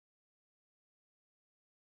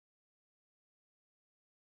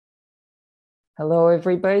Hello,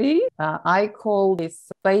 everybody. I call this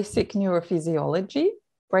basic neurophysiology,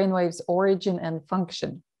 Brainwaves Origin and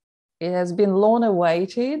Function. It has been long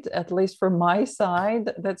awaited, at least from my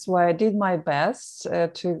side. That's why I did my best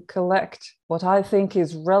to collect what I think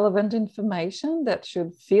is relevant information that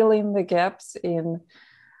should fill in the gaps in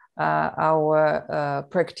our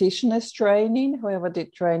practitioners training, whoever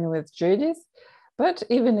did training with Judith. But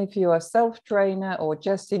even if you are a self-trainer or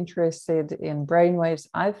just interested in brainwaves,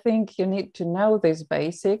 I think you need to know these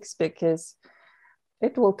basics because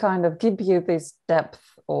it will kind of give you this depth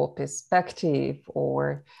or perspective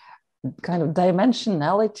or kind of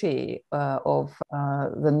dimensionality of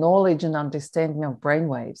the knowledge and understanding of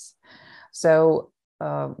brainwaves. So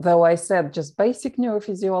though I said just basic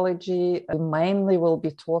neurophysiology, we mainly will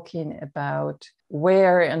be talking about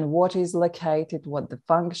where and what is located, what the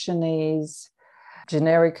function is,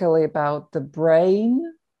 generically about the brain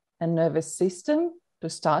and nervous system to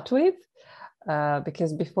start with,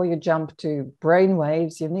 because before you jump to brain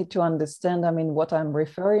waves, you need to understand, what I'm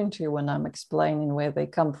referring to when I'm explaining where they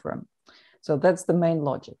come from. So that's the main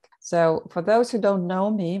logic. So for those who don't know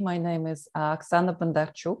me, my name is Oxana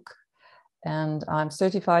Bondarchuk, and I'm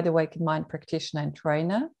certified Awakened Mind practitioner and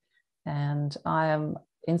trainer, and I am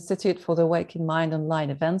Institute for the Awakened Mind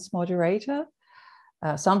online events moderator.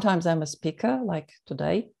 Sometimes I'm a speaker, like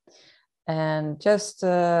today. And just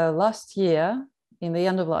last year, in the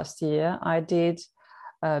end of last year, I did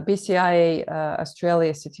a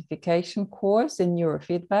BCIA-Australia certification course in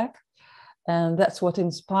Neurofeedback. And that's what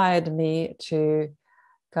inspired me to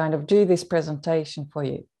kind of do this presentation for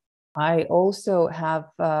you. I also have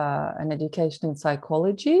an education in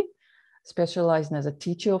psychology, specializing as a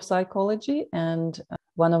teacher of psychology. And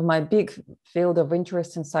one of my big field of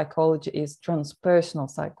interest in psychology is transpersonal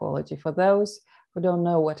psychology. For those who don't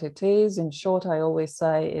know what it is, in short, I always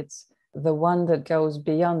say it's the one that goes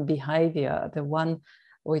beyond behavior, the one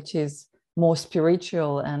which is more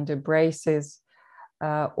spiritual and embraces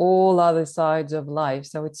all other sides of life.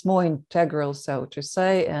 So it's more integral, so to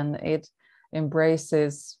say, and it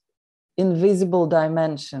embraces invisible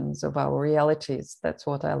dimensions of our realities. That's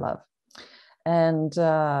what I love. And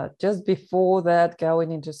just before that,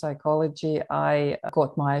 going into psychology, I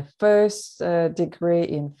got my first degree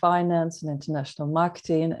in finance and international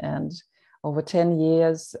marketing. And over 10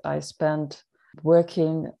 years, I spent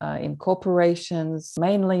working in corporations,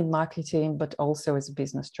 mainly in marketing, but also as a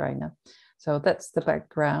business trainer. So that's the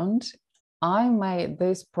background. I made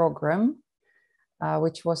this program,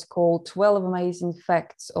 which was called 12 Amazing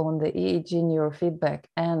Facts on the EEG Neurofeedback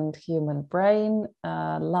and Human Brain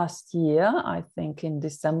last year, I think in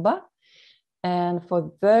December. And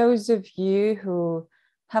for those of you who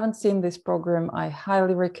haven't seen this program, I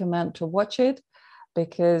highly recommend to watch it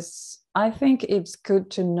because I think it's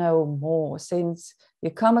good to know more. Since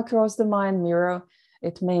you come across the mind mirror,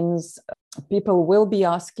 it means people will be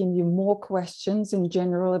asking you more questions in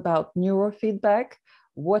general about neurofeedback,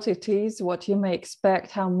 what it is, what you may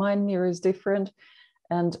expect, how mind mirror is different.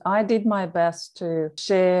 And I did my best to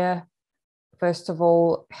share, first of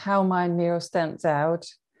all, how mind mirror stands out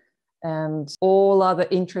and all other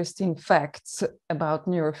interesting facts about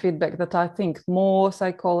neurofeedback that I think more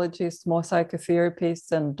psychologists, more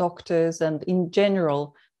psychotherapists and doctors and in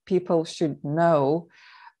general people should know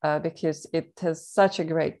because it has such a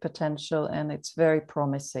great potential and it's very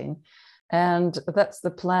promising. And that's the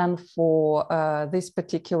plan for this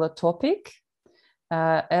particular topic.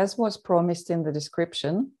 As was promised in the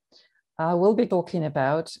description, I will be talking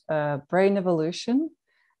about brain evolution,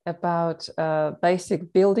 about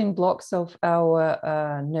basic building blocks of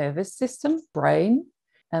our nervous system, brain,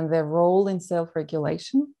 and their role in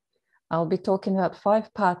self-regulation. I'll be talking about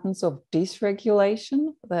 5 patterns of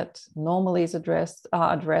dysregulation that normally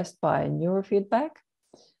are addressed by neurofeedback.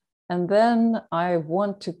 And then I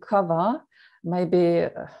want to cover, maybe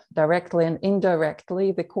directly and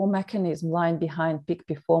indirectly, the core mechanism lying behind peak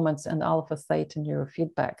performance and alpha-theta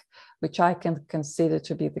neurofeedback, which I can consider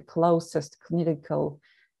to be the closest clinical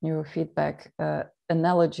neurofeedback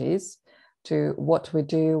analogies to what we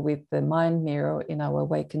do with the mind mirror in our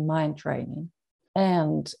Awakened Mind training.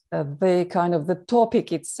 And the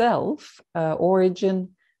topic itself,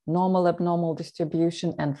 origin, normal, abnormal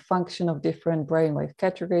distribution and function of different brainwave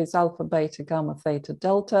categories, alpha, beta, gamma, theta,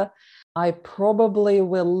 delta. I probably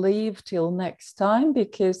will leave till next time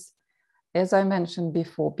because, as I mentioned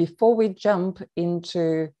before we jump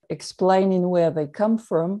into explaining where they come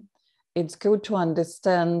from, it's good to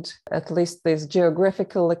understand at least these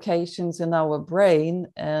geographical locations in our brain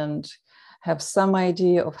and have some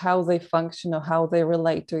idea of how they function or how they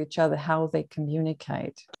relate to each other, how they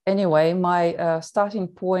communicate. Anyway, my starting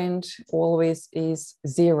point always is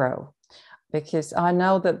 0. because I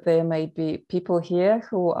know that there may be people here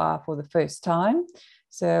who are for the first time.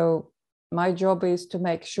 So my job is to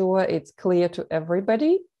make sure it's clear to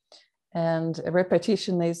everybody, and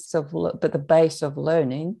repetition is the base of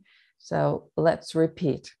learning. So let's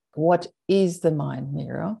repeat. What is the mind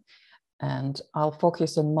mirror? And I'll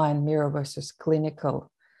focus on mind mirror versus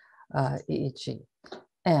clinical EEG.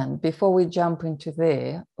 And before we jump into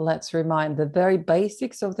there, let's remind the very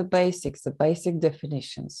basics of the basics, the basic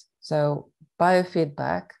definitions. So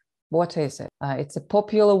biofeedback, what is it? It's a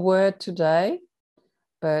popular word today,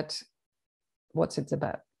 but what's it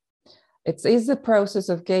about? It is the process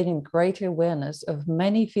of gaining greater awareness of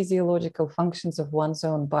many physiological functions of one's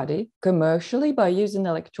own body commercially by using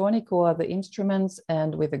electronic or other instruments,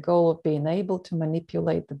 and with the goal of being able to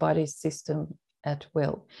manipulate the body's system at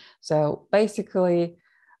will. So basically,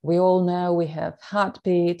 we all know we have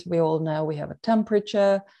heartbeat, we all know we have a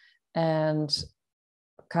temperature, and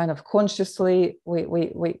kind of consciously,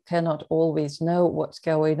 we cannot always know what's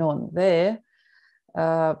going on there.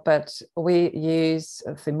 But we use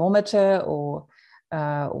a thermometer, or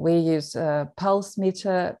we use a pulse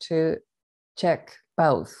meter to check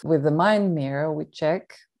both. With the mind mirror, we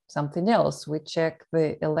check something else. We check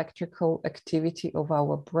the electrical activity of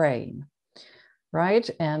our brain, right?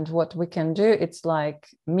 And what we can do, it's like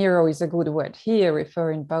mirror is a good word here,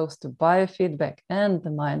 referring both to biofeedback and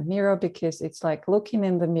the mind mirror, because it's like looking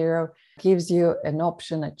in the mirror gives you an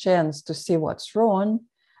option, a chance to see what's wrong,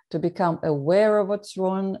 to become aware of what's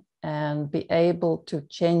wrong and be able to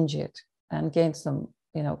change it and gain some,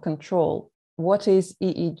 control. What is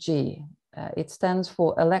EEG? It stands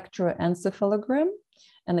for electroencephalogram,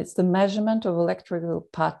 and it's the measurement of electrical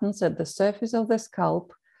patterns at the surface of the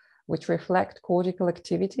scalp, which reflect cortical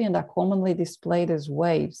activity and are commonly displayed as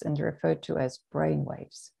waves and referred to as brain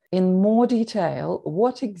waves. In more detail,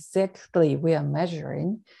 what exactly we are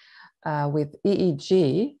measuring with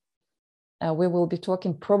EEG, we will be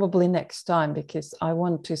talking probably next time, because I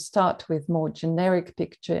want to start with more generic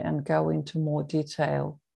picture and go into more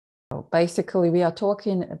detail. So basically, we are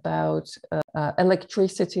talking about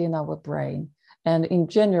electricity in our brain. And in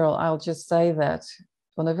general, I'll just say that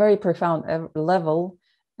on a very profound level,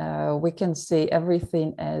 we can see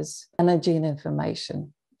everything as energy and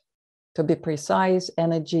information. To be precise,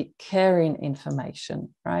 energy carrying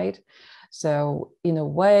information, right? So in a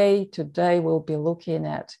way, today we'll be looking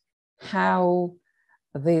at how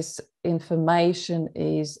this information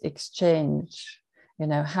is exchanged,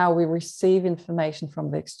 how we receive information from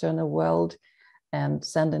the external world and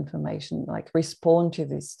send information, like respond to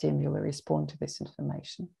this stimuli, respond to this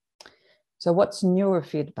information. So what's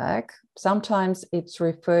neurofeedback? Sometimes it's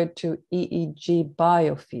referred to EEG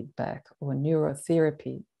biofeedback or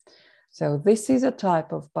neurotherapy. So this is a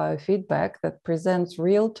type of biofeedback that presents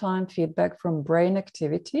real-time feedback from brain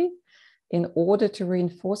activity in order to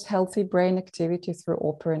reinforce healthy brain activity through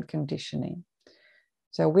operant conditioning.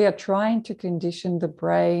 So we are trying to condition the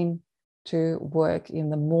brain to work in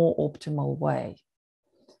the more optimal way.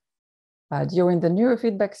 During the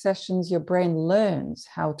neurofeedback sessions, your brain learns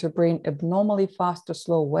how to bring abnormally fast or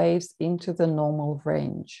slow waves into the normal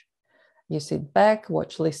range. You sit back,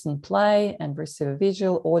 watch, listen, play, and receive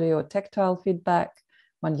visual, audio, or tactile feedback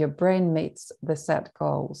when your brain meets the set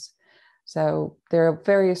goals. So there are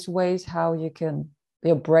various ways how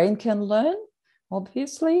your brain can learn,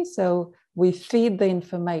 obviously. So we feed the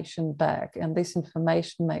information back, and this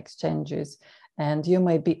information makes changes. And you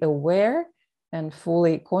may be aware and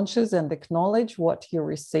fully conscious and acknowledge what you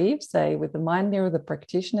receive. Say with the mind mirror, the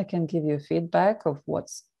practitioner can give you feedback of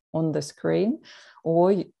what's on the screen,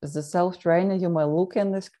 or as a self-trainer, you might look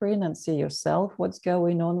in the screen and see yourself what's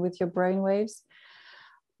going on with your brain waves.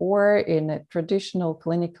 Or in a traditional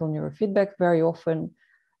clinical neurofeedback, very often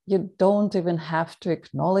you don't even have to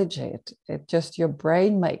acknowledge it. It just your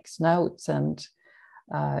brain makes notes and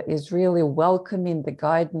is really welcoming the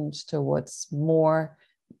guidance towards more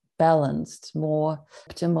balanced, more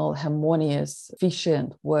optimal, harmonious,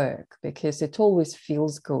 efficient work, because it always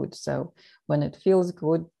feels good. So when it feels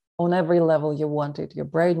good on every level, you want it. Your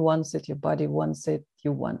brain wants it, your body wants it,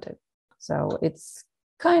 you want it. So it's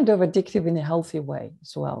kind of addictive in a healthy way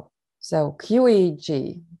as well. So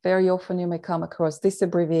QEEG, very often you may come across this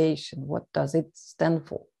abbreviation. What does it stand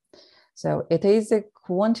for? So it is a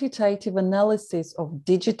quantitative analysis of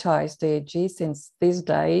digitized EEG. Since these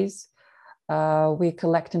days, we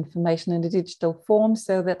collect information in a digital form,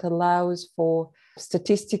 so that allows for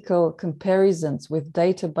statistical comparisons with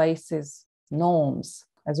databases, norms,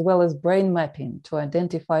 as well as brain mapping to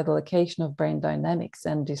identify the location of brain dynamics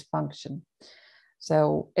and dysfunction.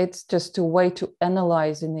 So it's just a way to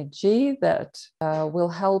analyze EEG that will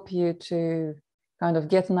help you to kind of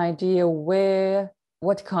get an idea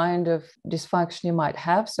what kind of dysfunction you might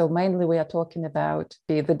have. So mainly we are talking about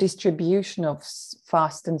the distribution of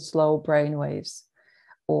fast and slow brain waves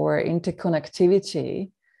or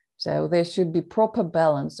interconnectivity. So there should be proper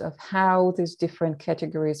balance of how these different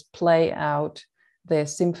categories play out their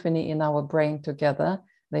symphony in our brain together.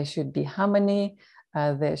 There should be harmony.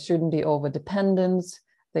 There shouldn't be overdependence.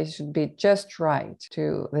 They should be just right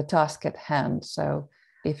to the task at hand. So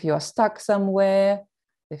if you are stuck somewhere,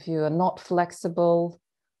 if you are not flexible,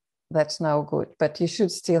 that's no good. But you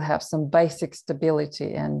should still have some basic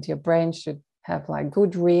stability, and your brain should have like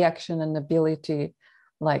good reaction and ability,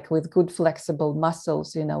 like with good flexible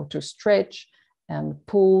muscles, to stretch and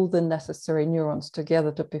pull the necessary neurons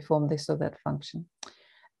together to perform this or that function.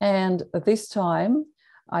 And this time,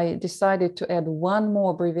 I decided to add one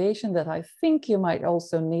more abbreviation that I think you might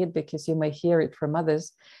also need because you may hear it from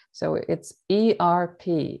others. So it's ERP.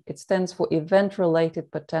 It stands for event-related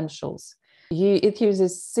potentials. It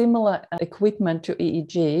uses similar equipment to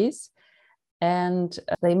EEGs, and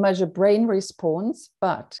they measure brain response,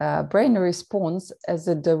 but brain response as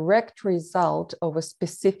a direct result of a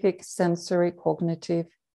specific sensory, cognitive,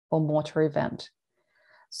 or motor event.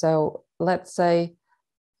 So let's say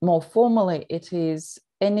more formally, it is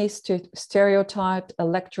any stereotyped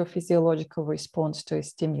electrophysiological response to a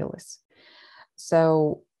stimulus.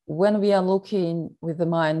 So when we are looking with the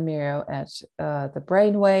mind mirror at the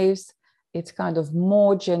brain waves, it's kind of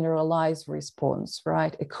more generalized response,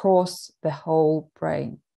 right, across the whole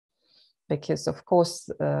brain. Because of course,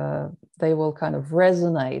 they will kind of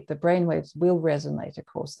resonate, the brain waves will resonate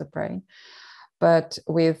across the brain. But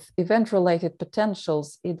with event-related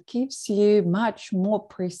potentials, it gives you much more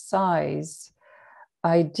precise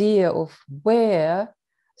idea of where,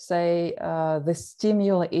 say, the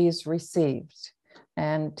stimuli is received.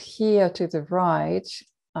 And here to the right,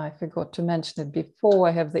 I forgot to mention it before,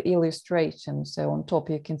 I have the illustration. So on top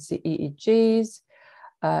you can see EEGs.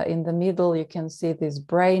 In the middle you can see these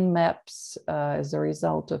brain maps as a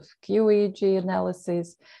result of QEEG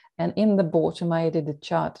analysis. And in the bottom I did a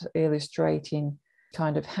chart illustrating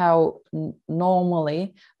kind of how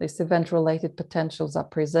normally these event-related potentials are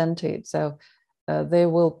presented. So they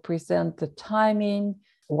will present the timing,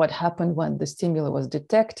 what happened when the stimuli was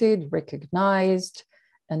detected, recognized,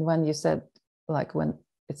 and when you said, like when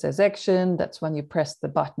it says action, that's when you press the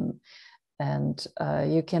button. And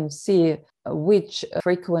you can see which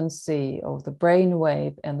frequency of the brain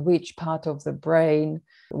wave and which part of the brain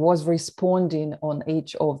was responding on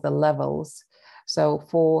each of the levels. So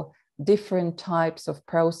for different types of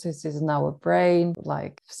processes in our brain,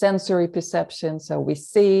 like sensory perception, so we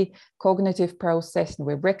see, cognitive processing,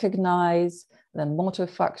 we recognize, then motor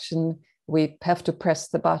function, we have to press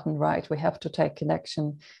the button, right? We have to take an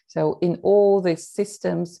action. So in all these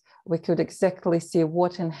systems, we could exactly see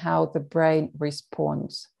what and how the brain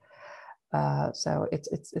responds. So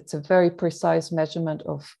it's a very precise measurement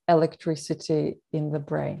of electricity in the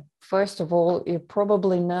brain. First of all, you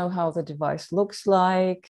probably know how the device looks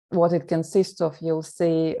like. What it consists of, you'll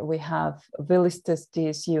see we have Velistas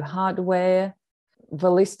DSU hardware.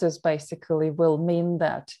 Velistas basically will mean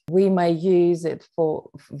that we may use it for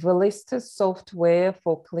Velistas software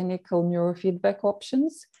for clinical neurofeedback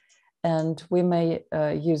options, and we may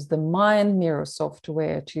use the mind mirror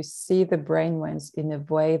software to see the brainwaves in a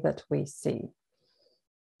way that we see.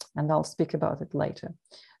 And I'll speak about it later.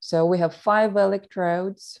 So we have 5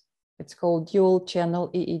 electrodes. It's called dual channel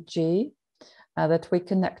EEG. That we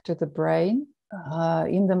connect to the brain.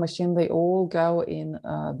 In the machine, they all go in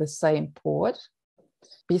the same port.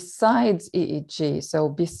 Besides EEG, so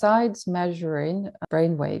besides measuring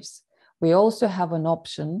brain waves, we also have an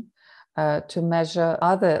option to measure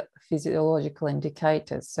other physiological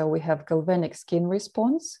indicators. So we have galvanic skin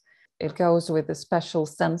response. It goes with a special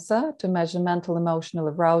sensor to measure mental, emotional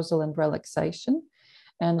arousal and relaxation.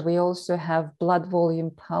 And we also have blood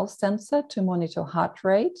volume pulse sensor to monitor heart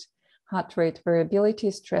rate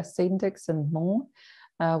variability, stress index, and more.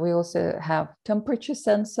 We also have temperature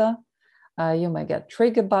sensor. You may get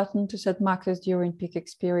trigger button to set markers during peak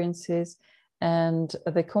experiences. And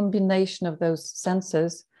the combination of those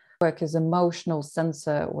sensors work as emotional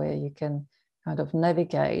sensor where you can kind of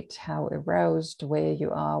navigate how aroused, where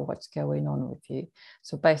you are, what's going on with you.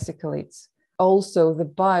 So basically it's also the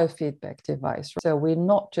biofeedback device. So we're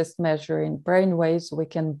not just measuring brain waves, we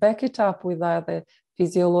can back it up with other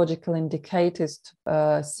physiological indicators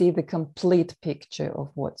to see the complete picture of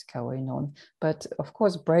what's going on. But of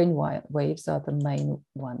course, brain waves are the main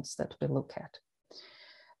ones that we look at.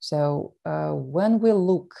 So when we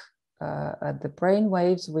look at the brain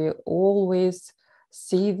waves, we always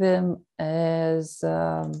see them as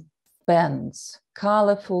bands,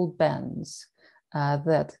 colorful bands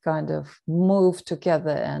that kind of move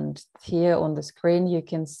together. And here on the screen, you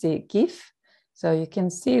can see GIF. So you can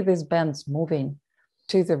see these bands moving.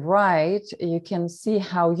 To the right, you can see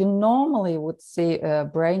how you normally would see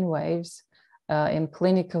brain waves in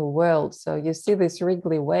clinical world. So you see these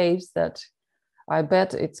wriggly waves that I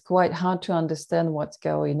bet it's quite hard to understand what's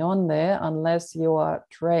going on there unless you are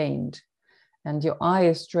trained and your eye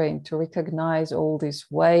is trained to recognize all these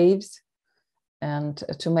waves and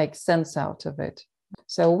to make sense out of it.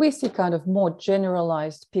 So we see kind of more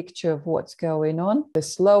generalized picture of what's going on. The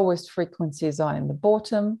slowest frequencies are in the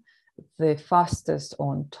bottom, the fastest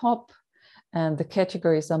on top, and the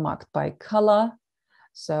categories are marked by color.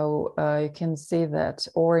 So you can see that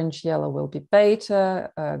orange, yellow will be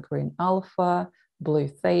beta, green alpha, blue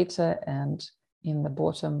theta, and in the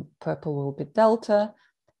bottom, purple will be delta.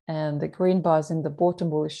 And the green bars in the bottom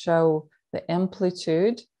will show the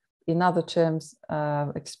amplitude. In other terms,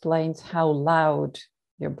 explains how loud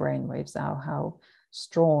your brain waves are, how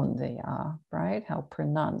strong they are, right? How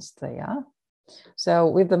pronounced they are. So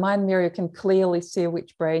with the mind mirror, you can clearly see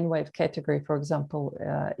which brainwave category, for example,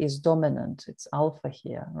 is dominant. It's alpha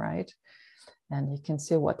here, right? And you can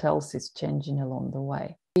see what else is changing along the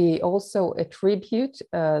way. We also attribute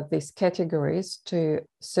these categories to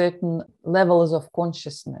certain levels of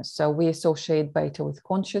consciousness. So we associate beta with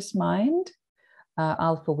conscious mind,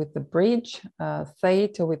 alpha with the bridge,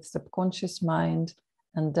 theta with subconscious mind,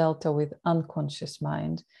 and delta with unconscious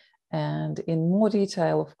mind. And in more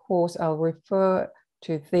detail, of course, I'll refer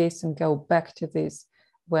to this and go back to this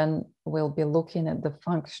when we'll be looking at the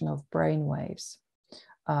function of brain waves.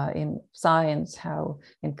 In science, how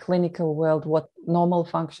in clinical world, what normal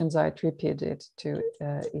functions are attributed to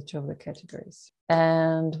each of the categories.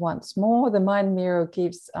 And once more, the mind mirror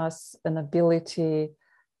gives us an ability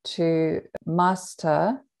to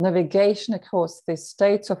master navigation across the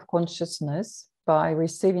states of consciousness by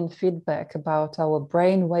receiving feedback about our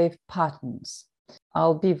brainwave patterns.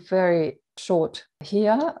 I'll be very short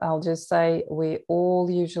here. I'll just say we all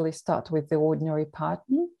usually start with the ordinary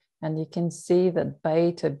pattern, and you can see that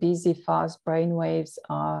beta, busy, fast brainwaves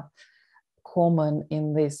are common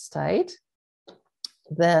in this state.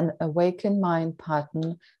 Then awakened mind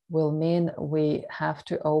pattern will mean we have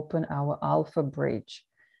to open our alpha bridge,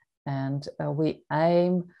 and we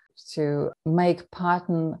aim to make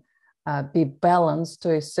pattern be balanced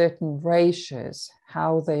to a certain ratios,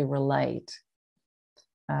 how they relate.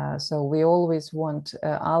 So we always want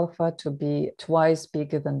alpha to be twice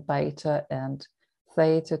bigger than beta, and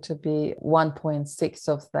theta to be 1.6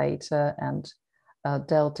 of theta, and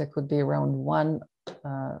delta could be around 1,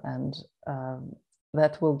 and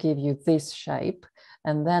that will give you this shape.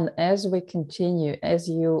 And then as we continue, as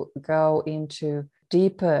you go into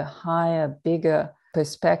deeper, higher, bigger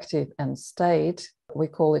perspective and state, we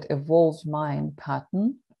call it evolved mind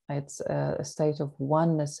pattern. It's a state of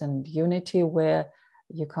oneness and unity where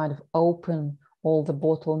you kind of open all the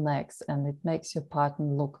bottlenecks and it makes your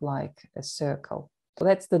pattern look like a circle. So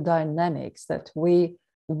that's the dynamics that we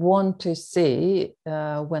want to see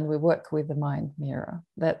when we work with the mind mirror.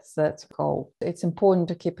 That's the goal. It's important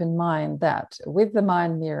to keep in mind that with the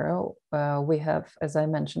mind mirror, we have, as I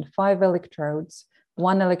mentioned, 5 electrodes.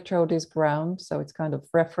 1 electrode is ground, so it's kind of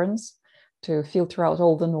reference to filter out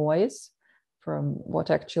all the noise from what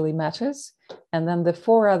actually matters. And then the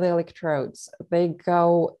 4 other electrodes, they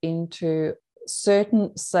go into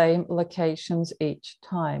certain same locations each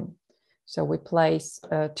time. So we place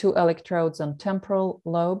 2 electrodes on temporal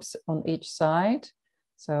lobes on each side.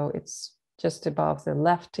 So it's just above the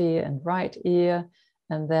left ear and right ear.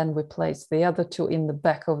 And then we place the other 2 in the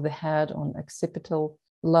back of the head on occipital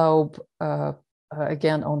lobe,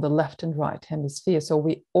 again on the left and right hemisphere. So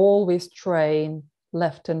we always train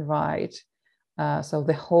left and right, so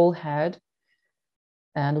the whole head,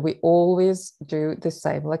 and we always do the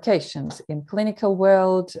same locations. In clinical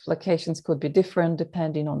world, locations could be different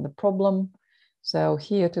depending on the problem. So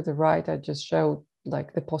here to the right, I just showed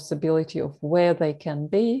like the possibility of where they can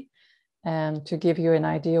be. And to give you an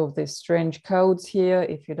idea of these strange codes here,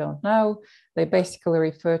 if you don't know, they basically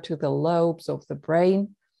refer to the lobes of the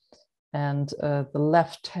brain. And the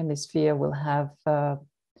left hemisphere will have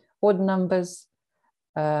odd numbers,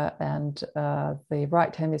 and the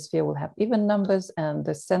right hemisphere will have even numbers, and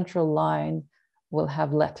the central line will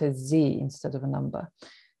have letter Z instead of a number.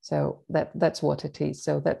 So that's what it is.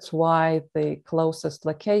 So that's why the closest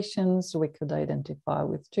locations we could identify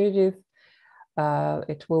with Judith.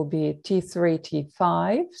 It will be T3,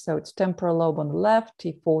 T5, so it's temporal lobe on the left,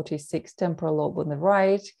 T4, T6, temporal lobe on the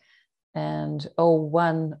right, and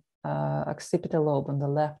O1, occipital lobe on the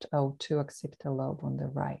left, O2, occipital lobe on the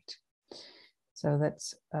right. So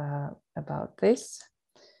that's about this.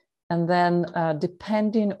 And then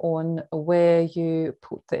depending on where you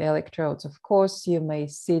put the electrodes, of course, you may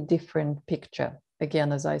see different picture.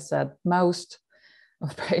 Again, as I said, most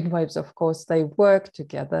of brainwaves, of course, they work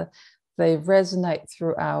together. They resonate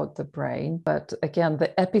throughout the brain. But again,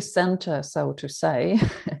 the epicenter, so to say,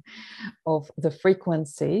 of the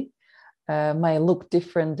frequency may look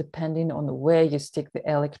different depending on where you stick the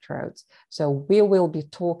electrodes. So we will be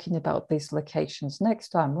talking about these locations next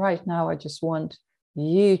time. Right now, I just want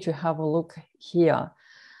you to have a look here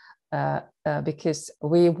because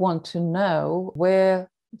we want to know where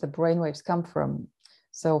the brainwaves come from.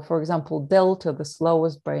 So for example, delta, the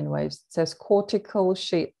slowest brainwaves, it says cortical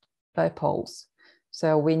sheath dipoles.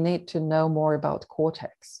 So we need to know more about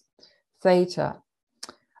cortex. Theta,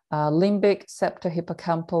 limbic,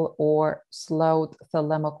 septohippocampal, or slowed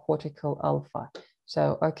thalamocortical alpha.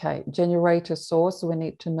 So, okay, generator source, we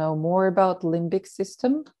need to know more about limbic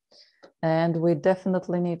system. And we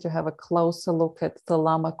definitely need to have a closer look at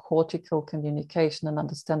thalamocortical communication and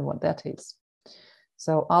understand what that is.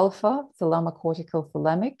 So alpha, thalamocortical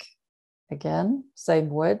thalamic, again, same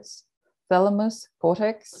words, thalamus,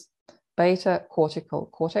 cortex, beta, cortical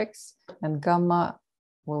cortex, and gamma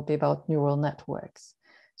will be about neural networks.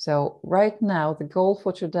 So right now, the goal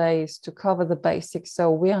for today is to cover the basics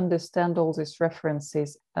so we understand all these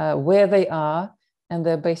references, where they are and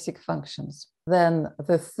their basic functions. Then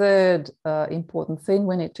the third important thing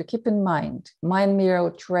we need to keep in mind mirror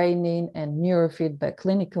training and neurofeedback,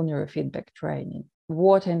 clinical neurofeedback training.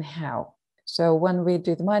 What and how? So when we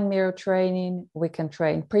do the mind mirror training, we can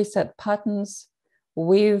train preset patterns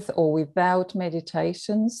with or without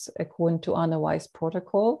meditations according to Anna Weiss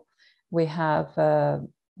protocol. We have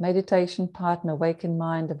meditation pattern, awakened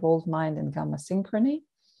mind, evolved mind, and gamma synchrony.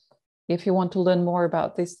 If you want to learn more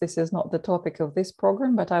about this, this is not the topic of this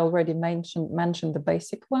program, but I already mentioned the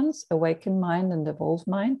basic ones, awakened mind and evolved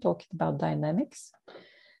mind, talking about dynamics.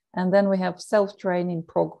 And then we have self-training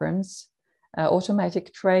programs,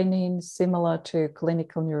 automatic training, similar to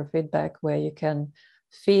clinical neurofeedback, where you can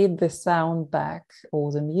feed the sound back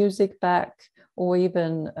or the music back, or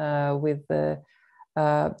even with the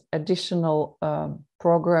additional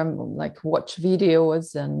program like watch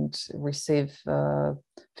videos and receive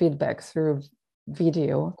feedback through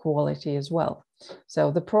video quality as well.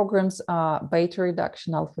 So the programs are beta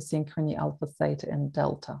reduction, alpha synchrony, alpha theta, and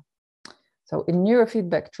delta. So in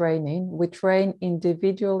neurofeedback training, we train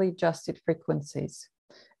individually adjusted frequencies,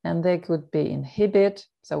 and they could be inhibit,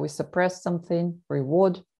 so we suppress something,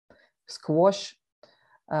 reward, squash,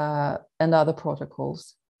 and other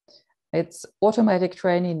protocols. It's automatic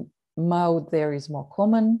training mode there is more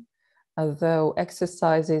common, although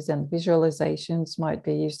exercises and visualizations might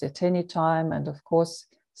be used at any time. And of course,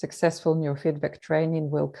 successful neurofeedback training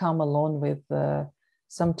will come along with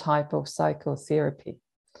some type of psychotherapy.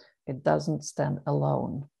 It doesn't stand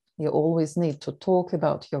alone. You always need to talk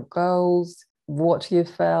about your goals, what you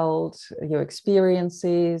felt, your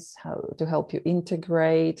experiences, how to help you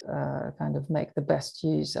integrate, kind of make the best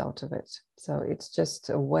use out of it. So it's just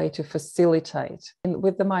a way to facilitate. And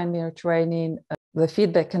with the mind mirror training, the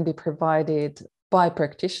feedback can be provided by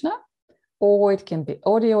practitioner, or it can be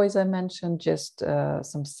audio, as I mentioned, just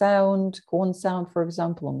some sound, corn sound, for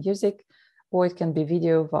example, or music, or it can be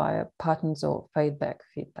video via patterns or feedback.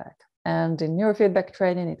 And in neurofeedback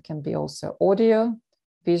training, it can be also audio,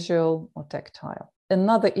 visual, or tactile.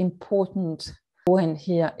 Another important point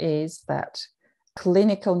here is that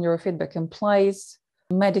clinical neurofeedback implies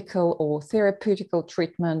medical or therapeutical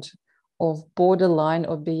treatment of borderline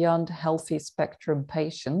or beyond healthy spectrum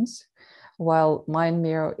patients, while mind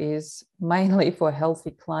mirror is mainly for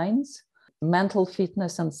healthy clients, mental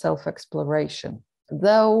fitness and self-exploration.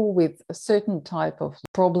 Though with a certain type of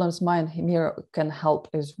problems, mind mirror can help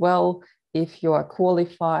as well if you are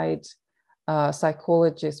qualified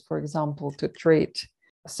psychologist, for example, to treat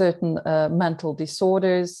certain mental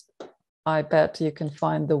disorders. I bet you can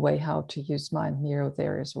find the way how to use mind mirror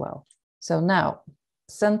there as well. So now,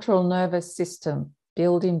 central nervous system,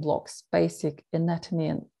 building blocks, basic anatomy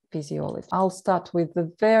and physiology. I'll start with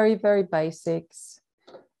the very, very basics.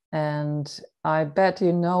 And I bet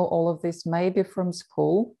you know all of this maybe from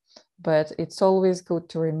school, but it's always good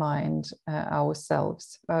to remind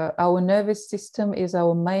ourselves. Our nervous system is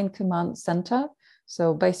our main command center.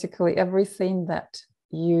 So basically everything that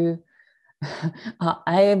you are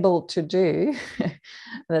able to do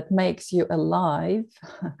that makes you alive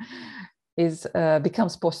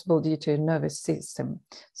becomes possible due to a nervous system.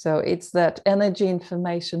 So it's that energy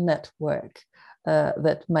information network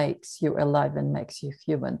that makes you alive and makes you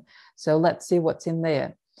human. So let's see what's in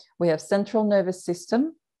there. We have central nervous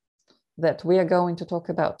system, that we are going to talk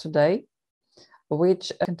about today,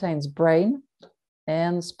 which contains brain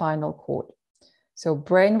and spinal cord. So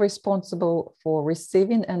brain responsible for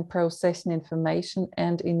receiving and processing information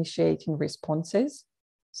and initiating responses.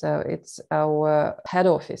 So it's our head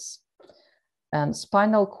office. And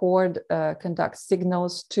spinal cord conducts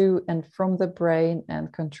signals to and from the brain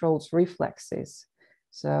and controls reflexes.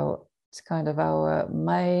 So it's kind of our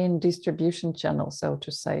main distribution channel, so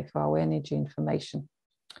to say, for our energy information.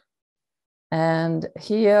 And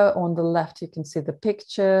here on the left, you can see the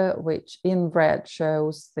picture, which in red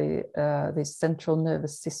shows the central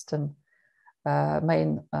nervous system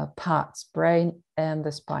main parts, brain and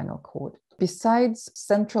the spinal cord. Besides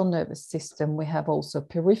central nervous system, we have also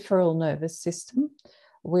peripheral nervous system,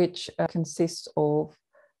 which consists of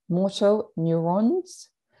motor neurons.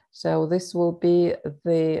 So this will be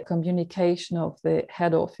the communication of the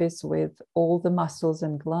head office with all the muscles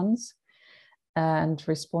and glands, and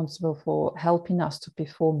responsible for helping us to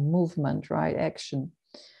perform movement, right, action.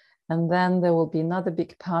 And then there will be another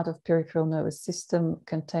big part of peripheral nervous system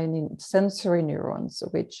containing sensory neurons,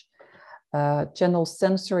 which channel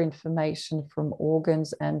sensory information from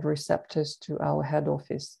organs and receptors to our head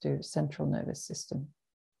office, to central nervous system.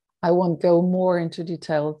 I won't go more into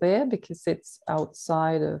detail there because it's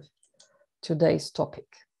outside of today's topic.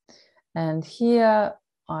 And here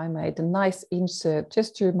I made a nice insert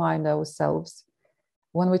just to remind ourselves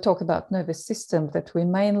when we talk about nervous system that we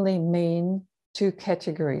mainly mean two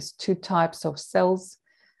categories, two types of cells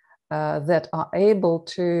that are able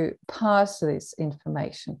to pass this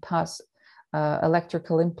information, pass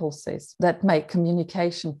electrical impulses that make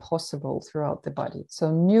communication possible throughout the body. So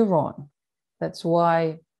neuron, that's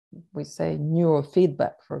why we say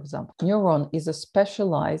neurofeedback, for example. Neuron is a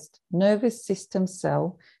specialized nervous system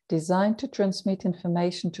cell designed to transmit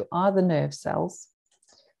information to other nerve cells,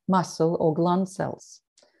 muscle or gland cells.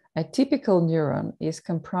 A typical neuron is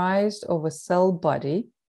comprised of a cell body.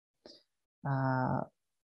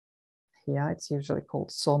 Here it's usually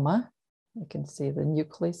called soma. You can see the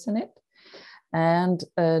nucleus in it. And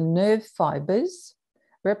nerve fibers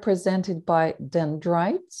represented by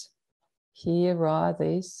dendrites. Here are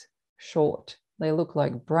these short, they look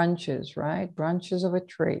like branches, right? Branches of a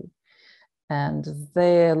tree. And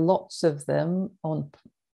there are lots of them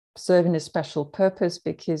serving a special purpose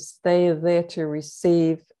because they are there to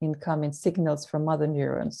receive incoming signals from other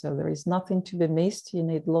neurons. So there is nothing to be missed. You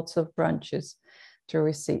need lots of branches to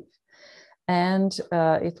receive. And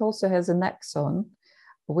it also has an axon,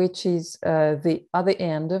 which is the other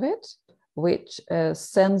end of it, which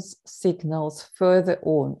sends signals further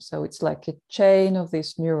on. So it's like a chain of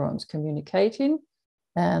these neurons communicating,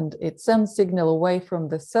 and it sends signal away from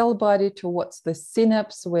the cell body towards the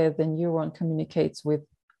synapse where the neuron communicates with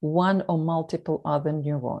one or multiple other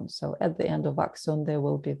neurons. So at the end of axon, there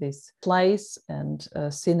will be this place, and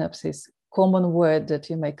synapse is a common word that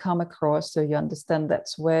you may come across. So you understand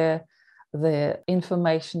that's where the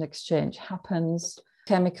information exchange happens,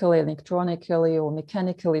 chemically, electronically, or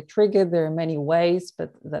mechanically triggered. There are many ways,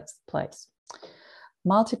 but that's the place.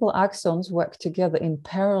 Multiple axons work together in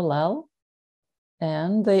parallel,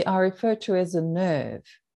 and they are referred to as a nerve.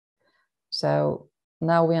 So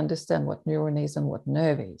now we understand what neuron is and what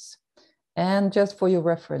nerve is. And just for your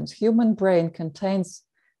reference, human brain contains,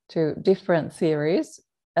 to different theories,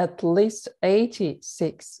 at least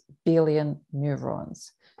 86 billion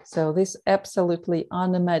neurons. So this absolutely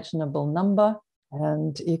unimaginable number.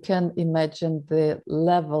 And you can imagine the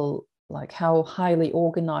level, like how highly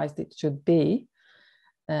organized it should be.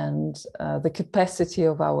 And the capacity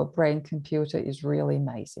of our brain computer is really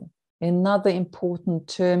amazing. Another important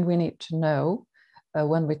term we need to know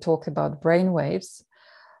when we talk about brain waves,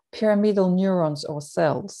 pyramidal neurons or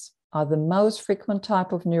cells are the most frequent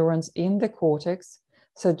type of neurons in the cortex,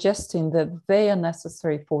 suggesting that they are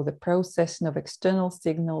necessary for the processing of external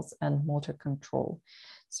signals and motor control.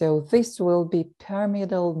 So this will be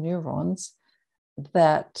pyramidal neurons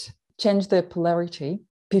that change their polarity,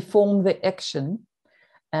 perform the action,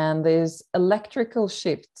 and there's electrical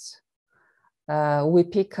shifts we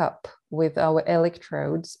pick up with our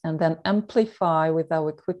electrodes and then amplify with our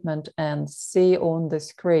equipment and see on the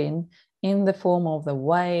screen in the form of the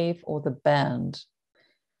wave or the band.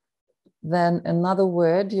 Then another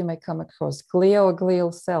word you may come across, glia or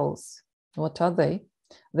glial cells. What are they?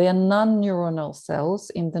 They are non-neuronal cells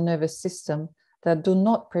in the nervous system that do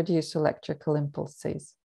not produce electrical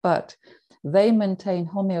impulses, but they maintain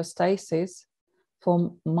homeostasis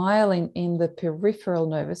for myelin in the peripheral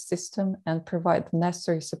nervous system and provide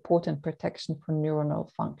necessary support and protection for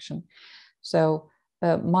neuronal function. So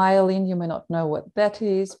myelin, you may not know what that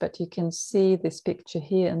is, but you can see this picture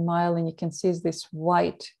here, and myelin you can see is this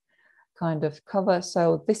white kind of cover.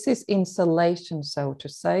 So this is insulation, so to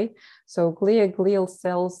say. So glial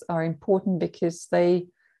cells are important because they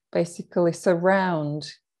basically surround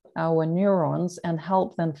our neurons and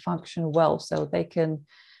help them function well. So they can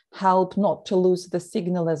help not to lose the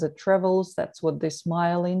signal as it travels. That's what this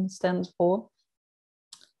myelin stands for.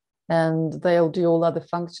 And they'll do all other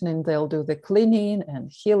functioning. They'll do the cleaning and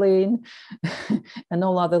healing and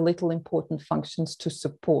all other little important functions to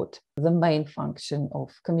support the main function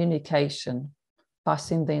of communication,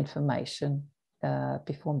 passing the information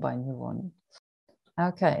performed by neuron.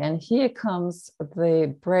 Okay, and here comes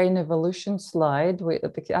the brain evolution slide.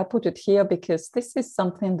 I put it here because this is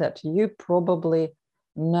something that you probably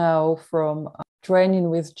know from training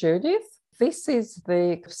with Judith. This is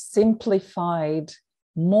the simplified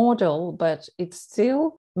model, but it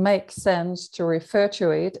still makes sense to refer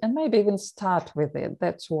to it and maybe even start with it.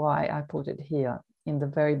 That's why I put it here in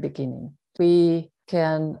the very beginning. We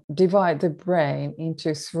can divide the brain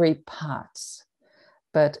into 3 parts.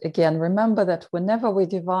 But again, remember that whenever we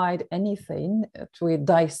divide anything, we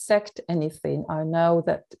dissect anything, I know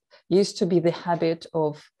that used to be the habit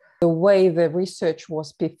of the way the research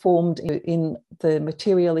was performed in the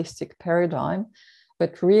materialistic paradigm.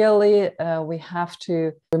 But really, we have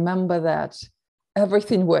to remember that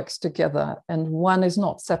everything works together and one is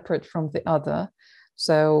not separate from the other.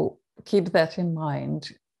 So keep that in mind.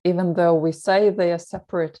 Even though we say they are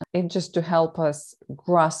separate, it's just to help us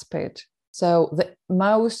grasp it. So the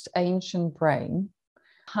most ancient brain,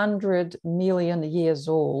 100 million years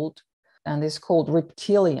old, and is called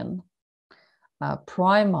reptilian,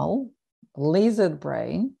 primal, lizard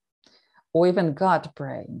brain, or even gut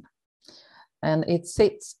brain. And it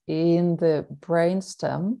sits in the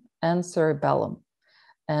brainstem and cerebellum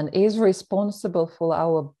and is responsible for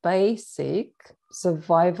our basic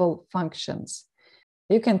survival functions.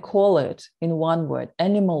 You can call it, in one word,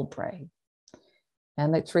 animal brain.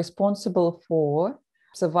 And it's responsible for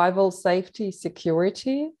survival, safety,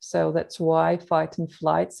 security. So that's why fight and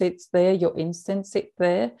flight sits there, your instincts sit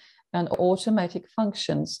there, and automatic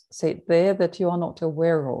functions sit there that you are not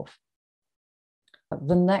aware of.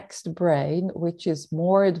 The next brain, which is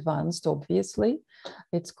more advanced, obviously,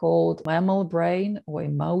 it's called mammal brain or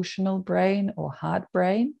emotional brain or heart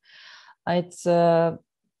brain. It's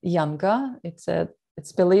younger.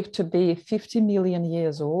 It's believed to be 50 million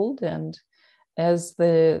years old. And as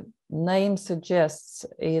the name suggests,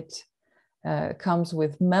 it comes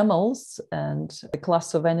with mammals and a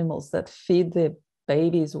class of animals that feed their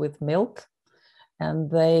babies with milk. And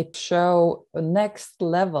they show a next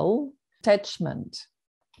level attachment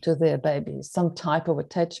to their babies, some type of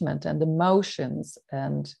attachment and emotions.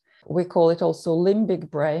 And we call it also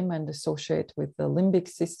limbic brain and associate with the limbic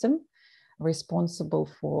system, responsible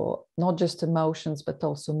for not just emotions, but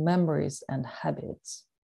also memories and habits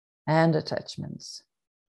and attachments.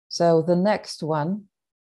 So the next one,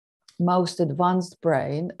 most advanced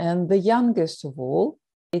brain and the youngest of all,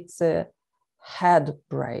 it's a head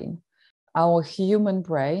brain. Our human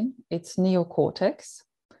brain, it's neocortex,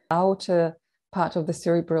 outer part of the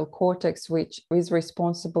cerebral cortex, which is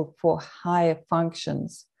responsible for higher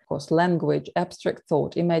functions, of course, language, abstract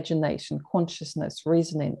thought, imagination, consciousness,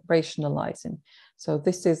 reasoning, rationalizing. So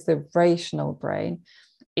this is the rational brain.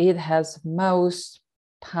 It has most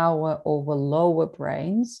power over lower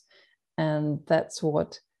brains, and that's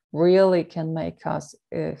what really can make us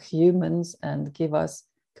humans and give us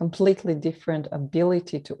completely different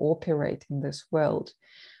ability to operate in this world.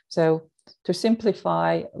 So to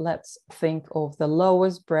simplify, let's think of the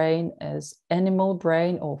lowest brain as animal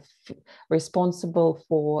brain, or responsible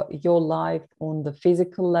for your life on the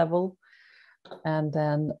physical level. And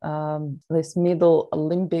then this middle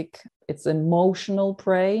limbic, it's emotional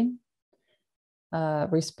brain,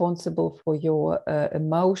 responsible for your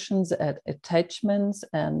emotions and attachments,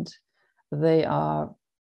 and they are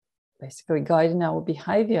basically guiding our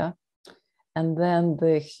behavior. And then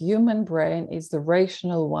the human brain is the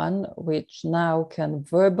rational one, which now can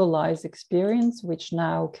verbalize experience, which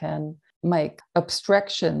now can make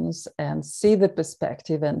abstractions and see the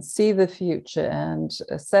perspective and see the future and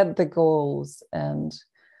set the goals and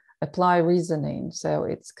apply reasoning. So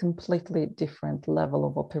it's completely different level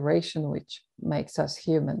of operation, which makes us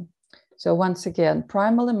human. So once again,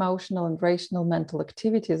 primal emotional and rational mental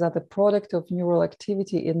activities are the product of neural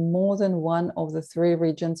activity in more than one of the 3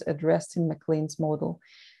 regions addressed in MacLean's model,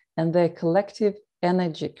 and their collective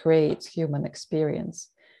energy creates human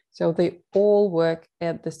experience. So they all work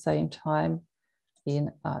at the same time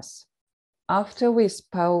in us. after we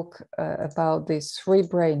spoke about this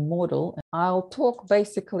three-brain model, I'll talk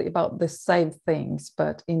basically about the same things,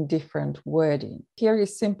 but in different wording. Here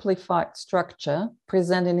is simplified structure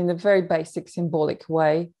presented in a very basic symbolic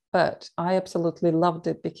way, but I absolutely loved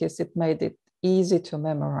it because it made it easy to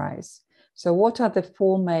memorize. So what are the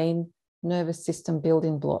four main nervous system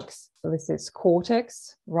building blocks? So this is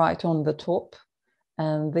cortex right on the top.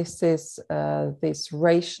 And this is this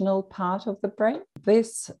rational part of the brain.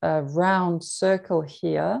 This round circle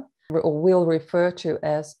here we'll refer to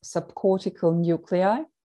as subcortical nuclei.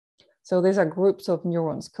 So these are groups of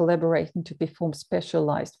neurons collaborating to perform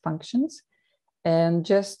specialized functions. And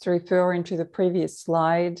just referring to the previous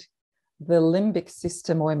slide, the limbic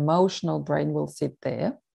system or emotional brain will sit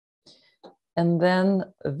there. And then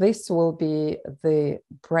this will be the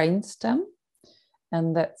brainstem.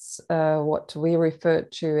 And that's what we refer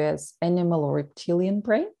to as animal or reptilian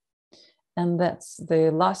brain. And that's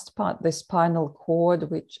the last part, the spinal cord,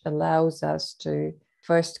 which allows us to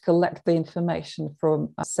first collect the information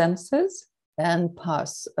from senses and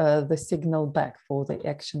pass the signal back for the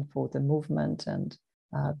action, for the movement and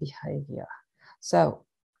behavior. So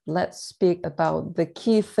let's speak about the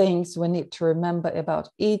key things we need to remember about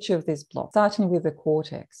each of these blocks, starting with the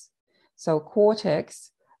cortex. So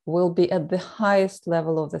cortex will be at the highest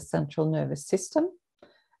level of the central nervous system.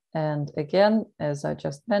 And again, as I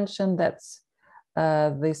just mentioned, that's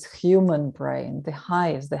this human brain, the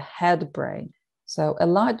highest, the head brain. So a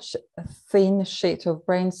large, thin sheet of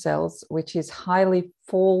brain cells, which is highly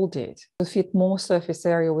folded to fit more surface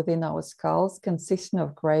area within our skulls, consisting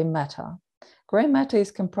of gray matter. Gray matter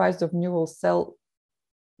is comprised of neural cell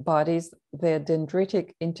bodies, their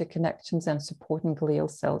dendritic interconnections and supporting glial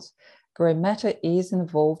cells. Gray matter is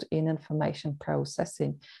involved in information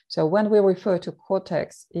processing. So when we refer to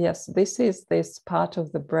cortex, yes, this is this part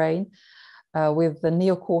of the brain with the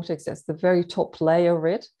neocortex as the very top layer of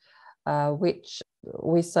it, which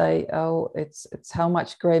we say, oh, it's how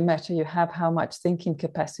much gray matter you have, how much thinking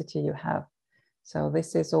capacity you have. So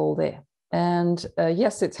this is all there. And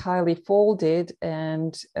yes, it's highly folded,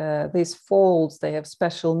 and these folds, they have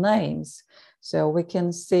special names. So we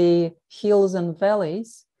can see hills and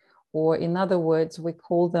valleys, or in other words, we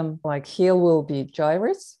call them, like hill will be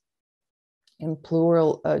gyrus, in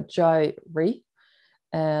plural gyri,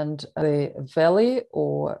 and the valley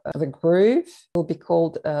or the groove will be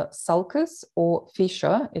called sulcus or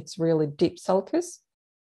fissure. It's really deep sulcus,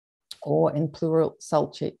 or in plural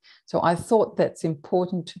sulci. So I thought that's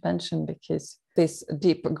important to mention because these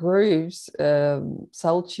deep grooves,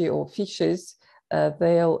 sulci or fissures,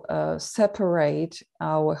 they'll separate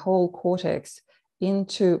our whole cortex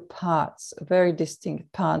into parts, very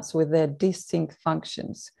distinct parts with their distinct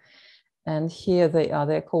functions. And here they are,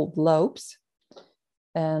 they're called lobes.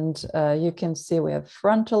 And you can see we have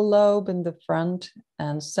frontal lobe in the front,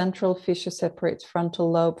 and central fissure separates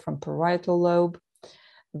frontal lobe from parietal lobe.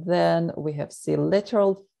 Then we have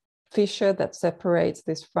lateral fissure that separates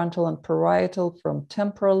this frontal and parietal from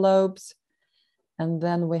temporal lobes. And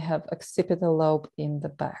then we have occipital lobe in the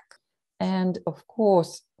back. And of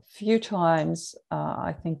course, few times,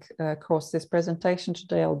 I think across this presentation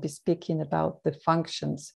today, I'll be speaking about the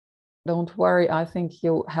functions. Don't worry, I think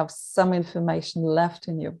you'll have some information left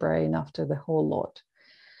in your brain after the whole lot.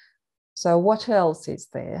 So what else is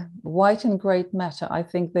there? White and gray matter, I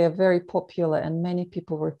think they're very popular and many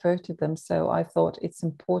people refer to them. So I thought it's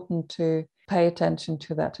important to pay attention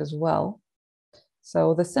to that as well.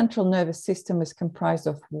 So the central nervous system is comprised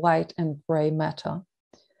of white and gray matter.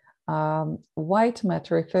 White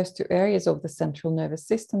matter refers to areas of the central nervous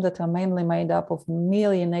system that are mainly made up of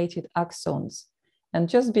myelinated axons. And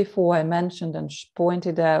just before I mentioned and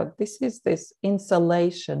pointed out, this is this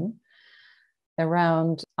insulation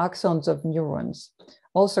around axons of neurons,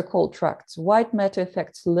 also called tracts. White matter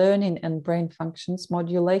affects learning and brain functions,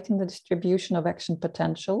 modulating the distribution of action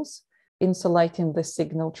potentials, insulating the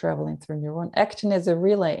signal traveling through neuron, acting as a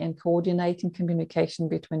relay and coordinating communication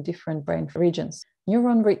between different brain regions.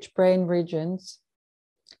 Neuron-rich brain regions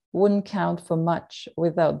wouldn't count for much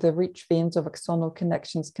without the rich veins of axonal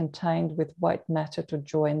connections contained with white matter to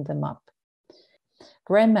join them up.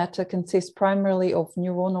 Gray matter consists primarily of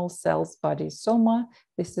neuronal cells bodies. Soma,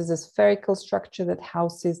 this is a spherical structure that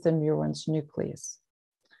houses the neuron's nucleus.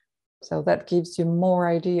 So that gives you more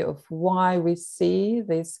idea of why we see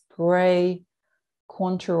this gray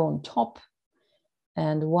contour on top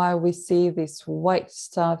and why we see this white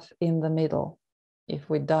stuff in the middle if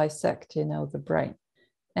we dissect, the brain.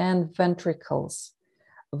 And ventricles.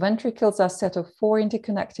 Ventricles are a set of 4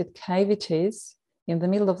 interconnected cavities in the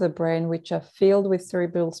middle of the brain, which are filled with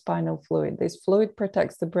cerebral spinal fluid. This fluid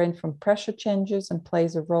protects the brain from pressure changes and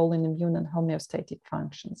plays a role in immune and homeostatic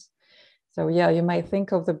functions. So yeah, you may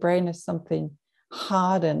think of the brain as something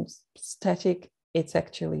hard and static. It's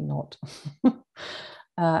actually not.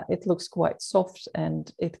 It looks quite soft,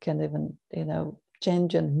 and it can even,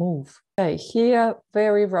 change and move. Okay, here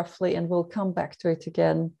very roughly, and we'll come back to it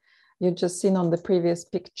again. You've just seen on the previous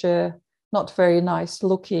picture, not very nice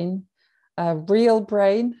looking, real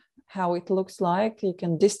brain, how it looks like. You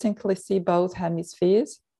can distinctly see both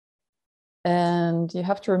hemispheres. And you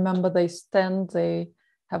have to remember they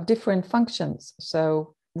have different functions.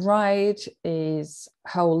 So right is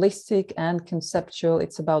holistic and conceptual.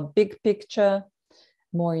 It's about big picture,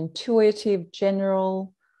 more intuitive,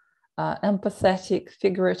 general, empathetic,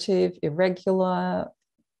 figurative, irregular,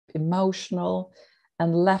 emotional.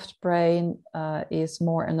 And left brain is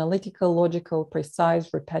more analytical, logical, precise,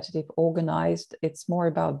 repetitive, organized. It's more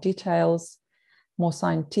about details, more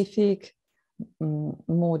scientific,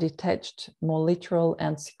 more detached, more literal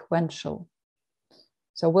and sequential.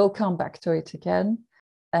 So we'll come back to it again.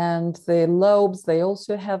 And the lobes, they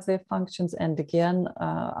also have their functions. And again,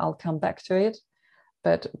 I'll come back to it.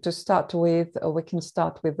 But to start with, we can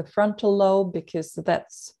start with the frontal lobe, because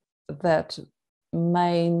that's that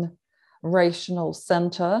main rational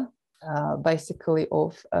center, basically,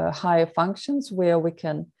 of higher functions, where we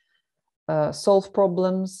can solve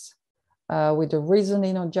problems with the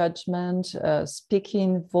reasoning or judgment,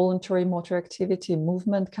 speaking, voluntary motor activity,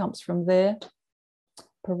 movement comes from there.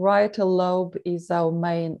 Parietal lobe is our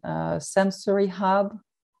main sensory hub,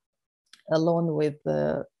 along with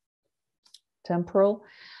the temporal.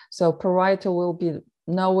 So parietal will be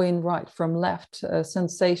knowing right from left,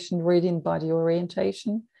 sensation, reading, body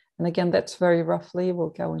orientation. And again, that's very roughly, we'll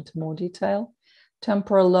go into more detail.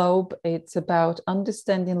 Temporal lobe, it's about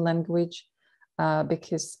understanding language,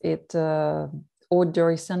 because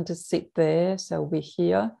auditory centers sit there, so we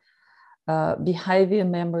hear. Behavior,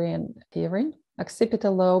 memory, and hearing.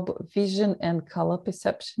 Occipital lobe, vision and color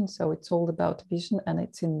perception, so it's all about vision, and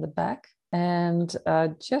it's in the back. And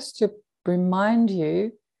just to remind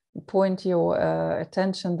you, point your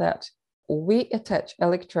attention that we attach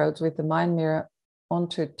electrodes with the mind mirror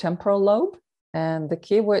onto temporal lobe, and the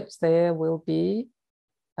keywords there will be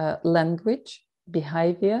language,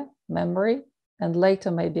 behavior, memory, and later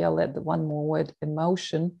maybe I'll add one more word,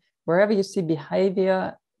 emotion. Wherever you see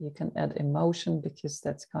behavior, you can add emotion, because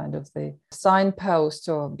that's kind of the signpost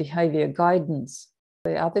or behavior guidance.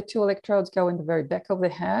 The other two electrodes go in the very back of the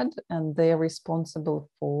head, and they're responsible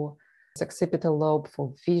for occipital lobe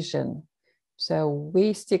for vision. So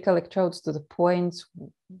we stick electrodes to the points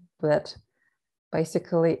that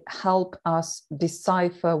basically help us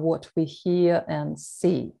decipher what we hear and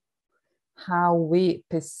see, how we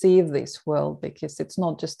perceive this world, because it's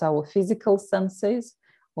not just our physical senses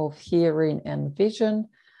of hearing and vision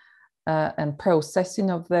and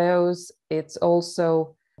processing of those, it's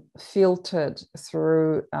also filtered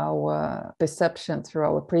through our perception, through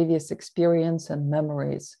our previous experience and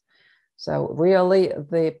memories. So really,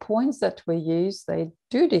 the points that we use, they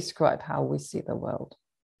do describe how we see the world,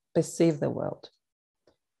 perceive the world.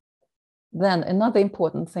 Then another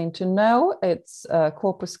important thing to know, it's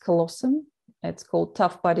corpus callosum. It's called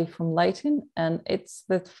tough body from Latin, and it's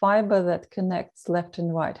the fiber that connects left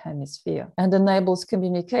and right hemisphere and enables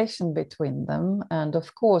communication between them. And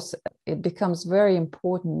of course, it becomes very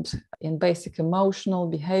important in basic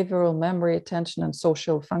emotional, behavioral, memory, attention, and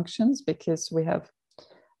social functions, because we have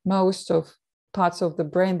most of parts of the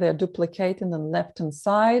brain, they're duplicated on the left-hand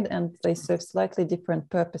side, and they serve slightly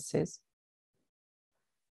different purposes.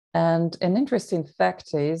 And an interesting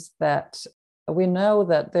fact is that we know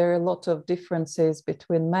that there are a lot of differences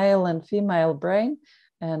between male and female brain.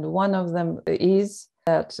 And one of them is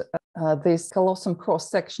that this callosum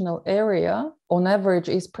cross-sectional area, on average,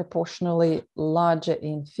 is proportionally larger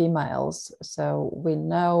in females. So we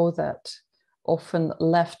know that often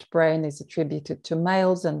left brain is attributed to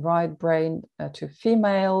males and right brain to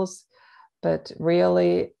females, but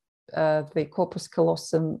really the corpus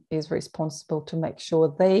callosum is responsible to make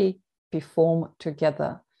sure they perform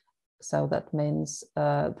together. So that means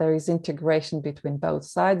there is integration between both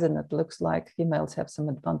sides, and it looks like females have some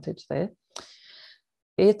advantage there.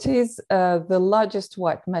 It is the largest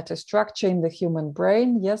white matter structure in the human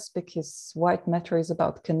brain, yes, because white matter is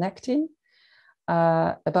about connecting,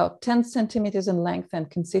 about 10 centimeters in length and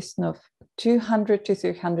consisting of 200 to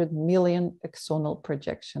 300 million axonal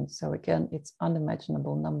projections. So again, it's an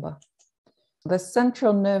unimaginable number. The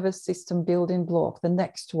central nervous system building block, the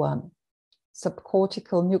next one,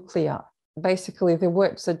 subcortical nuclei. Basically, the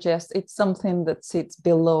word suggests it's something that sits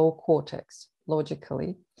below cortex.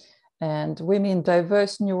 logically. And we mean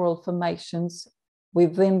diverse neural formations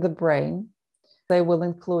within the brain. They will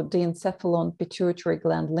include the encephalon, pituitary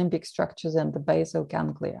gland, limbic structures, and the basal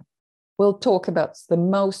ganglia. We'll talk about the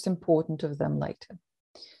most important of them later.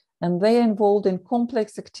 And they are involved in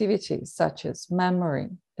complex activities such as memory,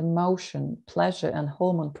 emotion, pleasure, and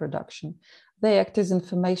hormone production. They act as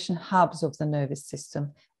information hubs of the nervous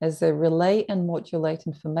system as they relay and modulate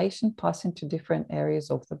information passing to different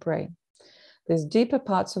areas of the brain. These deeper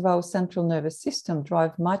parts of our central nervous system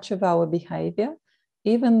drive much of our behavior,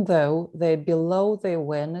 even though they're below the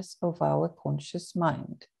awareness of our conscious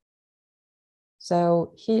mind.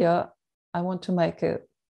 So here, I want to make a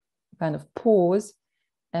kind of pause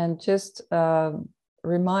and just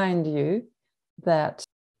remind you that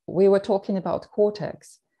we were talking about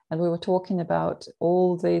cortex, and we were talking about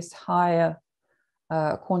all these higher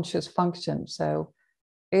conscious functions. So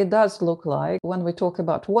it does look like when we talk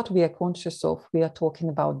about what we are conscious of, we are talking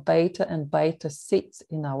about beta, and beta sits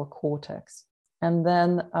in our cortex and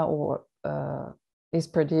then is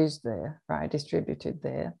produced there, right, distributed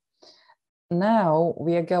there. Now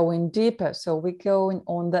we are going deeper. So we're going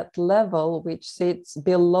on that level which sits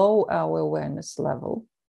below our awareness level.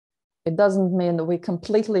 It doesn't mean that we're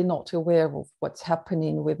completely not aware of what's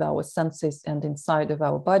happening with our senses and inside of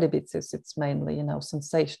our body, because it's mainly, you know,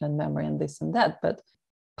 sensation and memory and this and that. But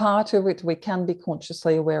part of it we can be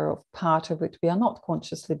consciously aware of, part of it we are not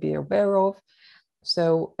consciously be aware of.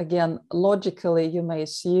 So again, logically, you may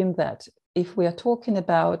assume that if we are talking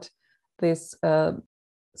about this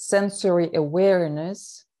sensory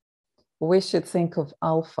awareness, we should think of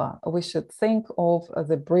alpha. We should think of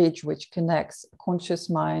the bridge which connects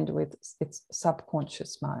conscious mind with its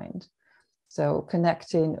subconscious mind. So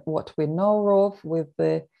connecting what we know of with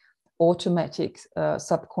the automatic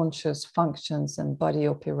subconscious functions and body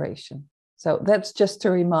operation. So that's just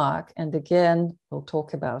a remark. And again, we'll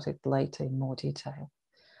talk about it later in more detail.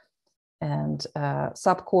 And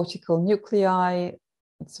subcortical nuclei,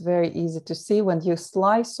 it's very easy to see when you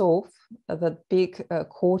slice off that big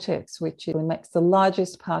cortex, which makes the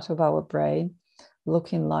largest part of our brain,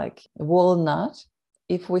 looking like a walnut.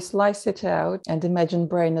 If we slice it out and imagine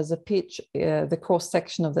brain as a pitch, the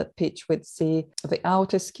cross-section of that pitch, we'd see the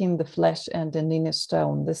outer skin, the flesh, and an inner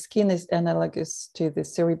stone. The skin is analogous to the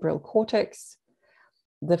cerebral cortex.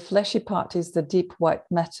 The fleshy part is the deep white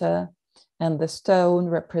matter, and the stone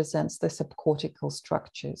represents the subcortical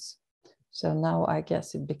structures. So now I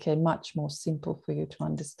guess it became much more simple for you to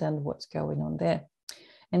understand what's going on there.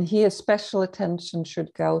 And here special attention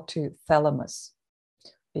should go to thalamus,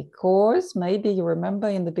 because maybe you remember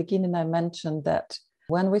in the beginning I mentioned that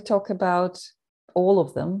when we talk about all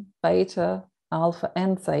of them, beta, alpha,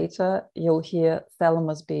 and theta, you'll hear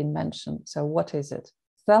thalamus being mentioned. So what is it?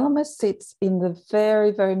 Thalamus sits in the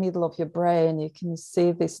very, very middle of your brain. You can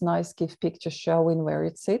see this nice GIF picture showing where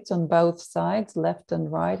it sits on both sides, left and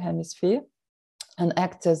right hemisphere, and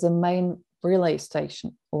acts as a main relay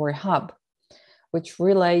station or a hub, which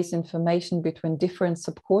relays information between different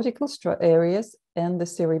subcortical areas and the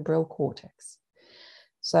cerebral cortex.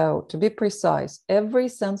 So to be precise, every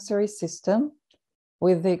sensory system,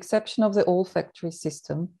 with the exception of the olfactory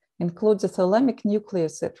system, includes a thalamic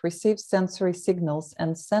nucleus that receives sensory signals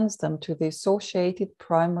and sends them to the associated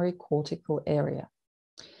primary cortical area.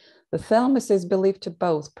 The thalamus is believed to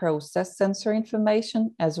both process sensory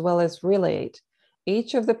information as well as relay it.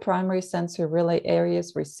 Each of the primary sensory relay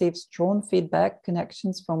areas receives strong feedback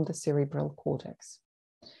connections from the cerebral cortex.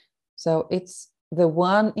 So it's the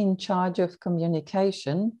one in charge of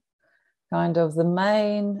communication, kind of the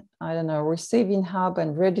main, receiving hub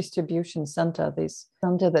and redistribution center, this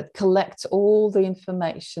center that collects all the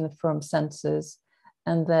information from senses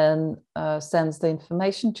and then sends the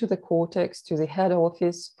information to the cortex, to the head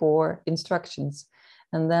office for instructions.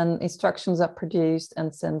 And then instructions are produced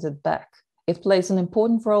and sends it back. It plays an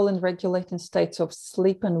important role in regulating states of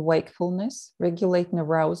sleep and wakefulness, regulating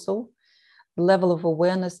arousal, level of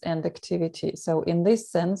awareness and activity. So in this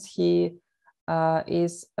sense, he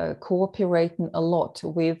is cooperating a lot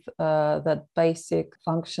with that basic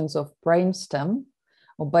functions of brainstem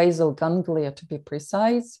or basal ganglia, to be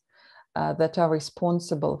precise, that are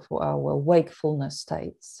responsible for our wakefulness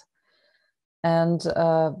states. And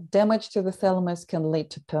damage to the thalamus can lead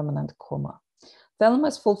to permanent coma.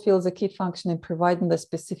 Thalamus fulfills a key function in providing the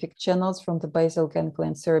specific channels from the basal ganglia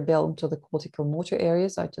and cerebellum to the cortical motor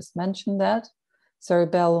areas. I just mentioned that.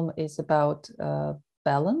 Cerebellum is about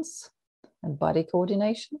balance and body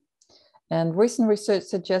coordination. And recent research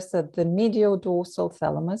suggests that the mediodorsal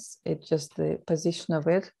thalamus, it's just the position of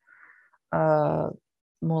it, more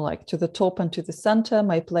like to the top and to the center,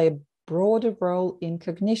 may play a broader role in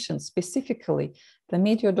cognition. Specifically, the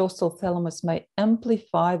mediodorsal thalamus may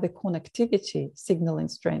amplify the connectivity signaling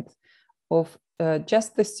strength of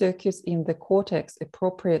just the circuits in the cortex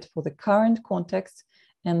appropriate for the current context,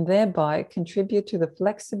 and thereby contribute to the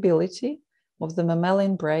flexibility of the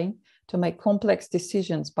mammalian brain to make complex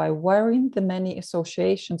decisions by wiring the many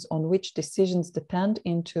associations on which decisions depend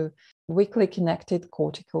into weakly connected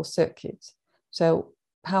cortical circuits. So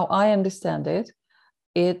how I understand it,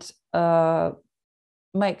 it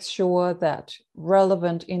makes sure that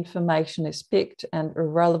relevant information is picked and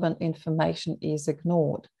irrelevant information is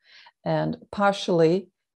ignored. And partially,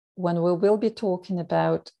 when we will be talking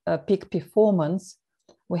about peak performance,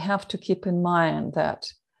 we have to keep in mind that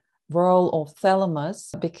role of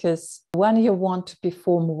thalamus, because when you want to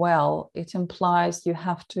perform well, it implies you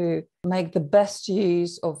have to make the best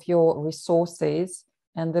use of your resources,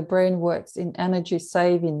 and the brain works in energy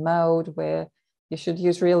saving mode where you should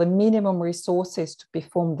use really minimum resources to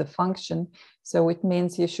perform the function. So it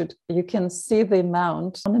means you can see the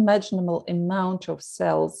unimaginable amount of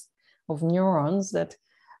cells, of neurons that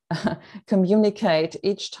communicate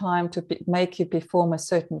each time to make you perform a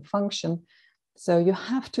certain function. So you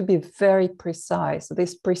have to be very precise.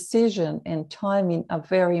 This precision and timing are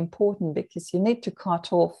very important because you need to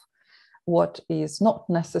cut off what is not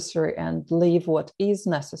necessary and leave what is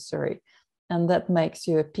necessary. And that makes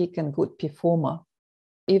you a peak and good performer.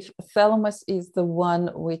 If thalamus is the one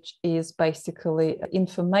which is basically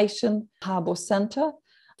information hub or center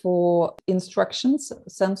for instructions,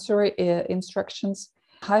 sensory instructions,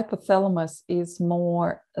 hypothalamus is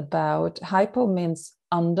more about, hypo means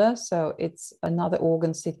under, so it's another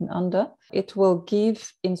organ sitting under. It will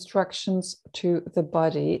give instructions to the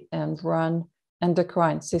body and run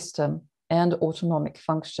endocrine system and autonomic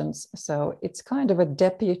functions. So it's kind of a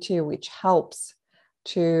deputy which helps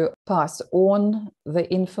to pass on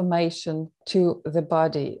the information to the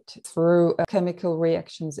body through chemical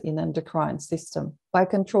reactions in endocrine system. By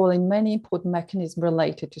controlling many important mechanisms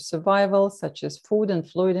related to survival, such as food and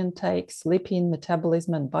fluid intake, sleeping,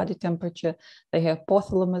 metabolism, and body temperature, the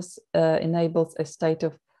hypothalamus enables a state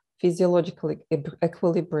of physiological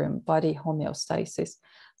equilibrium, body homeostasis.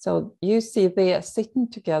 So you see they are sitting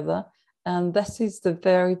together, and this is the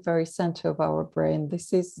very, very center of our brain.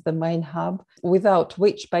 This is the main hub, without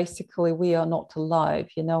which basically we are not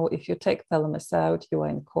alive. You know, if you take thalamus out, you are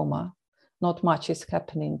in coma. Not much is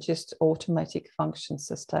happening, just automatic function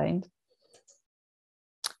sustained.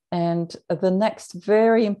 And the next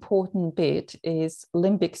very important bit is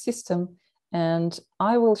limbic system. And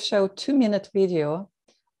I will show a 2-minute video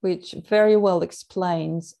which very well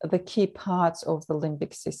explains the key parts of the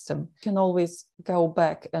limbic system. You can always go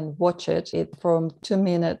back and watch it from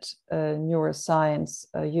 2-minute Neuroscience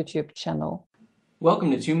YouTube channel. Welcome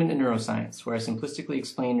to 2-Minute Neuroscience, where I simplistically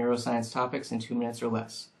explain neuroscience topics in 2 minutes or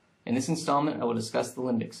less. In this installment, I will discuss the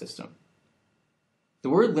limbic system. The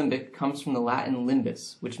word limbic comes from the Latin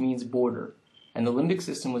limbus, which means border, and the limbic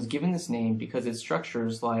system was given this name because its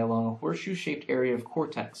structures lie along a horseshoe-shaped area of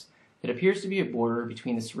cortex that appears to be a border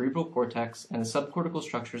between the cerebral cortex and the subcortical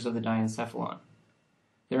structures of the diencephalon.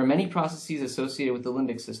 There are many processes associated with the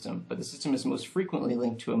limbic system, but the system is most frequently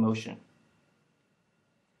linked to emotion.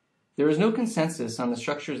 There is no consensus on the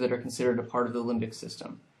structures that are considered a part of the limbic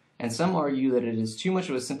system, and some argue that it is too much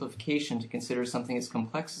of a simplification to consider something as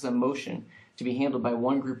complex as emotion to be handled by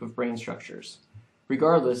one group of brain structures.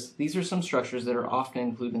 Regardless, these are some structures that are often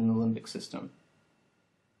included in the limbic system.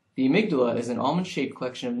 The amygdala is an almond-shaped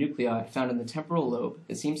collection of nuclei found in the temporal lobe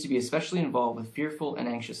that seems to be especially involved with fearful and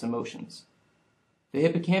anxious emotions. The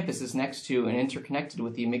hippocampus is next to and interconnected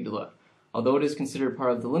with the amygdala. Although it is considered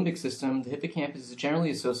part of the limbic system, the hippocampus is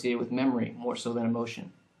generally associated with memory more so than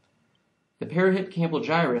emotion. The parahippocampal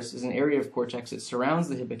gyrus is an area of cortex that surrounds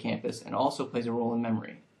the hippocampus and also plays a role in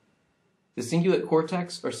memory. The cingulate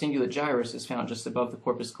cortex or cingulate gyrus is found just above the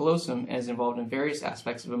corpus callosum and is involved in various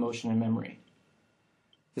aspects of emotion and memory.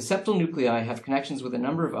 The septal nuclei have connections with a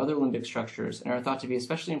number of other limbic structures and are thought to be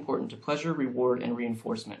especially important to pleasure, reward, and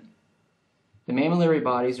reinforcement. The mammillary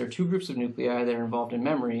bodies are 2 groups of nuclei that are involved in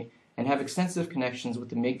memory and have extensive connections with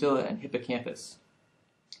the amygdala and hippocampus.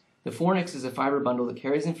 The fornix is a fiber bundle that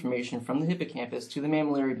carries information from the hippocampus to the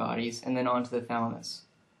mammillary bodies and then on to the thalamus.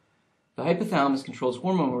 The hypothalamus controls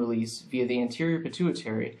hormone release via the anterior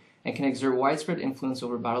pituitary and can exert widespread influence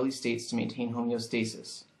over bodily states to maintain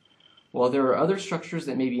homeostasis. While there are other structures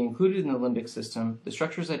that may be included in the limbic system, the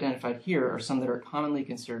structures identified here are some that are commonly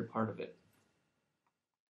considered part of it.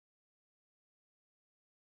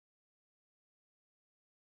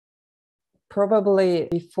 Probably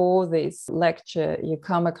before this lecture, you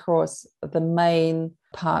come across the main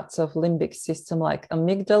parts of limbic system, like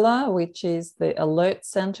amygdala, which is the alert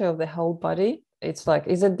center of the whole body. It's like,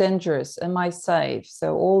 is it dangerous? Am I safe?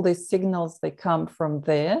 So all these signals, they come from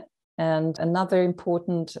there. And another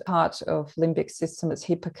important part of limbic system is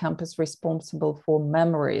hippocampus, responsible for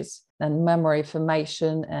memories and memory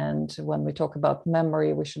formation. And when we talk about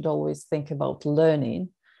memory, we should always think about learning.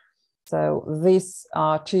 So these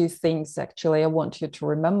are two things actually I want you to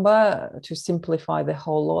remember to simplify the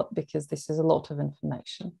whole lot, because this is a lot of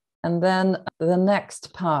information. And then the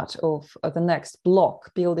next part of the next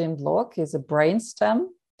block, building block, is a brainstem.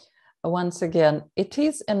 Once again, it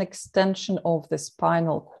is an extension of the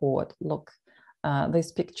spinal cord. Look,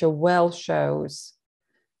 this picture well shows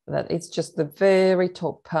that it's just the very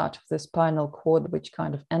top part of the spinal cord which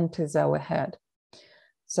kind of enters our head.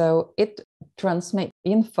 So it transmits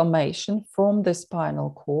information from the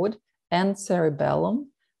spinal cord and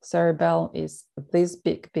cerebellum. Cerebellum is this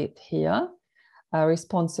big bit here,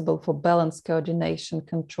 responsible for balance, coordination,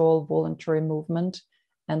 control, voluntary movement,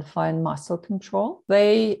 and fine muscle control.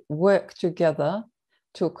 They work together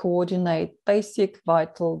to coordinate basic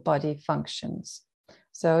vital body functions.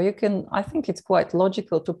 So you can, I think it's quite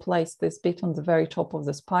logical to place this bit on the very top of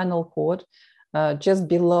the spinal cord, just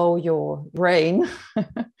below your brain,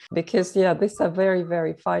 because these are very,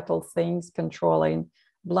 very vital things, controlling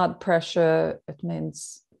blood pressure. It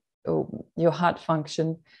means your heart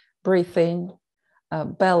function, breathing,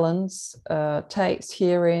 balance, taste,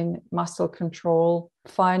 hearing, muscle control,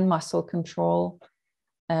 fine muscle control,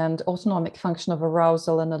 and autonomic function of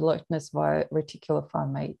arousal and alertness via reticular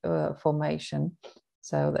formation.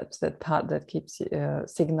 So that's that part that keeps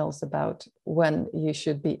signals about when you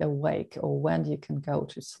should be awake or when you can go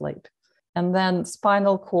to sleep. And then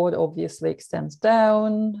spinal cord obviously extends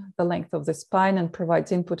down the length of the spine and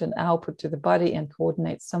provides input and output to the body and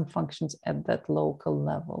coordinates some functions at that local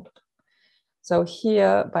level. So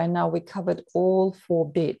here, by now, we covered all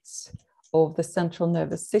 4 bits of the central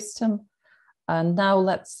nervous system. And now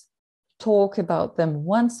let's talk about them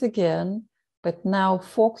once again, but now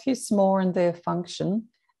focus more on their function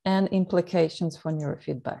and implications for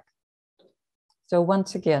neurofeedback. So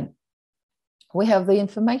once again, we have the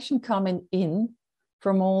information coming in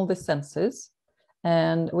from all the senses.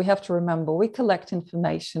 And we have to remember, we collect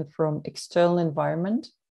information from external environment,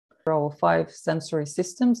 our 5 sensory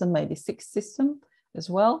systems and maybe 6th system as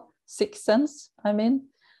well, 6th sense, I mean.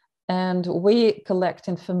 And we collect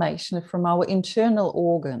information from our internal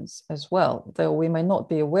organs as well, though we may not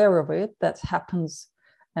be aware of it. That happens,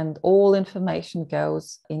 and all information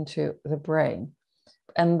goes into the brain.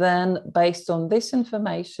 And then based on this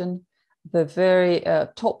information, the very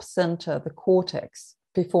top center, the cortex,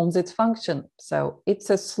 performs its function. So it's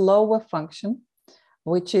a slower function,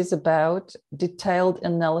 which is about detailed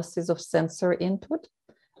analysis of sensory input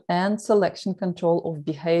and selection control of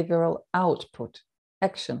behavioral output,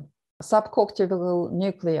 action. Subcortical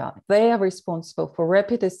nuclei, they are responsible for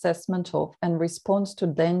rapid assessment of and response to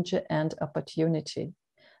danger and opportunity.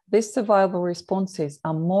 These survival responses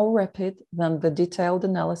are more rapid than the detailed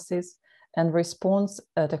analysis and response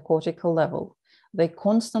at a cortical level. They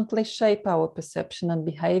constantly shape our perception and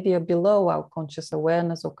behavior below our conscious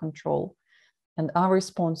awareness or control, and are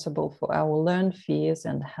responsible for our learned fears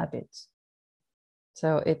and habits.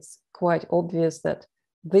 So it's quite obvious that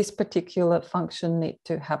this particular function needs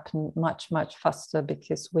to happen much, much faster,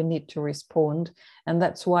 because we need to respond. And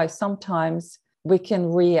that's why sometimes we can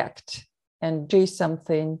react and do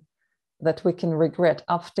something that we can regret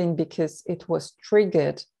often, because it was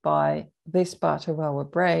triggered by this part of our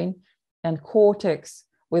brain, and cortex,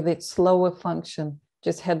 with its slower function,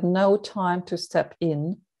 just had no time to step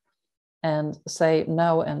in and say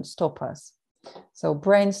no and stop us. So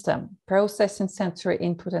brainstem, processing sensory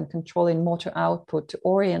input and controlling motor output to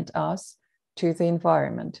orient us to the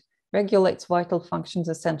environment, regulates vital functions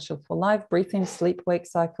essential for life, breathing, sleep, wake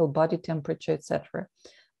cycle, body temperature, etc.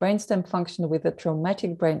 Brainstem function with a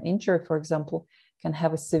traumatic brain injury, for example, can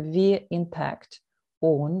have a severe impact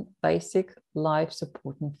on basic life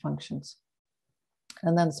supporting functions.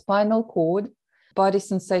 And then spinal cord, body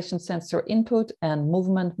sensation, sensor input, and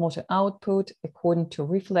movement, motor output according to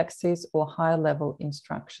reflexes or higher level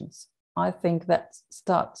instructions. I think that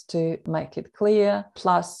starts to make it clear.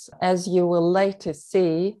 Plus, as you will later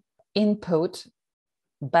see, input,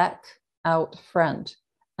 back, out, front.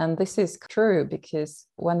 And this is true because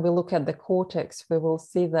when we look at the cortex, we will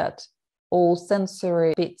see that all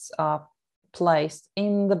sensory bits are placed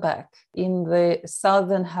in the back, in the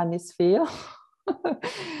southern hemisphere.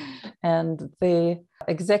 And the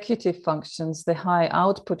executive functions, the high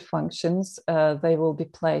output functions, they will be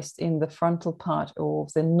placed in the frontal part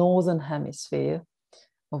of the northern hemisphere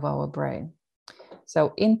of our brain.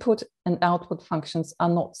 So input and output functions are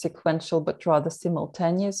not sequential, but rather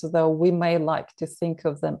simultaneous, though we may like to think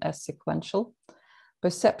of them as sequential.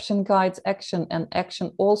 Perception guides action, and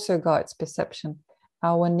action also guides perception.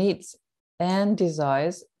 Our needs and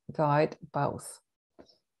desires guide both.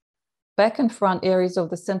 Back and front areas of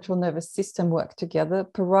the central nervous system work together.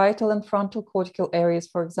 Parietal and frontal cortical areas,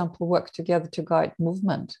 for example, work together to guide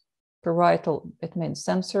movement. Parietal, it means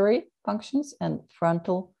sensory functions, and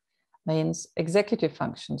frontal means executive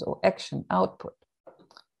functions or action, output.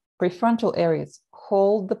 Prefrontal areas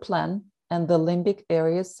hold the plan, and the limbic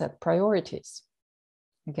areas set priorities.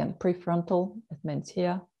 Again, prefrontal, it means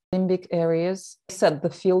here. Limbic areas set the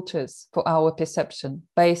filters for our perception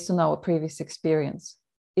based on our previous experience.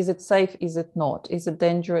 Is it safe? Is it not? Is it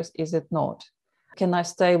dangerous? Is it not? Can I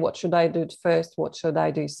stay? What should I do first? What should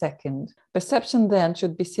I do second? Perception then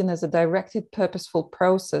should be seen as a directed, purposeful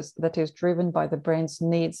process that is driven by the brain's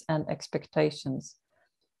needs and expectations.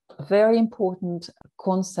 A very important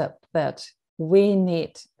concept that we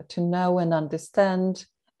need to know and understand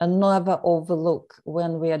and never overlook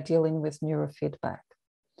when we are dealing with neurofeedback.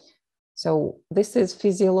 So this is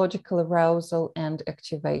physiological arousal and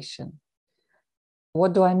activation.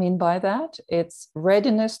 What do I mean by that? It's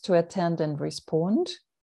readiness to attend and respond,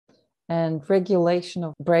 and regulation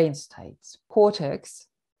of brain states. Cortex,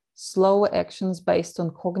 slower actions based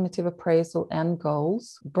on cognitive appraisal and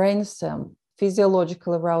goals. Brainstem,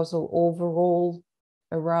 physiological arousal, overall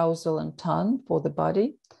arousal and tone for the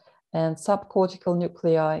body. And subcortical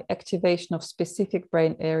nuclei, activation of specific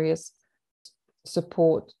brain areas,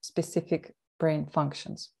 support specific brain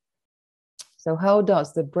functions. So how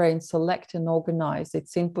does the brain select and organize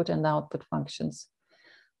its input and output functions?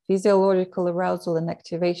 Physiological arousal and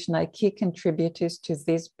activation are key contributors to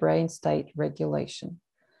this brain state regulation.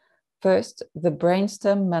 First, the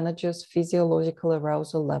brainstem manages physiological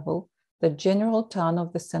arousal level, the general tone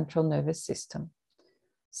of the central nervous system.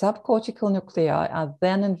 Subcortical nuclei are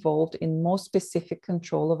then involved in more specific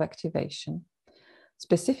control of activation.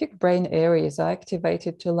 Specific brain areas are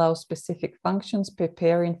activated to allow specific functions,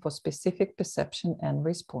 preparing for specific perception and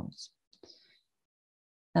response.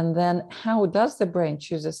 And then how does the brain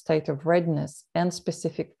choose a state of readiness and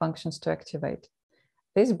specific functions to activate?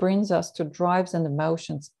 This brings us to drives and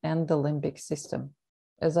emotions and the limbic system.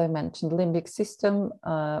 As I mentioned, limbic system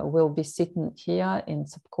will be sitting here in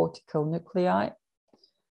subcortical nuclei.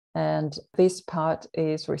 And this part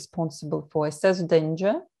is responsible for assess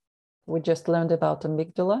danger. We just learned about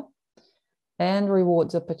amygdala, and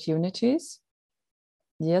rewards opportunities.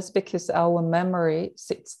 Yes, because our memory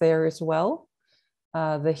sits there as well.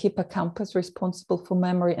 The hippocampus responsible for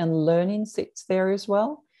memory and learning sits there as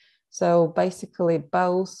well. So basically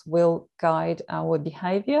both will guide our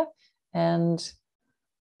behavior. And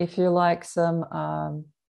if you like some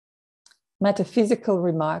metaphysical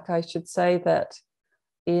remark, I should say that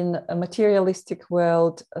in a materialistic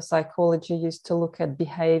world, psychology used to look at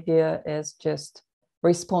behavior as just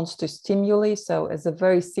response to stimuli. So as a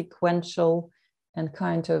very sequential and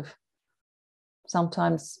kind of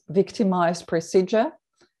sometimes victimized procedure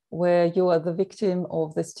where you are the victim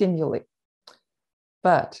of the stimuli.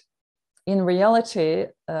 But in reality,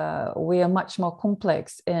 we are much more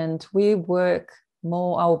complex, and we work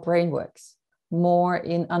more, our brain works more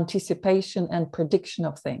in anticipation and prediction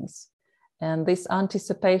of things. And this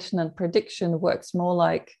anticipation and prediction works more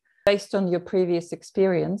like based on your previous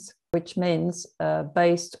experience, which means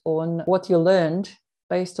based on what you learned,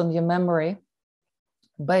 based on your memory,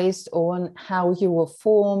 based on how you were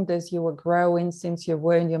formed as you were growing since you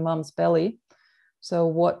were in your mom's belly. So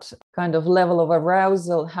what kind of level of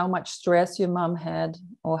arousal, how much stress your mom had,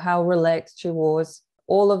 or how relaxed she was,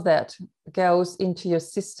 all of that goes into your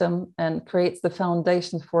system and creates the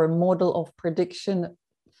foundation for a model of prediction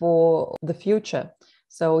for the future.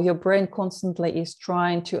 So your brain constantly is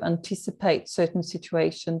trying to anticipate certain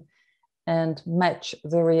situation and match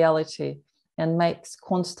the reality and makes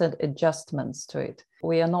constant adjustments to it.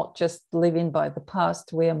 We are not just living by the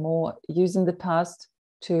past, we are more using the past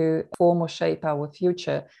to form or shape our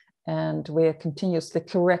future, and we are continuously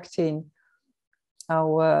correcting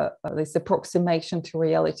our this approximation to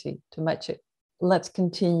reality to match it. Let's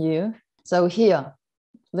continue. So here,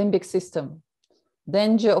 limbic system,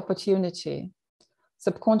 danger, opportunity,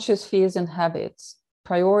 subconscious fears and habits,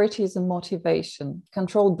 priorities and motivation,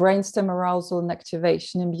 controlled brainstem arousal and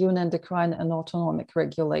activation, immune, endocrine, and autonomic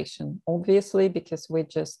regulation. Obviously, because we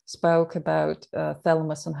just spoke about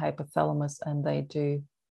thalamus and hypothalamus, and they do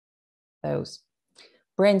those.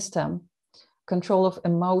 Brainstem, control of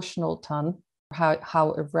emotional tone,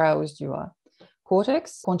 how aroused you are.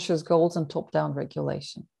 Cortex, conscious goals and top-down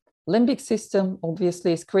regulation. Limbic system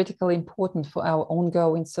obviously is critically important for our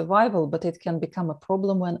ongoing survival, but it can become a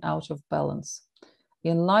problem when out of balance.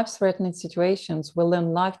 In life-threatening situations, we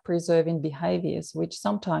learn life-preserving behaviors, which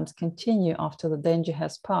sometimes continue after the danger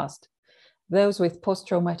has passed. Those with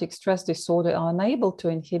post-traumatic stress disorder are unable to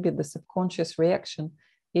inhibit the subconscious reaction,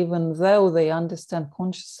 even though they understand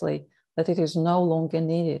consciously that it is no longer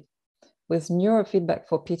needed. With neurofeedback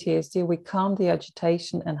for PTSD, we calm the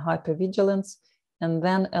agitation and hypervigilance and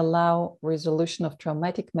then allow resolution of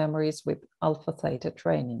traumatic memories with alpha-theta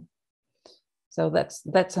training. So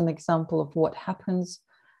that's an example of what happens.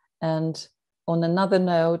 And on another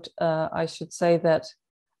note, I should say that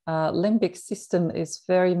limbic system is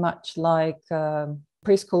very much like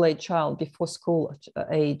preschool age child, before school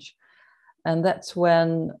age. And that's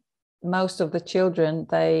when most of the children,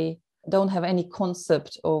 they don't have any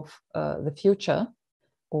concept of the future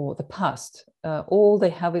or the past. All they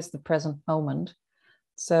have is the present moment.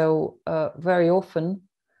 So very often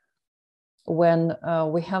when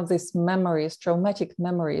we have these memories, traumatic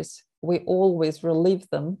memories, we always relive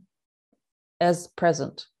them as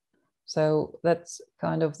present. So that's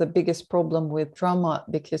kind of the biggest problem with trauma,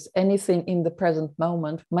 because anything in the present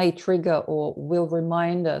moment may trigger or will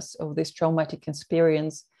remind us of this traumatic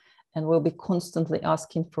experience, and we'll be constantly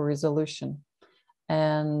asking for resolution.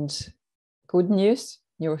 And good news,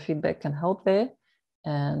 neurofeedback can help there.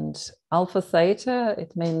 And alpha-theta,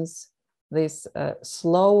 it means these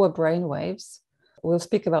slower brain waves. We'll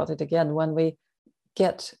speak about it again when we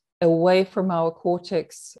get away from our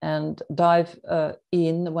cortex and dive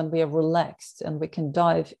in, when we are relaxed and we can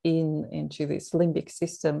dive into this limbic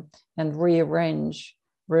system and rearrange,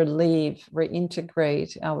 relieve,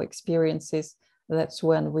 reintegrate our experiences. That's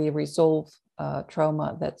when we resolve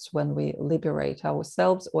trauma. That's when we liberate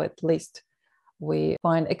ourselves, or at least we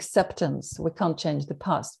find acceptance. We can't change the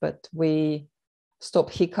past, but we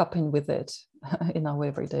stop hiccuping with it in our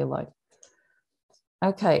everyday life.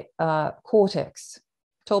 Okay, cortex,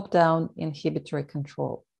 top-down inhibitory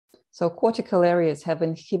control. So cortical areas have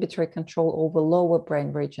inhibitory control over lower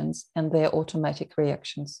brain regions and their automatic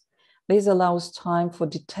reactions. This allows time for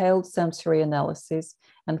detailed sensory analysis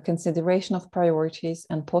and consideration of priorities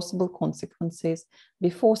and possible consequences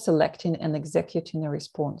before selecting and executing a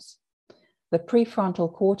response. The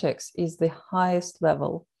prefrontal cortex is the highest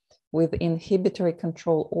level, with inhibitory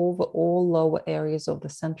control over all lower areas of the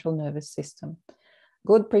central nervous system.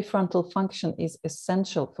 Good prefrontal function is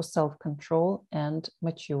essential for self-control and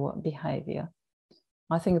mature behavior.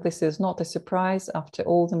 I think this is not a surprise after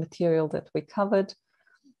all the material that we covered.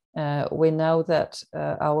 We know that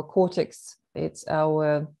our cortex, it's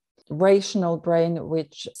our rational brain,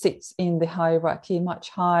 which sits in the hierarchy much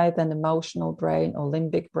higher than emotional brain or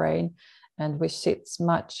limbic brain, and which sits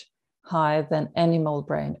much higher than animal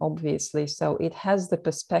brain, obviously. So it has the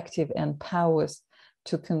perspective and powers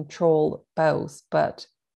to control both, but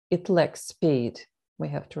it lacks speed, we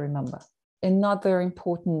have to remember. Another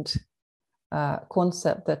important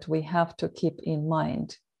concept that we have to keep in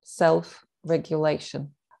mind,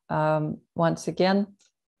 self-regulation. Once again,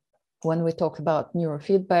 when we talk about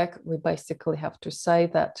neurofeedback, we basically have to say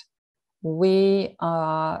that we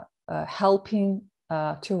are helping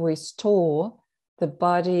to restore the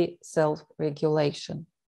body self-regulation.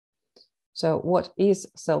 So what is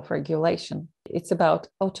self-regulation? It's about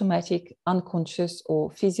automatic, unconscious, or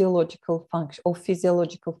physiological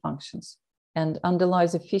functions, and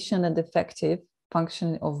underlies efficient and effective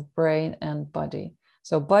functioning of brain and body.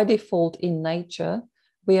 So by default in nature,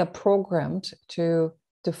 we are programmed to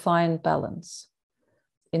find balance.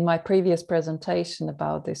 In my previous presentation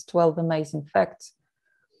about these 12 amazing facts,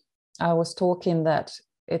 I was talking that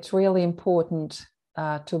it's really important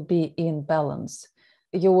to be in balance.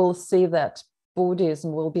 You will see that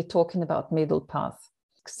Buddhism will be talking about middle path.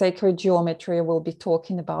 Sacred geometry will be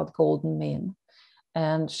talking about golden mean.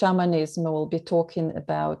 And shamanism will be talking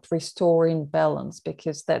about restoring balance,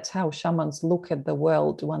 because that's how shamans look at the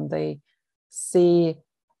world when they see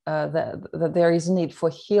that there is need for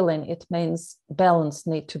healing. It means balance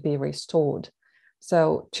need to be restored.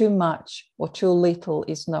 So too much or too little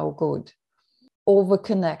is no good.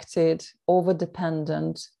 Over-connected,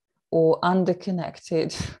 over-dependent, or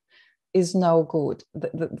under-connected is no good.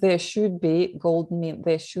 There should be golden mean,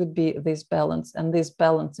 there should be this balance, and this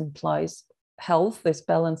balance implies health, this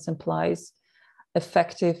balance implies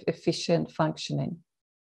effective, efficient functioning.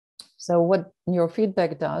 So what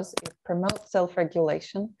neurofeedback does, it promotes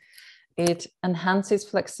self-regulation, it enhances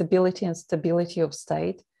flexibility and stability of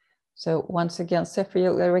state. So once again,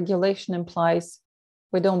 self-regulation implies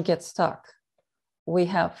we don't get stuck. We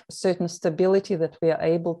have certain stability that we are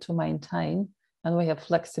able to maintain, and we have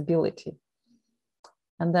flexibility.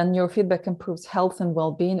 And then neurofeedback improves health and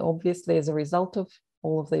well-being, obviously, as a result of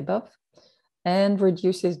all of the above, and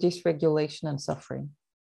reduces dysregulation and suffering.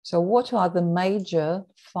 So what are the major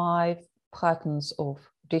 5 patterns of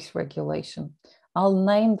dysregulation? I'll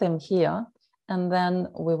name them here, and then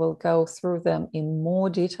we will go through them in more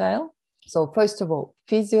detail. So first of all,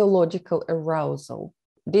 physiological arousal.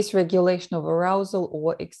 Dysregulation of arousal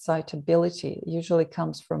or excitability usually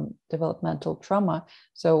comes from developmental trauma.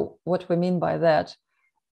 So what we mean by that,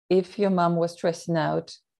 if your mom was stressing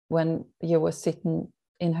out when you were sitting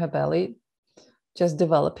in her belly, just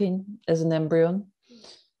developing as an embryo,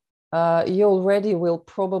 you already will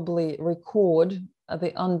probably record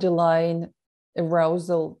the underlying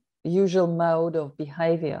arousal usual mode of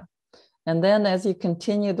behavior. And then as you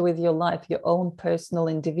continued with your life, your own personal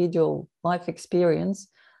individual life experience,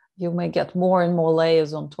 you may get more and more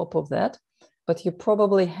layers on top of that, but you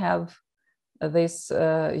probably have this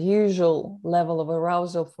usual level of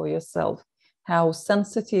arousal for yourself, how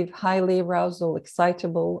sensitive, highly arousal,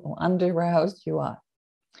 excitable, or under-aroused you are.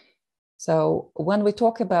 So when we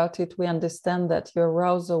talk about it, we understand that your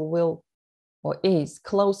arousal will or is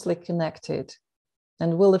closely connected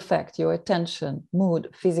and will affect your attention, mood,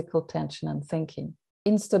 physical tension, and thinking.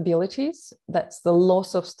 Instabilities, that's the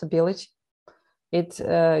loss of stability. It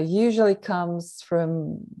usually comes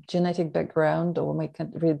from genetic background or may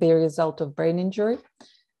be a result of brain injury.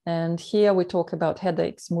 And here we talk about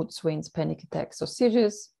headaches, mood swings, panic attacks, or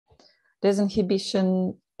seizures.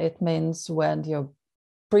 Disinhibition, it means when your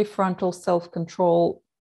prefrontal self-control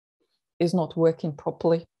is not working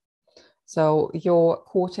properly. So your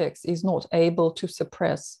cortex is not able to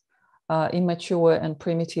suppress immature and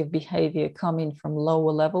primitive behavior coming from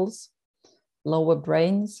lower levels, lower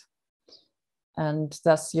brains, and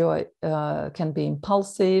thus you can be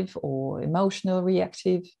impulsive or emotional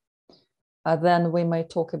reactive. Then we may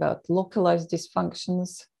talk about localized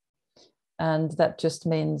dysfunctions, and that just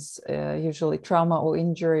means usually trauma or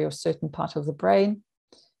injury or certain part of the brain.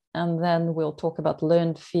 And then we'll talk about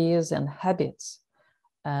learned fears and habits,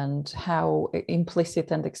 and how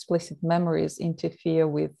implicit and explicit memories interfere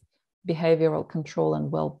with behavioral control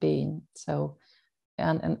and well-being. So,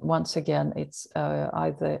 and once again, it's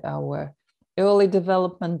either our early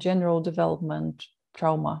development, general development,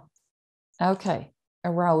 trauma. Okay,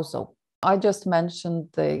 arousal. I just mentioned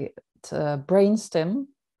the brainstem,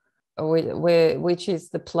 which is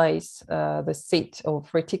the place, the seat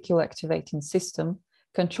of reticular activating system,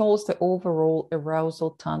 controls the overall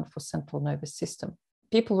arousal tone for central nervous system.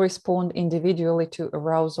 People respond individually to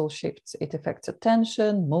arousal shifts. It affects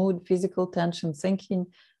attention, mood, physical tension, thinking,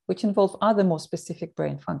 which involve other more specific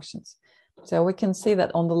brain functions. So we can see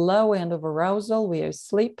that on the low end of arousal, we are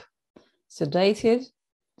asleep, sedated.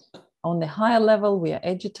 On the higher level, we are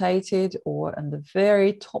agitated, or on the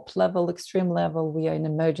very top level, extreme level, we are in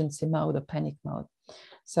emergency mode or panic mode.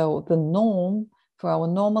 So the norm for our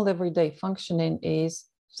normal everyday functioning is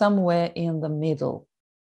somewhere in the middle.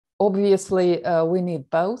 Obviously, we need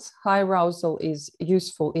both. High arousal is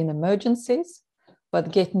useful in emergencies,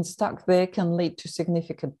 but getting stuck there can lead to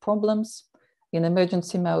significant problems. In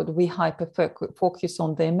emergency mode, we hyper-focus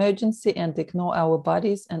on the emergency and ignore our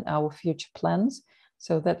bodies and our future plans.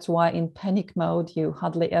 So that's why in panic mode, you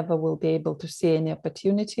hardly ever will be able to see any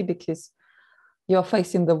opportunity, because you're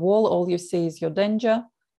facing the wall. All you see is your danger,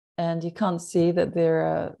 and you can't see that there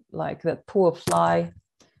are, like that poor fly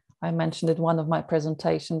I mentioned in one of my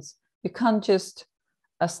presentations. You can't just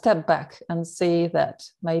step back and see that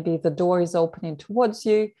maybe the door is opening towards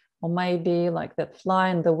you, or maybe like that fly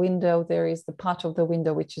in the window, there is the part of the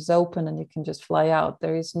window which is open and you can just fly out.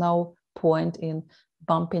 There is no point in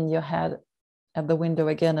bumping your head at the window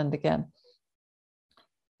again and again.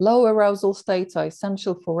 Low arousal states are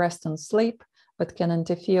essential for rest and sleep, but can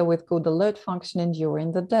interfere with good alert functioning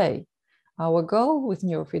during the day. Our goal with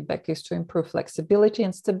neurofeedback is to improve flexibility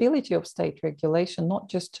and stability of state regulation, not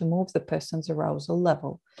just to move the person's arousal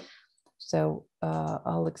level. So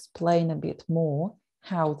I'll explain a bit more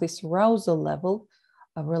how this arousal level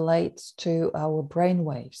relates to our brain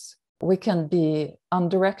waves. We can be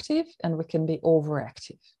underactive and we can be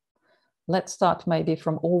overactive. Let's start maybe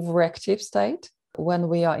from overactive state. When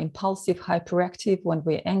we are impulsive, hyperactive, when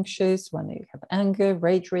we're anxious, when we have anger,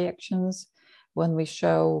 rage reactions, when we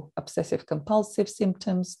show obsessive compulsive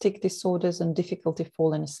symptoms, tic disorders, and difficulty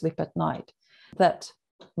falling asleep at night. That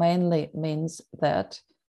mainly means that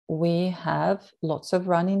we have lots of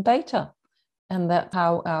running beta, and that's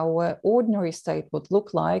how our ordinary state would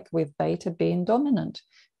look like, with beta being dominant.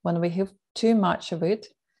 When we have too much of it,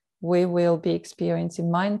 we will be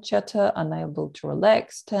experiencing mind chatter, unable to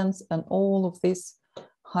relax, tense, and all of these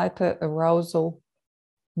hyperarousal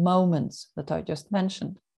moments that I just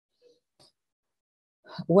mentioned.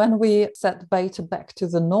 When we set beta back to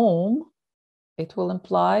the norm, it will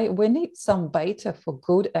imply we need some beta for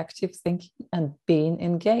good active thinking and being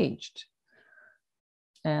engaged,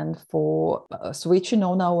 and for switching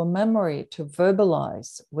on our memory to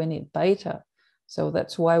verbalize, we need beta. So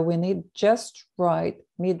that's why we need just right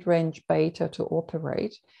mid-range beta to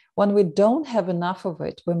operate. When we don't have enough of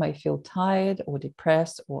it, we may feel tired or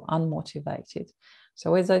depressed or unmotivated.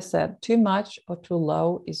 So as I said, too much or too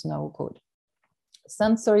low is no good.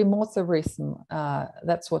 Sensory motor rhythm,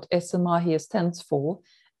 that's what SMR here stands for,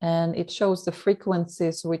 and it shows the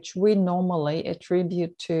frequencies which we normally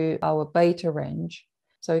attribute to our beta range.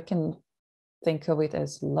 So you can think of it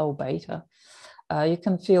as low beta. You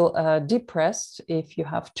can feel depressed if you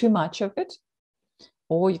have too much of it,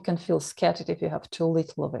 or you can feel scattered if you have too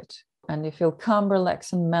little of it. And you feel calm,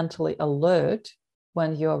 relaxed, and mentally alert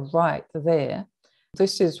when you're right there.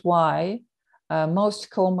 This is why most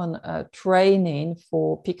common training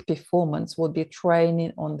for peak performance would be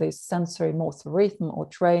training on this sensory motor rhythm, or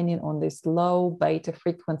training on these low beta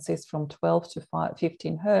frequencies from 12 to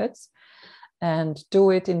 15 hertz, and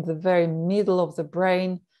do it in the very middle of the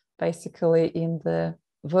brain, basically in the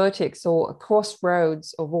vertex or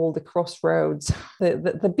crossroads of all the crossroads,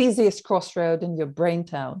 the busiest crossroad in your brain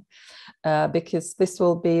town, because this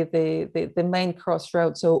will be the main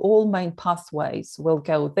crossroad. So all main pathways will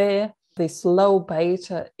go there. This low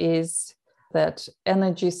beta is that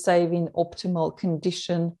energy saving optimal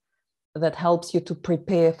condition that helps you to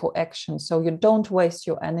prepare for action, so you don't waste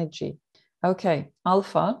your energy. Okay,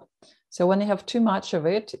 alpha. So when you have too much of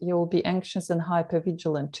it, you'll be anxious and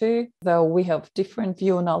hypervigilant too, though we have different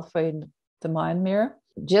view on alpha in the mind mirror.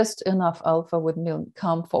 Just enough alpha would mean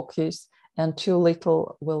calm focus, and too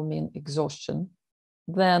little will mean exhaustion.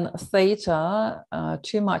 Then theta,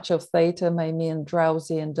 too much of theta may mean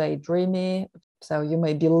drowsy and daydreamy. So you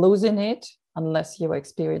may be losing it unless you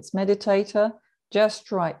experience meditator.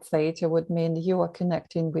 Just right theta would mean you are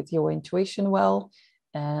connecting with your intuition well,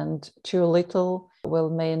 and too little will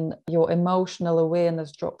mean your emotional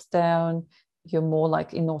awareness drops down. You're more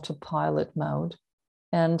like in autopilot mode.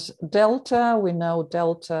 And delta, we know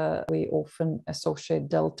delta, we often associate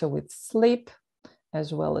delta with sleep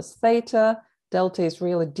as well as theta. Delta is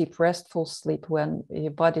really deep restful sleep, when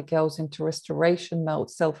your body goes into restoration mode,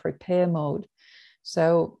 self-repair mode.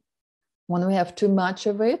 So when we have too much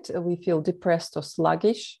of it, we feel depressed or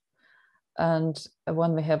sluggish. And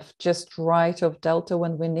when we have just right of delta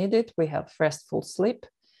when we need it, we have restful sleep.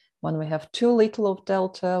 When we have too little of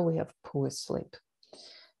delta, we have poor sleep.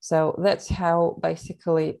 So that's how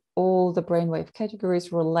basically all the brainwave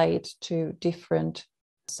categories relate to different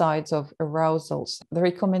sides of arousals. The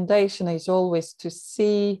recommendation is always to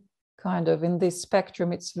see kind of in this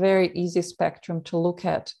spectrum, it's very easy spectrum to look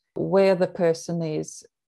at where the person is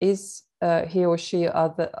he or she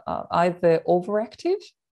either overactive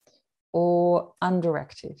or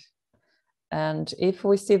underactive. And if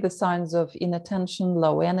we see the signs of inattention,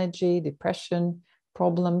 low energy, depression,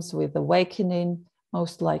 problems with awakening,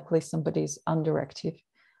 most likely somebody is underactive.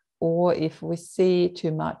 Or if we see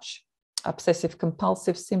too much obsessive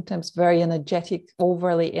compulsive symptoms, very energetic,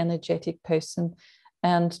 overly energetic person,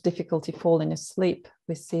 and difficulty falling asleep,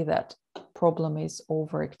 we see that problem is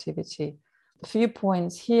overactivity. A few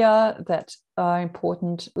points here that are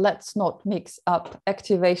important. Let's not mix up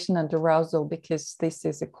activation and arousal, because this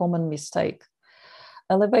is a common mistake.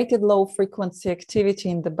 Elevated low frequency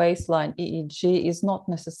activity in the baseline EEG is not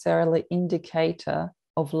necessarily an indicator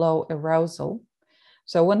of low arousal.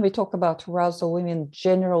 So when we talk about arousal, we mean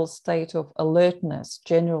general state of alertness,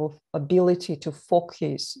 general ability to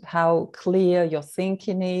focus, how clear your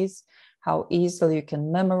thinking is, how easily you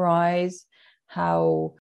can memorize,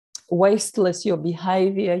 how wasteless your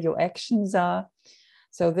behavior, your actions are.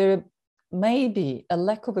 So there may be a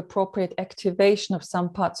lack of appropriate activation of some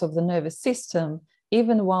parts of the nervous system,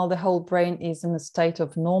 even while the whole brain is in a state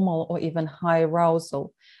of normal or even high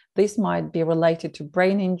arousal. This might be related to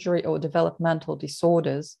brain injury or developmental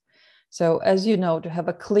disorders. So as you know, to have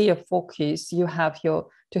a clear focus, you have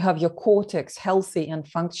to have your cortex healthy and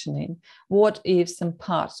functioning. What if some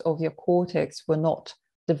parts of your cortex were not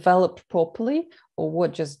developed properly or were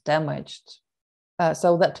just damaged?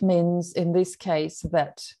 So that means in this case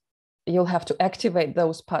that you'll have to activate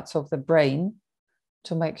those parts of the brain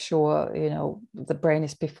to make sure, the brain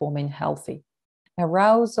is performing healthy.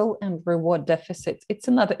 Arousal and reward deficits. It's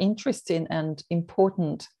another interesting and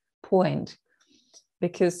important point.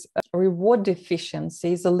 because reward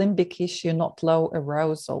deficiency is a limbic issue, not low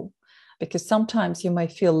arousal. Because sometimes you may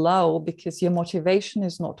feel low because your motivation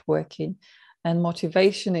is not working, and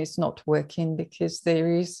motivation is not working because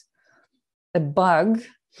there is a bug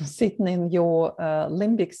sitting in your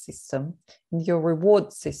limbic system, in your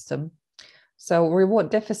reward system. So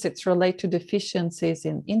reward deficits relate to deficiencies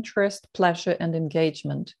in interest, pleasure, and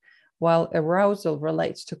engagement, while arousal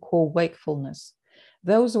relates to core wakefulness.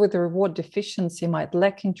 Those with reward deficiency might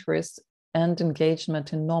lack interest and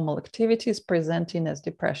engagement in normal activities, presenting as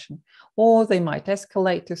depression, or they might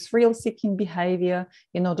escalate to thrill-seeking behavior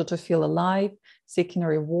in order to feel alive, seeking a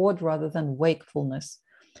reward rather than wakefulness.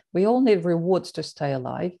 We all need rewards to stay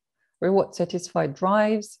alive. Reward satisfied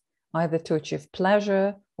drives, either to achieve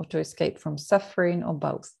pleasure or to escape from suffering, or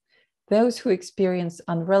both. Those who experience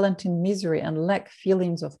unrelenting misery and lack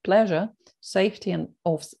feelings of pleasure, safety, and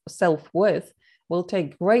of self-worth will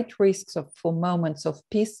take great risks for moments of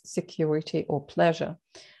peace, security, or pleasure.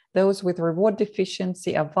 Those with reward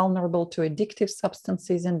deficiency are vulnerable to addictive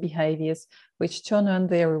substances and behaviors, which turn on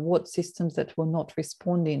their reward systems that were not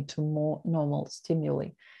responding to more normal stimuli.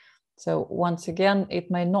 So once again,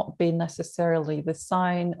 it may not be necessarily the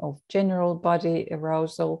sign of general body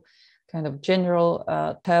arousal, kind of general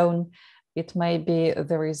tone. It may be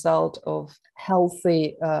the result of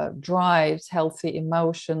healthy drives, healthy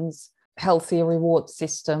emotions, healthy reward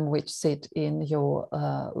system, which sit in your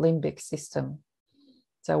limbic system.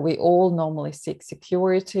 So we all normally seek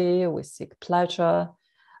security, we seek pleasure,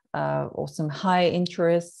 or some high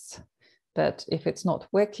interests, but if it's not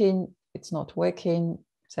working, it's not working.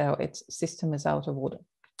 So its system is out of order.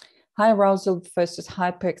 High arousal versus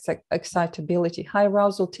hyperexcitability. High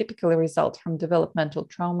arousal typically results from developmental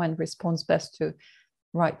trauma and responds best to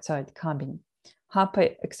right side calming.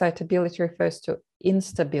 Hyperexcitability refers to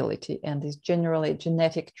instability and is generally a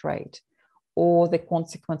genetic trait or the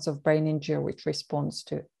consequence of brain injury, which responds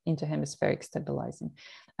to interhemispheric stabilizing.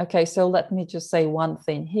 Okay, so let me just say one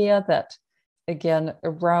thing here, that again,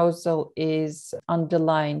 arousal is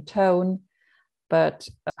underlying tone, but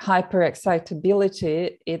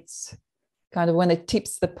hyperexcitability, it's kind of when it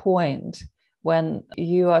tips the point, when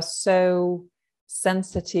you are so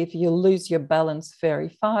sensitive, you lose your balance very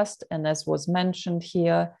fast. And as was mentioned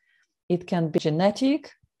here, it can be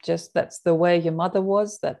genetic, just that's the way your mother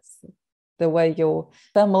was, that's the way your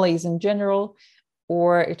family is in general,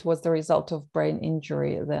 or it was the result of brain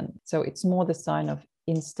injury then. So it's more the sign of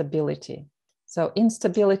instability. So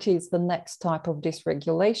instability is the next type of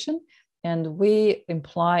dysregulation, and we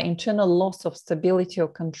imply internal loss of stability or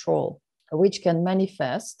control, which can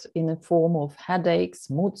manifest in the form of headaches,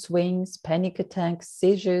 mood swings, panic attacks,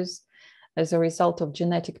 seizures, as a result of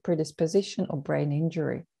genetic predisposition or brain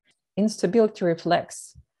injury. Instability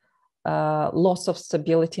reflects loss of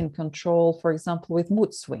stability and control, for example, with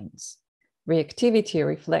mood swings. Reactivity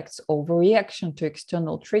reflects overreaction to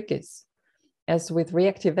external triggers. As with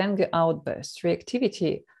reactive anger outbursts,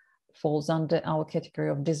 reactivity falls under our category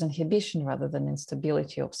of disinhibition rather than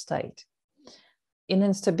instability of state. In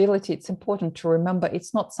instability, it's important to remember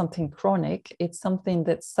it's not something chronic, it's something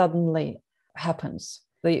that suddenly happens.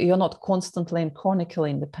 You're not constantly and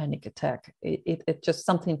chronically in the panic attack. It just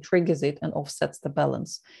something triggers it and offsets the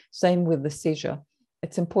balance. Same with the seizure.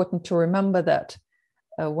 It's important to remember that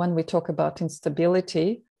when we talk about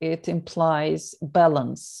instability, it implies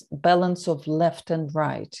balance of left and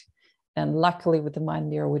right. And luckily with the Mind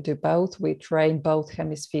Mirror, we do both. We train both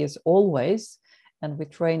hemispheres always, and we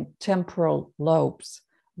train temporal lobes,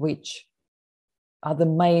 which are the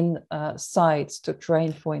main sites to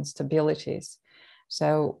train for instabilities.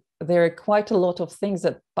 So there are quite a lot of things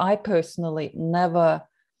that I personally never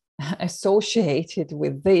associated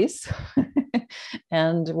with this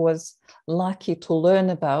and was lucky to learn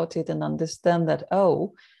about it and understand that,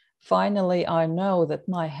 oh, finally, I know that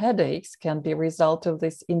my headaches can be a result of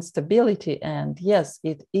this instability. And yes,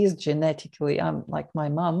 it is genetically, I'm like my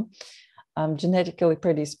mom, I'm genetically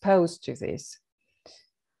predisposed to this.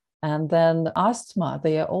 And then asthma,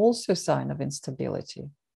 they are also a sign of instability.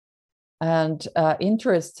 And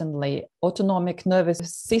interestingly, autonomic nervous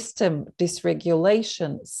system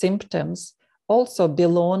dysregulation symptoms also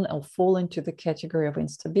belong or fall into the category of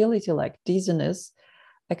instability, like dizziness,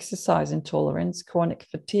 exercise intolerance, chronic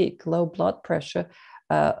fatigue, low blood pressure.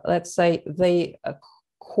 Let's say they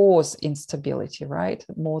cause instability, right?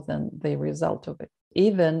 More than the result of it.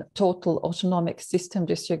 Even total autonomic system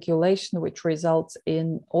dysregulation, which results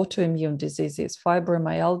in autoimmune diseases,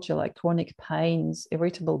 fibromyalgia, like chronic pains,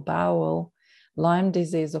 irritable bowel, Lyme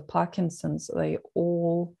disease, or Parkinson's, they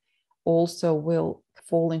all also will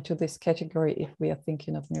fall into this category if we are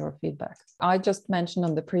thinking of neurofeedback. I just mentioned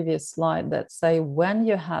on the previous slide that, say, when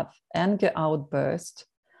you have anger outburst,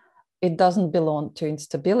 it doesn't belong to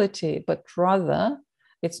instability, but rather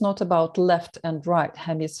it's not about left and right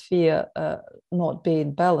hemisphere not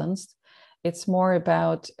being balanced. It's more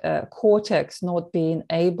about cortex not being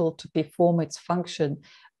able to perform its function,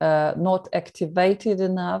 not activated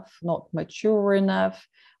enough, not mature enough,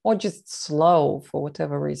 or just slow for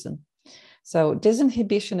whatever reason. So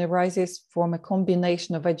disinhibition arises from a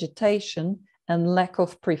combination of agitation and lack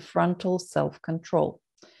of prefrontal self-control.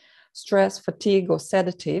 Stress, fatigue, or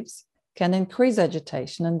sedatives can increase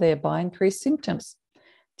agitation and thereby increase symptoms.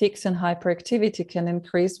 Tics and hyperactivity can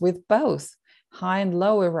increase with both high and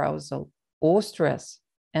low arousal or stress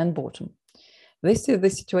and boredom. This is the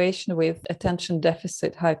situation with attention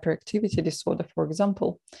deficit hyperactivity disorder, for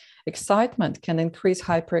example. Excitement can increase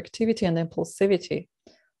hyperactivity and impulsivity.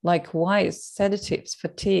 Likewise, sedatives,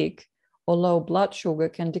 fatigue, or low blood sugar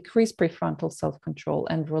can decrease prefrontal self-control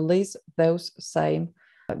and release those same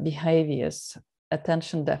behaviors,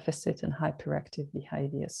 attention deficit and hyperactive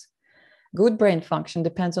behaviors. Good brain function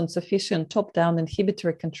depends on sufficient top-down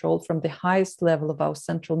inhibitory control from the highest level of our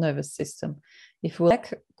central nervous system. If we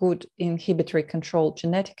lack good inhibitory control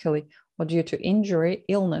genetically or due to injury,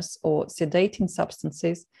 illness, or sedating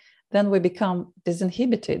substances, then we become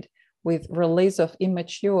disinhibited with release of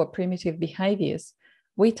immature primitive behaviors.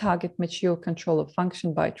 We target mature control of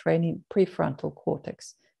function by training prefrontal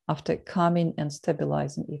cortex after calming and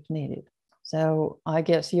stabilizing if needed. So I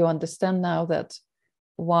guess you understand now that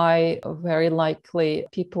why very likely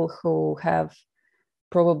people who have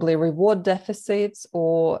probably reward deficits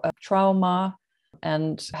or trauma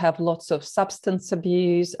and have lots of substance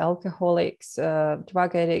abuse, alcoholics,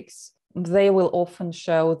 drug addicts, they will often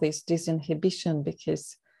show this disinhibition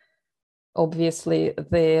because obviously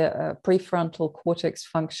their prefrontal cortex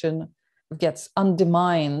function gets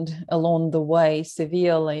undermined along the way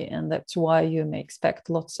severely, and that's why you may expect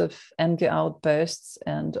lots of anger outbursts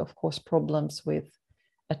and of course problems with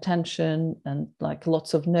attention and like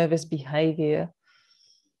lots of nervous behavior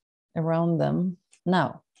around them.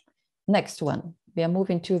 Now, next one, we are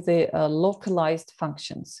moving to the localized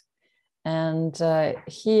functions. And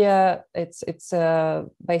here it's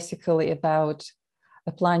basically about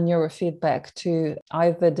applying neurofeedback to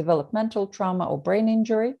either developmental trauma or brain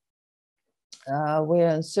injury,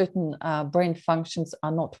 where certain brain functions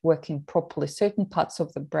are not working properly. Certain parts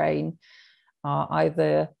of the brain are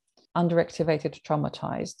either underactivated or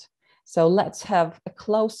traumatized. So let's have a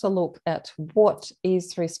closer look at what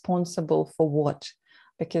is responsible for what,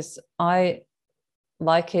 because I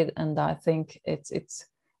like it and I think it's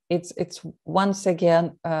once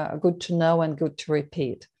again good to know and good to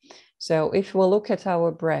repeat. So if we look at our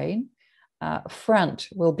brain, front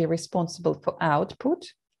will be responsible for output.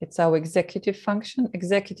 It's our executive function.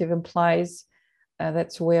 Executive implies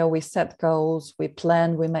that's where we set goals, we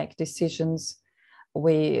plan, we make decisions,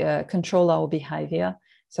 we control our behavior.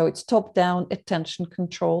 So it's top-down attention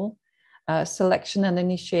control, selection and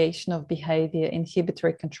initiation of behavior,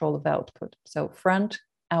 inhibitory control of output. So front,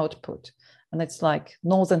 output, and it's like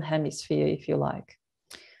northern hemisphere, if you like.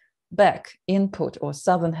 Back, input, or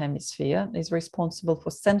southern hemisphere is responsible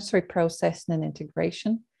for sensory processing and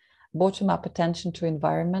integration, bottom-up attention to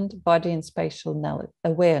environment, body and spatial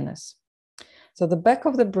awareness. So the back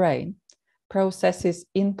of the brain processes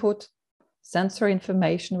input, sensory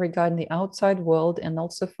information regarding the outside world and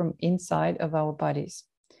also from inside of our bodies.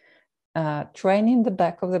 Training the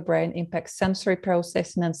back of the brain impacts sensory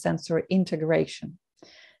processing and sensory integration.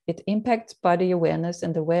 It impacts body awareness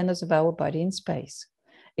and awareness of our body in space.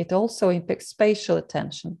 It also impacts spatial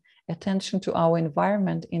attention, attention to our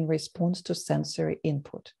environment in response to sensory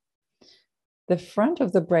input. The front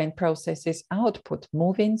of the brain processes output,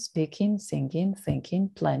 moving, speaking, singing, thinking,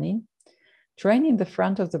 planning. Training the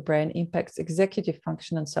front of the brain impacts executive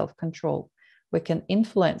function and self-control. We can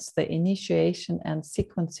influence the initiation and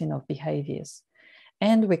sequencing of behaviors.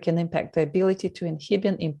 And we can impact the ability to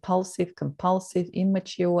inhibit impulsive, compulsive,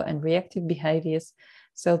 immature, and reactive behaviors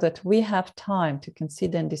so that we have time to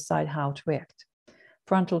consider and decide how to act.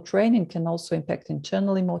 Frontal training can also impact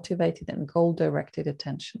internally motivated and goal-directed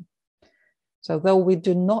attention. So though we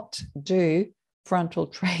do not do frontal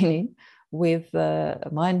training with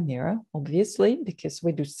mind mirror, obviously, because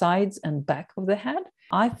we do sides and back of the head,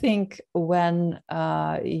 I think when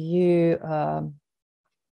you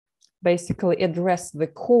basically address the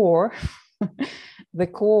core, the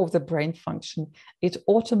core of the brain function, it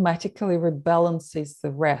automatically rebalances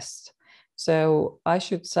the rest. So I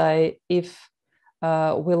should say, if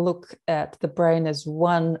we look at the brain as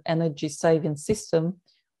one energy saving system,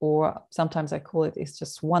 or sometimes I call it, it's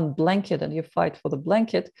just one blanket and you fight for the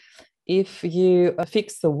blanket. If you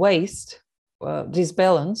fix the waist,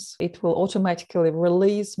 disbalance, it will automatically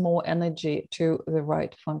release more energy to the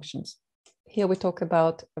right functions. Here we talk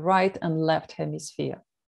about right and left hemisphere.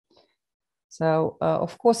 So,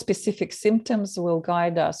 of course, specific symptoms will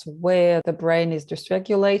guide us where the brain is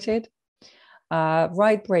dysregulated.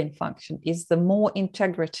 Right brain function is the more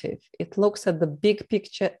integrative. It looks at the big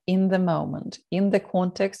picture in the moment, in the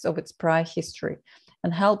context of its prior history,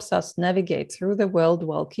 and helps us navigate through the world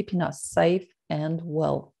while keeping us safe and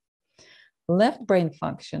well. Left brain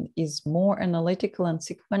function is more analytical and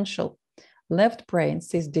sequential. Left brain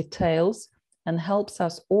sees details and helps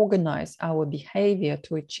us organize our behavior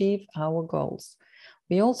to achieve our goals.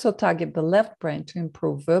 We also target the left brain to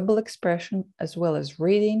improve verbal expression as well as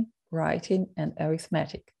reading, writing, and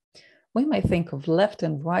arithmetic. We may think of left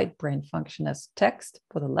and right brain function as text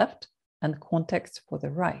for the left and context for the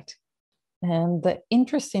right. And the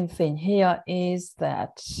interesting thing here is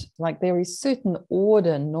that, like, there is certain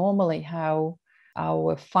order normally how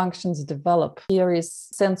our functions develop. Here is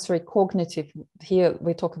sensory cognitive. Here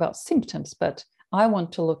we talk about symptoms, but I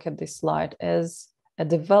want to look at this slide as a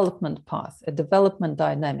development path, a development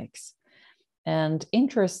dynamics. And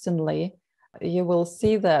interestingly, you will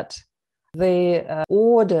see that the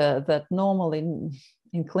order that normally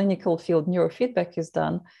in clinical field neurofeedback is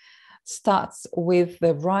done starts with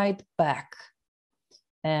the right back,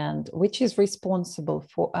 and which is responsible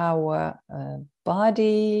for our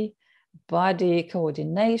body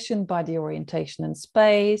coordination, body orientation in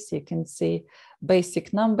space. You can see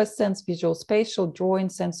basic number sense, visual spatial, drawing,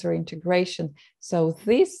 sensory integration. So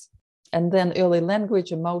this, and then early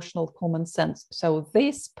language, emotional, common sense. So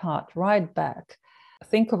this part, right back,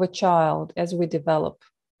 think of a child as we develop,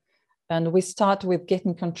 and we start with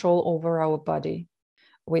getting control over our body.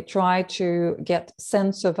 We try to get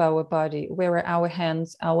sense of our body. Where are our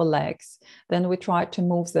hands, our legs? Then we try to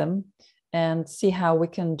move them and see how we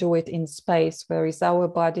can do it in space. Where is our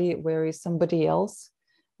body? Where is somebody else,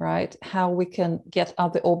 right? How we can get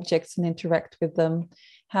other objects and interact with them.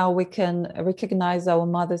 How we can recognize our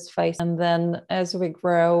mother's face. And then as we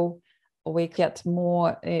grow, we get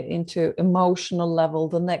more into emotional level,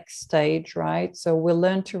 the next stage, right? So we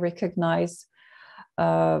learn to recognize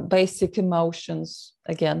basic emotions.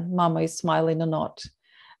 Again, mama is smiling or not.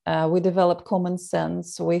 We develop common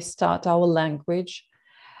sense. We start our language.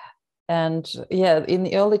 And yeah, in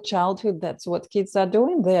the early childhood, that's what kids are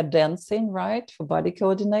doing. They're dancing, right? For body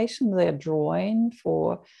coordination, they're drawing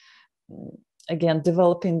for, again,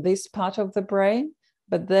 developing this part of the brain.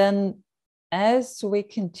 But then as we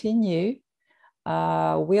continue,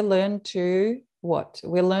 we learn to what?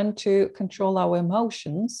 We learn to control our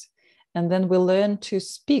emotions. And then we learn to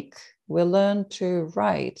speak, we learn to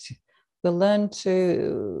write, we learn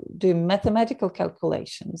to do mathematical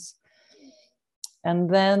calculations.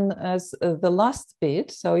 And then as the last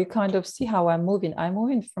bit, so you kind of see how I'm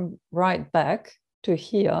moving from right back to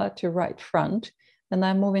here to right front, then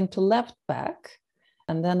I'm moving to left back,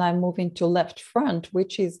 and then I'm moving to left front,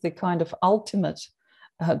 which is the kind of ultimate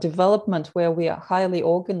development where we are highly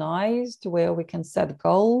organized, where we can set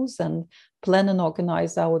goals and plan and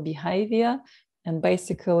organize our behavior. And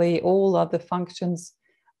basically all other functions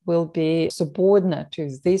will be subordinate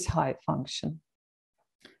to this high function.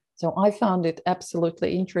 So I found it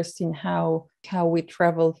absolutely interesting how we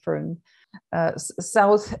travel from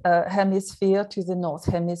south hemisphere to the north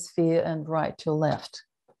hemisphere and right to left.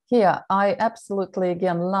 Here, I absolutely,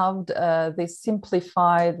 again, loved this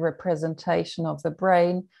simplified representation of the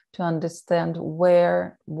brain to understand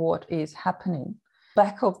what is happening.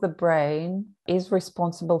 Back of the brain is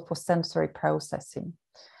responsible for sensory processing.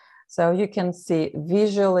 So you can see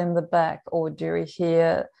visual in the back order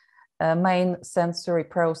here, main sensory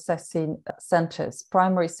processing centers,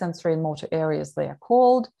 primary sensory and motor areas they are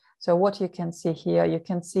called. So what you can see here, you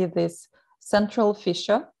can see this central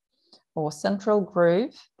fissure or central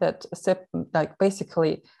groove that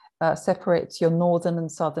basically separates your northern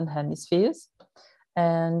and southern hemispheres.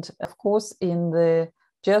 And of course, in the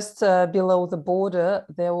just below the border,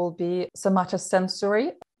 there will be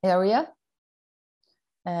somatosensory area.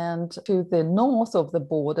 And to the north of the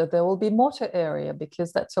border, there will be motor area,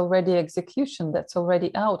 because that's already execution, that's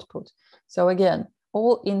already output. So again,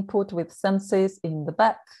 all input with senses in the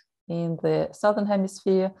back, in the southern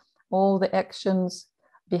hemisphere, all the actions,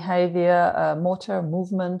 behavior, motor,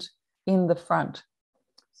 movement in the front.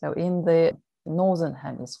 So in the northern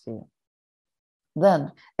hemisphere.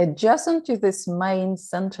 Then adjacent to these main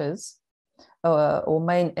centers or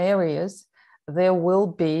main areas, there will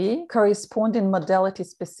be corresponding modality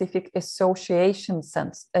specific association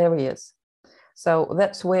sense areas. So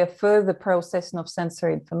that's where further processing of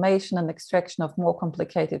sensory information and extraction of more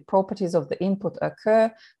complicated properties of the input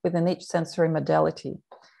occur within each sensory modality.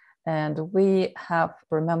 And we have to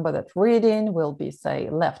remember that reading will be, say,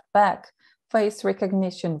 left back, face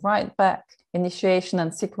recognition, right back, initiation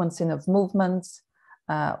and sequencing of movements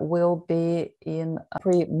will be in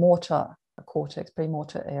premotor cortex,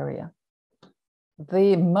 premotor area.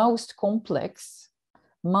 The most complex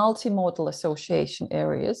multimodal association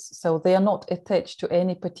areas, so they are not attached to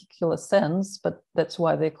any particular sense, but that's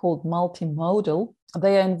why they're called multimodal.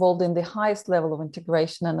 They are involved in the highest level of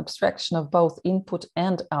integration and abstraction of both input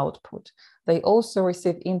and output. They also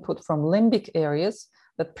receive input from limbic areas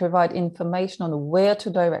that provide information on where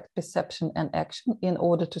to direct perception and action in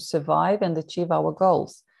order to survive and achieve our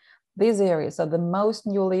goals. These areas are the most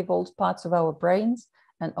newly evolved parts of our brains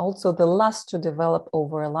and also the last to develop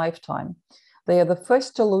over a lifetime. They are the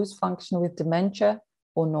first to lose function with dementia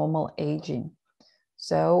or normal aging.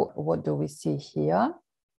 So what do we see here?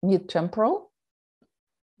 Mid-temporal,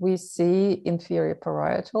 we see inferior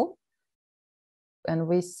parietal, and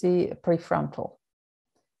we see prefrontal.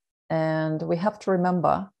 And we have to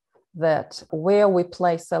remember that where we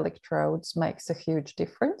place electrodes makes a huge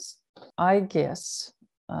difference. I guess,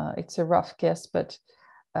 it's a rough guess, but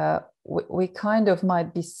we kind of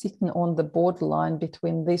might be sitting on the borderline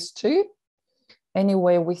between these two.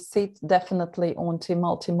 Anyway, we sit definitely onto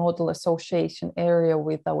multimodal association area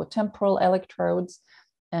with our temporal electrodes,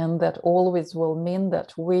 and that always will mean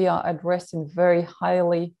that we are addressing very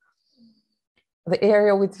highly the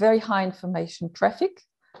area with very high information traffic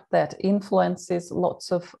that influences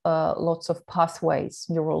lots of pathways,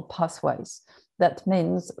 neural pathways. That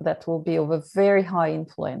means that will be of a very high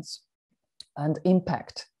influence and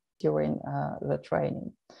impact during the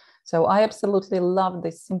training. So I absolutely love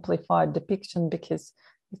this simplified depiction because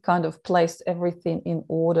it kind of placed everything in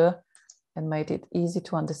order and made it easy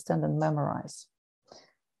to understand and memorize.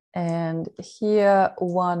 And here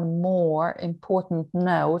one more important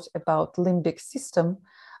note about limbic system,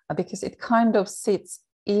 because it kind of sits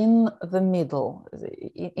in the middle,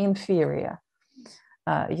 inferior.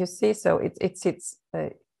 You see, so it sits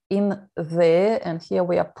in there, and here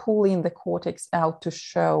we are pulling the cortex out to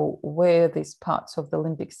show where these parts of the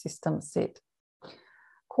limbic system sit.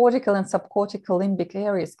 Cortical and subcortical limbic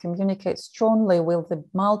areas communicate strongly with the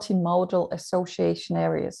multimodal association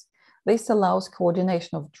areas. This allows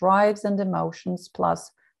coordination of drives and emotions,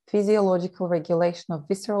 plus physiological regulation of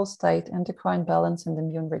visceral state, endocrine balance, and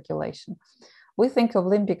immune regulation. We think of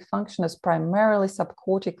limbic function as primarily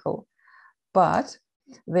subcortical, but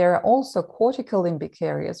there are also cortical limbic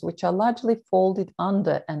areas which are largely folded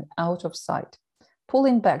under and out of sight.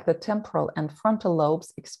 Pulling back the temporal and frontal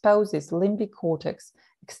lobes exposes limbic cortex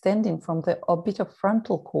extending from the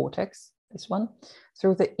orbitofrontal cortex, this one,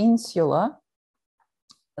 through the insula,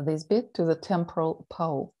 this bit, to the temporal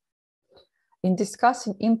pole. In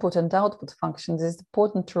discussing input and output functions, it's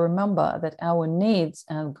important to remember that our needs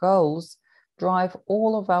and goals drive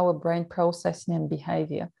all of our brain processing and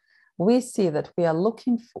behavior. We see that we are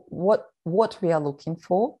looking for what we are looking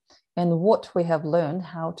for and what we have learned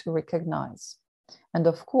how to recognize. And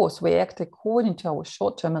of course, we act according to our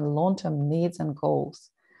short-term and long-term needs and goals.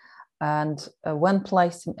 And when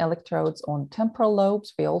placing electrodes on temporal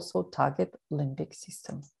lobes, we also target limbic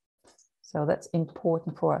system. So that's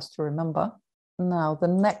important for us to remember. Now, the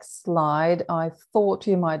next slide, I thought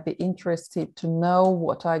you might be interested to know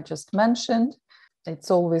what I just mentioned.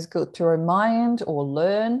 It's always good to remind or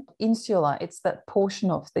learn. Insula, it's that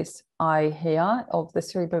portion of this eye here of the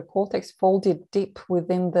cerebral cortex folded deep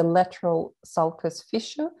within the lateral sulcus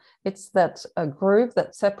fissure. It's that groove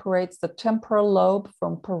that separates the temporal lobe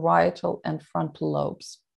from parietal and frontal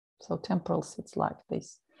lobes. So temporal sits like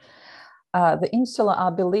this. The insula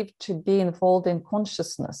are believed to be involved in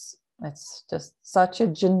consciousness. It's just such a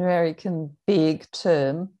generic and big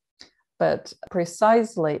term, but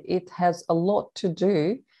precisely it has a lot to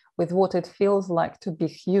do with what it feels like to be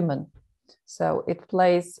human. So it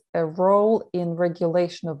plays a role in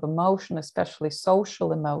regulation of emotion, especially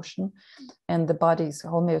social emotion, and the body's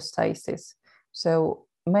homeostasis. So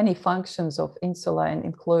many functions of insula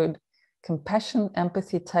include compassion,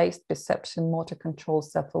 empathy, taste, perception, motor control,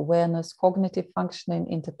 self-awareness, cognitive functioning,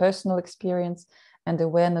 interpersonal experience, and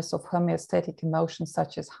awareness of homeostatic emotions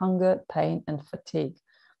such as hunger, pain, and fatigue.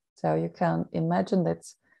 So you can imagine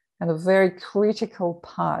that's kind of a very critical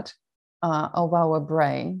part of our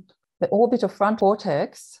brain. The orbitofrontal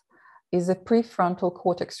cortex is a prefrontal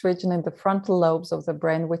cortex region in the frontal lobes of the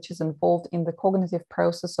brain, which is involved in the cognitive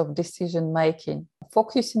process of decision making.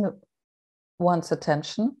 Focusing one's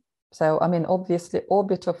attention. So, I mean, obviously,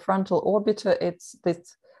 orbitofrontal orbiter, it's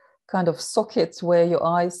this kind of sockets where your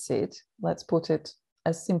eyes sit. Let's put it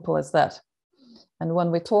as simple as that. And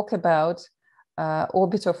when we talk about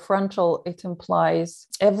orbitofrontal, it implies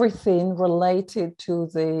everything related to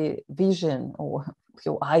the vision or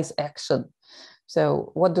your eyes action.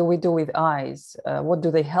 So what do we do with eyes? What do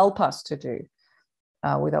they help us to do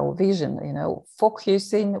with our vision? You know,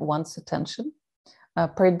 focusing one's attention,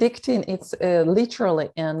 predicting its literally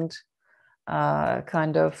and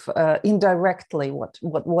kind of indirectly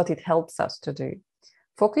what it helps us to do.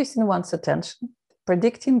 Focusing one's attention,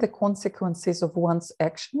 predicting the consequences of one's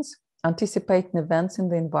actions, anticipating events in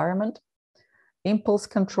the environment, impulse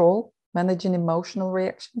control, managing emotional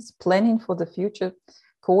reactions, planning for the future,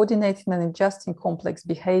 coordinating and adjusting complex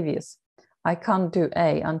behaviors. I can't do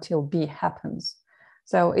A until B happens.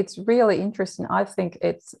 So it's really interesting. I think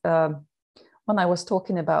it's, when I was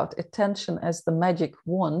talking about attention as the magic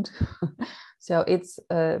wand, so it's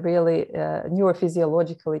really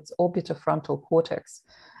neurophysiological, it's orbitofrontal cortex.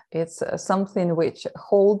 It's something which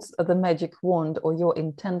holds the magic wand or your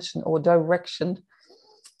intention or direction,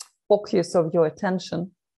 focus of your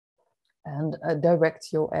attention, and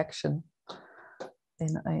directs your action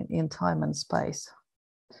in time and space.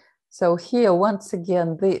 So here, once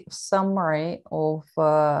again, the summary of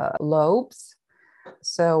lobes.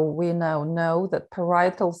 So we now know that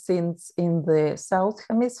parietal sits in the south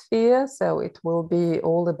hemisphere. So it will be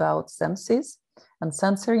all about senses and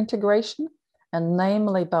sensory integration, and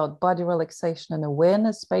namely about body relaxation and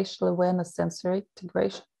awareness, spatial awareness, sensory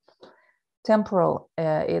integration. Temporal,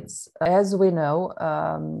 it's, as we know,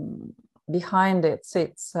 behind it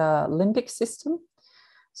sits limbic system.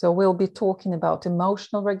 So we'll be talking about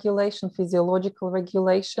emotional regulation, physiological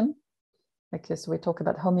regulation, because we talk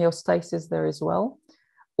about homeostasis there as well.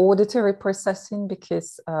 Auditory processing,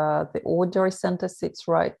 because the auditory center sits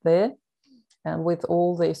right there and with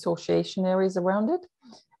all the association areas around it.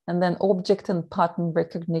 And then object and pattern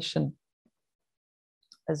recognition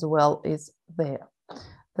as well is there.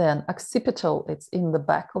 Then occipital, it's in the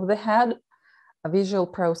back of the head, a visual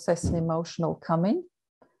processing, emotional coming.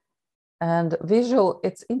 And visual,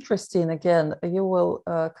 it's interesting, again, you will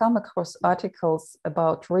come across articles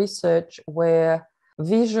about research where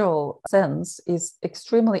visual sense is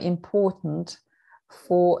extremely important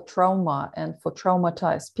for trauma and for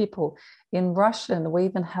traumatized people. In Russian, we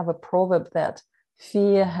even have a proverb that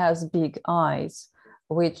fear has big eyes,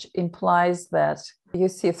 which implies that you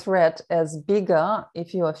see threat as bigger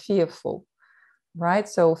if you are fearful, right?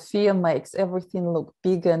 So fear makes everything look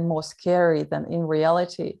bigger and more scary than in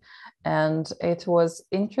reality. And it was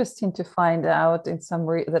interesting to find out in some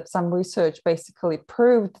research basically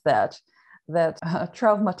proved that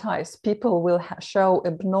traumatized people will show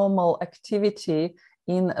abnormal activity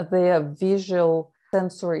in their visual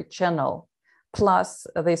sensory channel, plus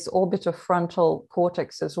this orbitofrontal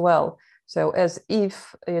cortex as well. So as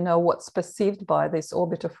if, you know, what's perceived by this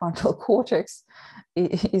orbitofrontal cortex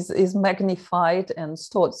is magnified and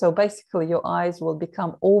stored. So basically your eyes will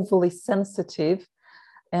become overly sensitive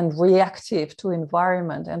and reactive to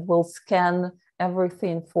environment and will scan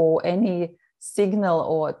everything for any signal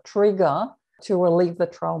or trigger to relieve the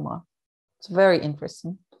trauma. It's very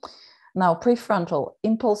interesting. Now, prefrontal,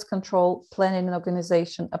 impulse control, planning and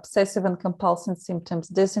organization, obsessive and compulsive symptoms,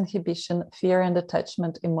 disinhibition, fear and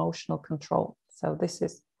attachment, emotional control. So this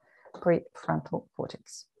is prefrontal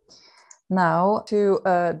cortex. Now,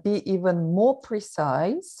 to be even more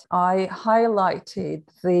precise, I highlighted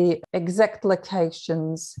the exact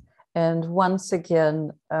locations and once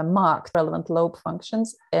again marked relevant lobe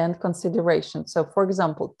functions and considerations. So for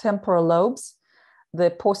example, temporal lobes, the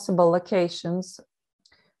possible locations,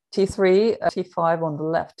 T3, T5 on the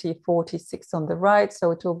left, T4, T6 on the right.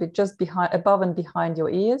 So it will be just behind, above and behind your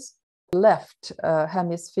ears. Left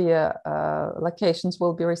hemisphere locations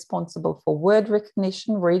will be responsible for word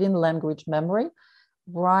recognition, reading, language, memory.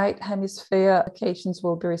 Right hemisphere locations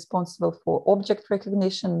will be responsible for object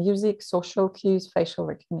recognition, music, social cues, facial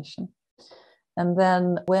recognition. And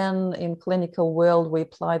then when in clinical world we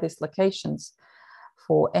apply these locations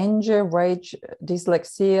for anger, rage,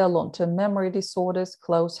 dyslexia, long-term memory disorders,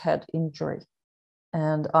 closed head injury.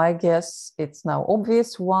 And I guess it's now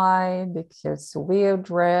obvious why, because we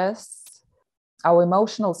address our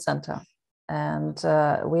emotional center and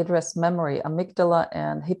we address memory, amygdala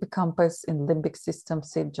and hippocampus in limbic system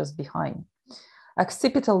sit just behind.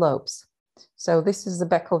 Occipital lobes. So this is the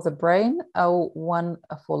back of the brain, O1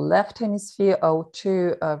 for left hemisphere,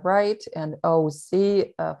 O2 right, and OZ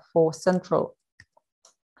for central.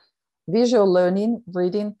 Visual learning,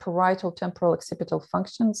 reading, parietal, temporal, occipital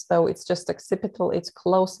functions, though it's just occipital, it's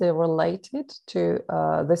closely related to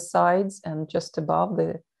the sides and just above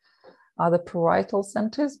the are the parietal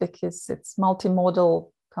centers, because it's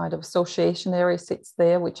multimodal kind of association area sits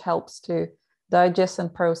there, which helps to digest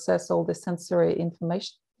and process all the sensory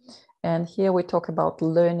information. And here we talk about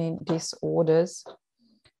learning disorders.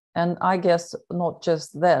 And I guess not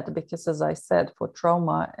just that, because as I said, for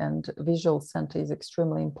trauma and visual center is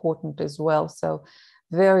extremely important as well. So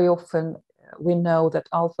very often we know that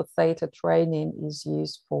alpha-theta training is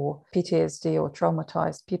used for PTSD or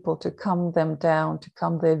traumatized people to calm them down, to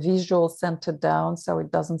calm their visual center down so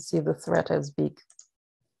it doesn't see the threat as big.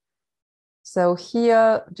 So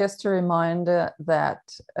here, just a reminder that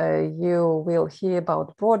you will hear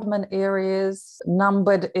about Brodmann areas,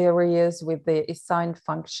 numbered areas with their assigned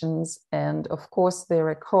functions. And of course, there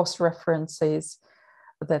are cross-references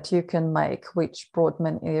that you can make, which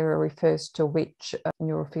Brodmann area refers to which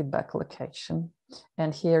neurofeedback location.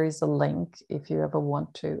 And here is a link if you ever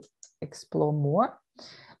want to explore more.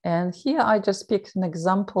 And here I just picked an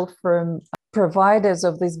example from providers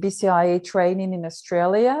of this BCIA training in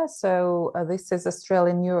Australia. So this is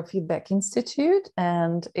Australian Neurofeedback Institute,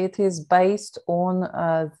 and it is based on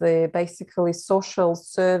the basically social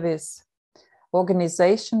service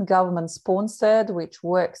organization, government sponsored, which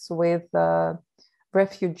works with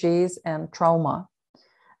refugees and trauma.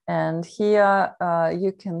 And here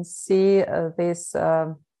you can see this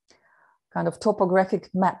kind of topographic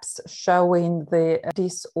maps showing the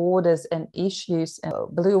disorders and issues. And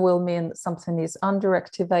blue will mean something is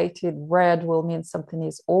underactivated, red will mean something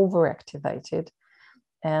is overactivated.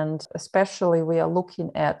 And especially we are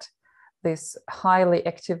looking at these highly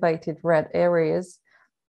activated red areas,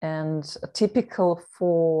 and typical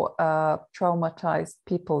for traumatized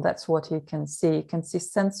people, that's what you can see. You can see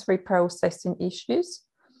sensory processing issues.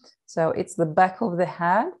 So it's the back of the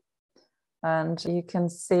head. And you can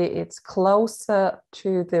see it's closer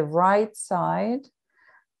to the right side,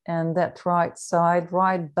 and that right side,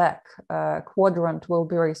 right back quadrant will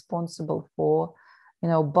be responsible for,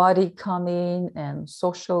 body coming and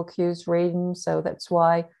social cues reading. So that's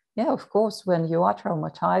why, of course, when you are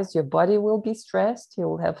traumatized, your body will be stressed. You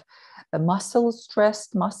will have muscles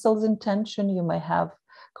stressed, muscles in tension. You may have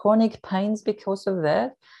chronic pains because of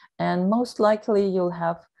that. And most likely you'll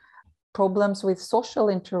have problems with social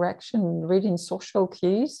interaction, reading social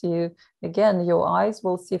cues. Your eyes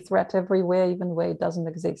will see threat everywhere, even where it doesn't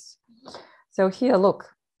exist. So here, look,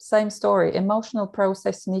 same story: emotional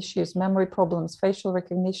processing issues, memory problems, facial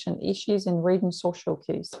recognition issues in reading social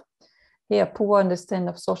cues. Here, poor understanding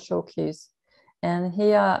of social cues. And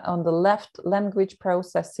here on the left, language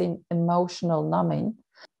processing, emotional numbing.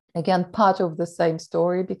 Again, part of the same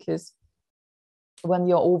story, because when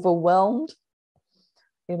you're overwhelmed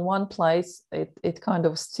in one place, it kind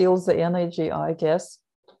of steals the energy, I guess.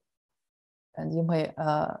 And you may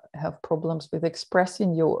have problems with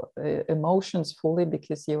expressing your emotions fully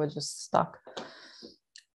because you are just stuck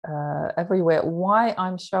everywhere. Why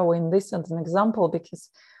I'm showing this as an example? Because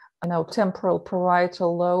temporal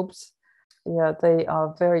parietal lobes, they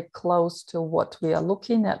are very close to what we are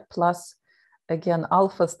looking at. Plus, again,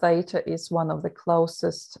 alpha-theta is one of the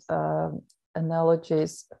closest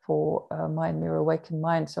analogies for mind mirror awakened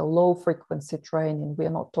mind. So low frequency training. We are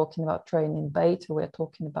not talking about training beta. We're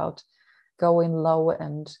talking about going low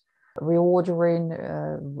and reordering,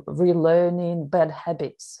 relearning bad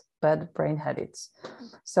habits, bad brain habits.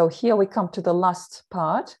 So here we come to the last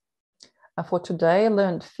part for today: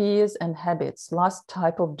 learned fears and habits, last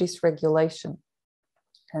type of dysregulation.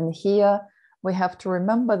 And here we have to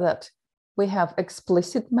remember that we have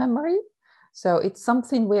explicit memory. So it's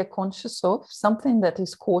something we are conscious of, something that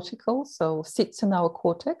is cortical, so sits in our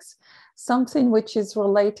cortex, something which is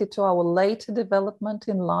related to our later development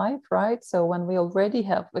in life, right? So when we already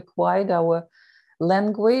have acquired our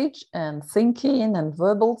language and thinking and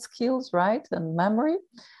verbal skills, right, and memory.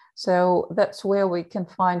 So that's where we can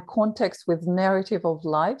find context with narrative of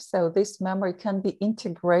life. So this memory can be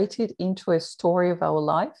integrated into a story of our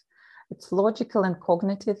life. It's logical and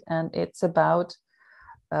cognitive, and it's about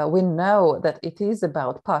we know that it is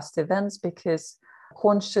about past events, because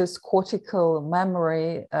conscious cortical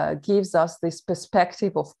memory gives us this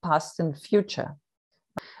perspective of past and future.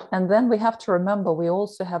 And then we have to remember we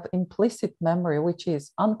also have implicit memory, which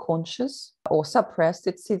is unconscious or suppressed.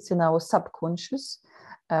 It sits in our subconscious,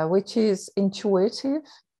 which is intuitive,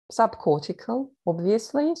 subcortical,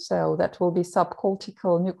 obviously. So that will be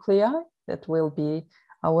subcortical nuclei. That will be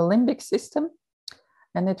our limbic system.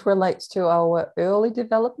 And it relates to our early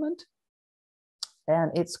development,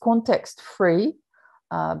 and it's context free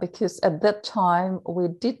because at that time we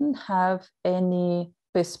didn't have any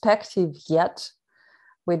perspective yet.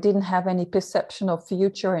 We didn't have any perception of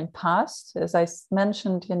future and past. As I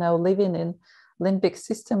mentioned, living in Limbic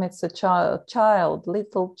system, it's a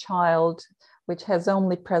little child, which has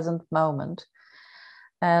only present moment.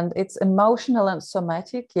 And it's emotional and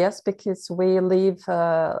somatic, yes, because we live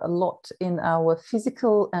a lot in our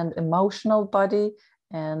physical and emotional body,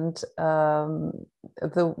 and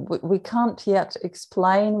we can't yet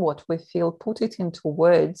explain what we feel, put it into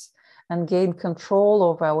words, and gain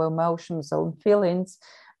control of our emotions and feelings.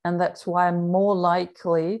 And that's why more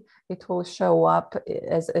likely it will show up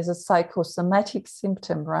as a psychosomatic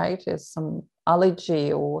symptom, right? As some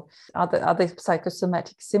allergy or other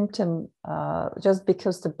psychosomatic symptom, just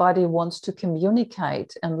because the body wants to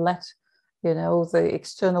communicate and let the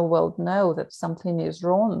external world know that something is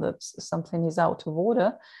wrong, that something is out of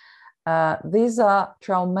order. These are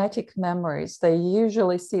traumatic memories. They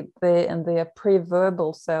usually sit there and they are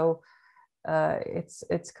pre-verbal, so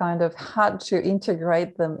it's kind of hard to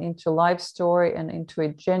integrate them into life story and into a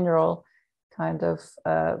general kind of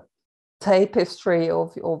tapestry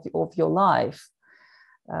of your life.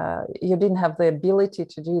 You didn't have the ability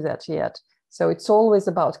to do that yet. So it's always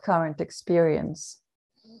about current experience.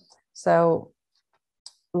 So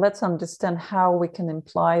let's understand how we can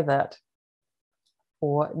imply that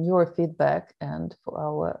for neurofeedback and for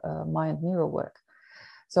our mind neural work.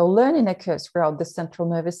 So learning occurs throughout the central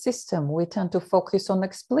nervous system. We tend to focus on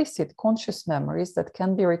explicit conscious memories that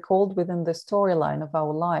can be recalled within the storyline of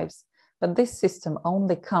our lives. But this system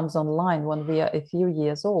only comes online when we are a few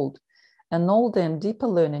years old. And older and deeper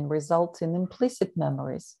learning results in implicit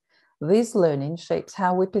memories. This learning shapes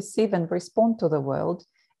how we perceive and respond to the world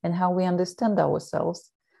and how we understand ourselves.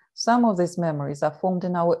 Some of these memories are formed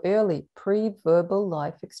in our early pre-verbal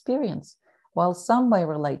life experience, while some may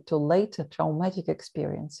relate to later traumatic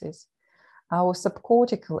experiences. Our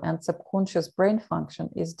subcortical and subconscious brain function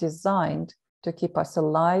is designed to keep us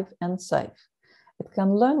alive and safe. It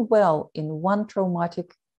can learn well in one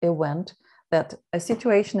traumatic event that a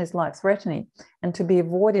situation is life-threatening and to be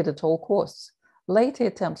avoided at all costs. Later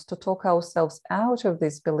attempts to talk ourselves out of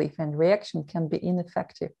this belief and reaction can be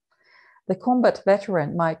ineffective. The combat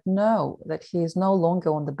veteran might know that he is no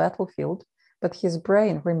longer on the battlefield, but his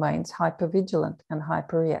brain remains hypervigilant and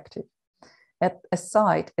hyperreactive. At a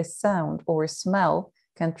sight, a sound, or a smell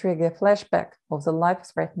can trigger a flashback of the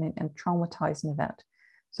life-threatening and traumatizing event.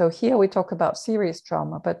 So here we talk about serious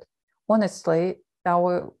trauma, but honestly,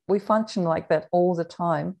 we function like that all the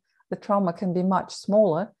time. The trauma can be much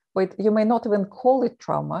smaller. You may not even call it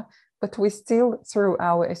trauma, but we still, through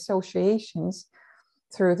our associations,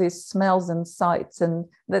 through these smells and sights, and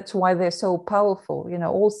that's why they're so powerful.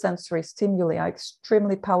 All sensory stimuli are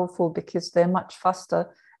extremely powerful because they're much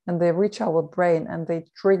faster and they reach our brain and they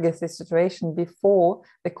trigger the situation before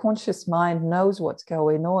the conscious mind knows what's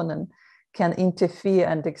going on and can interfere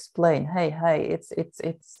and explain, hey,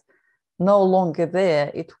 it's no longer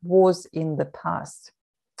there. It was in the past.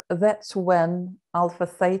 That's when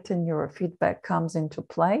alpha-theta neurofeedback comes into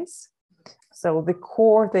place. So the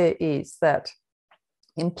core there is that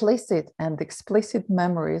implicit and explicit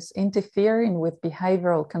memories interfering with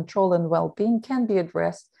behavioral control and well-being can be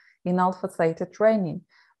addressed in alpha-theta training,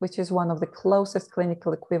 which is one of the closest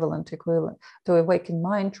clinical equivalent to awakened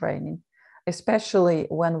mind training, especially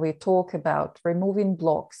when we talk about removing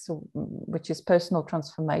blocks, which is personal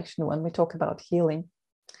transformation, when we talk about healing.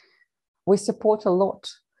 We support a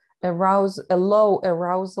lot a low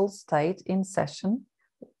arousal state in session,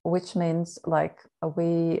 which means like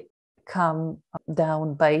we come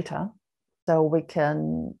down beta, so we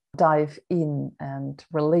can dive in and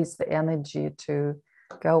release the energy to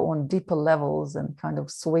go on deeper levels and kind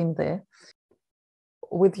of swim there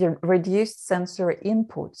with your reduced sensory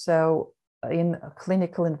input. So in a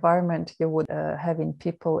clinical environment, you would having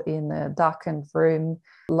people in a darkened room,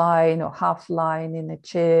 lying or half lying in a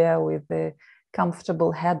chair with a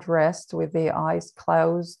comfortable headrest with their eyes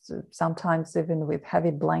closed, sometimes even with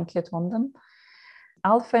heavy blanket on them.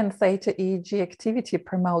 Alpha and theta EEG activity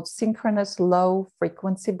promotes synchronous low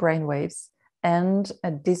frequency brainwaves and a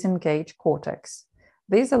disengaged cortex.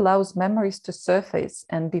 This allows memories to surface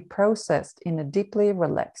and be processed in a deeply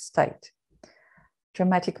relaxed state.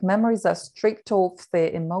 Traumatic memories are stripped of their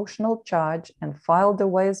emotional charge and filed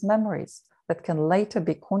away as memories that can later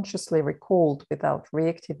be consciously recalled without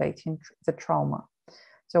reactivating the trauma.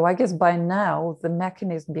 So I guess by now, the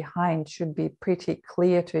mechanism behind should be pretty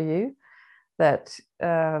clear to you, that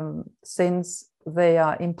since they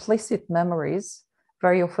are implicit memories,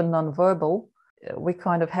 very often nonverbal, we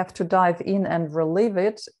kind of have to dive in and relive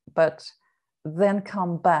it, but then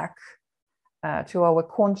come back to our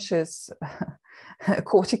conscious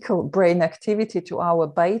cortical brain activity, to our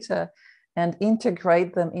beta, and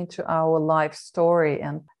integrate them into our life story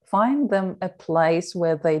and find them a place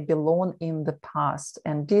where they belong in the past,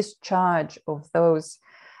 and discharge of those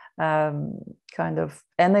kind of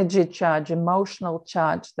energy charge, emotional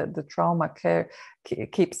charge that the trauma care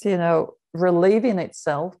keeps, relieving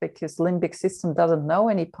itself, because limbic system doesn't know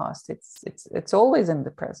any past. It's always in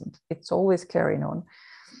the present. It's always carrying on.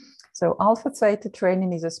 So Alpha-Theta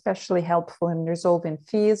training is especially helpful in resolving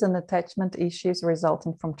fears and attachment issues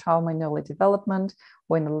resulting from trauma in early development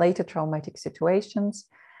or in later traumatic situations.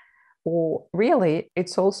 Or really,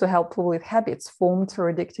 it's also helpful with habits formed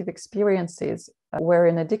through addictive experiences, where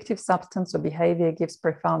an addictive substance or behavior gives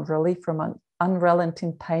profound relief from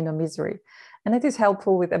unrelenting pain or misery. And it is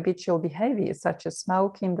helpful with habitual behaviors such as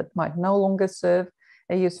smoking that might no longer serve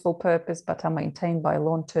a useful purpose but are maintained by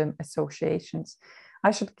long-term associations. I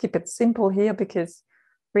should keep it simple here, because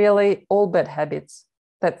really all bad habits,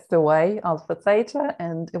 that's the way Alpha-Theta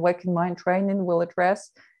and Awakened Mind training will address.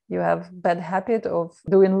 You have bad habit of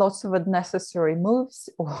doing lots of unnecessary moves,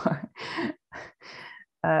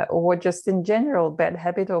 or just in general bad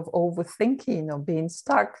habit of overthinking or being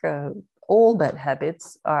stuck. All bad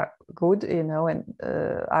habits are good, and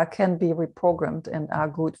can be reprogrammed and are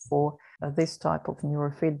good for this type of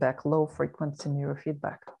neurofeedback, low frequency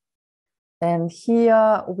neurofeedback. And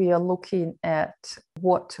here we are looking at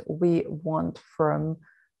what we want from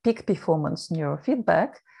peak performance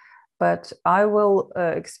neurofeedback, but I will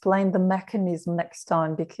explain the mechanism next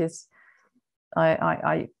time, because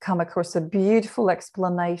I come across a beautiful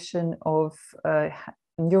explanation of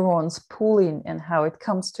neurons pooling and how it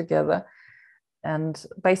comes together. And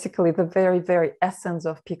basically the very, very essence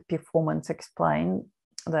of peak performance explain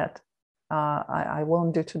that I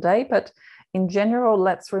won't do today. But in general,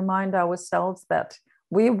 let's remind ourselves that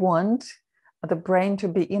we want the brain to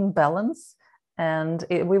be in balance, and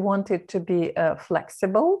we want it to be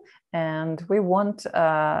flexible, and we want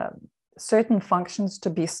certain functions to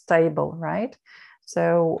be stable, right?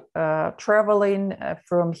 So traveling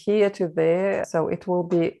from here to there, so it will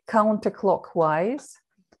be counterclockwise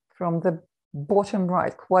from the bottom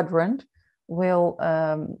right quadrant. We'll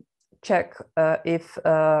check if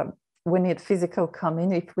we need physical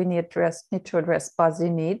coming, if we need to address body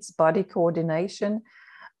needs, body coordination,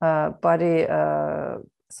 body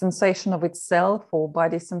sensation of itself, or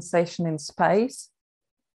body sensation in space.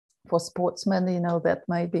 For sportsmen, that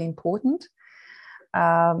may be important.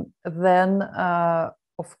 Then,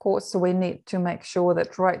 of course, we need to make sure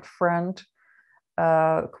that right front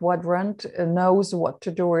quadrant knows what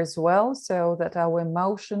to do as well, so that our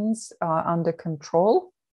emotions are under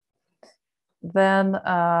control. Then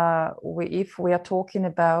if we are talking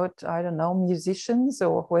about, I don't know, musicians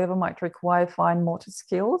or whoever might require fine motor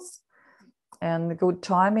skills and good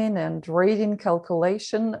timing and reading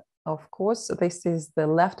calculation, of course, this is the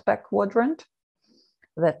left back quadrant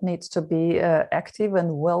that needs to be active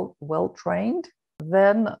and well trained.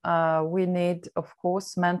 Then we need, of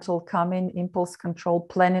course, mental calming, impulse control,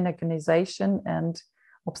 planning, organization, and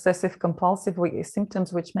obsessive compulsive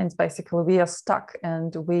symptoms, which means basically we are stuck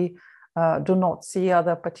and we do not see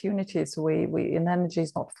other opportunities. Energy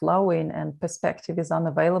is not flowing and perspective is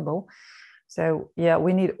unavailable. So yeah,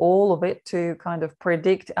 we need all of it to kind of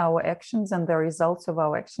predict our actions and the results of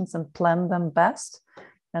our actions and plan them best.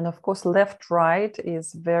 And of course, left-right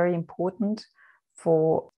is very important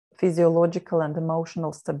for physiological and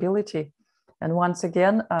emotional stability. And once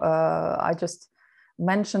again, I just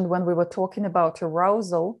mentioned when we were talking about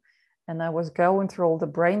arousal, and I was going through all the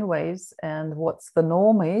brain waves and what's the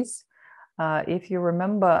norm is. If you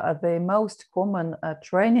remember, the most common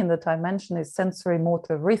training that I mentioned is sensory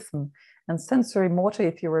motor rhythm. And sensory motor,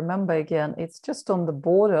 if you remember again, it's just on the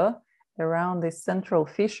border around this central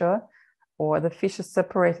fissure, or the fissure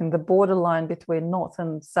separating the borderline between north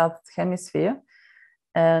and south hemisphere.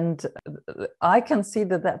 And I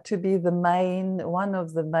consider that to be one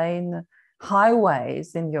of the main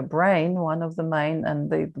highways in your brain, one of the main, and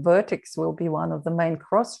the vertex will be one of the main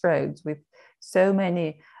crossroads with so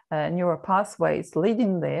many neural pathways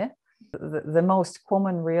leading there. The most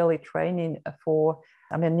common really training for,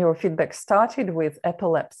 neurofeedback started with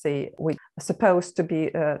epilepsy, which is supposed to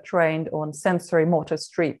be trained on sensory motor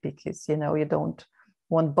strip, because, you don't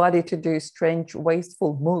want body to do strange,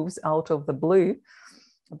 wasteful moves out of the blue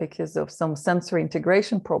because of some sensory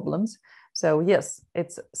integration problems. So yes,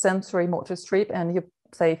 it's sensory motor strip. And you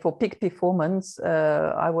say for peak performance,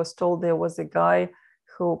 I was told there was a guy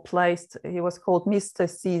who he was called Mr.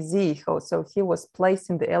 CZ. So he was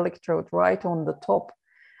placing the electrode right on the top,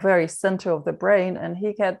 very center of the brain. And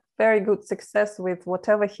he had very good success with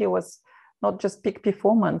whatever he was, not just peak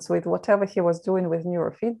performance, with whatever he was doing with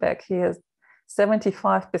neurofeedback. He has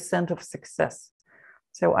 75% of success.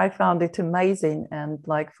 So I found it amazing, and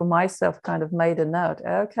like for myself kind of made a note,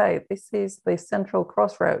 okay, this is the central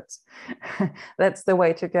crossroads. That's the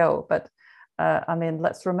way to go. But I mean,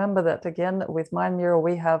 let's remember that again, with Mind Mirror,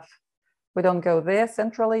 we don't go there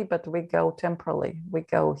centrally, but we go temporally, we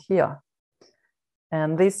go here.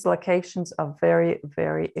 And these locations are very,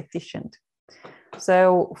 very efficient.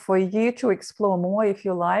 So for you to explore more, if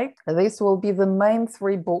you like, this will be the main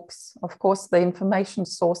 3 books. Of course, the information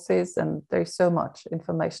sources, and there's so much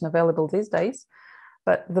information available these days,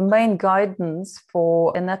 but the main guidance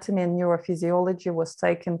for anatomy and neurophysiology was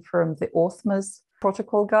taken from the Orthma's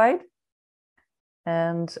protocol guide.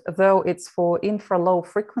 And though it's for infra-low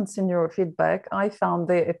frequency neurofeedback, I found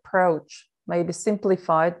their approach maybe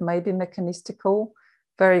simplified, maybe mechanistical,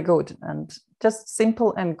 very good, and just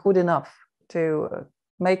simple and good enough to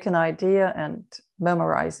make an idea and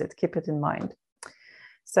memorize it, keep it in mind.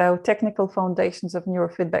 So Technical Foundations of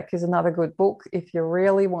Neurofeedback is another good book if you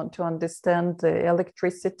really want to understand the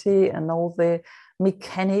electricity and all the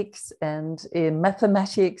mechanics and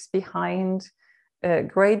mathematics behind a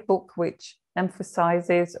great book which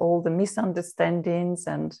emphasizes all the misunderstandings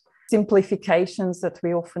and simplifications that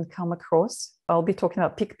we often come across. I'll be talking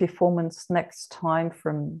about peak performance next time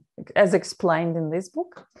as explained in this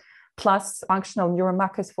book. Plus Functional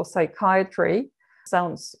Neuromarkers for Psychiatry.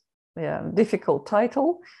 Sounds difficult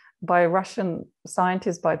title, by a Russian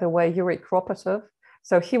scientist, by the way, Yuri Kropotov.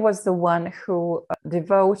 So he was the one who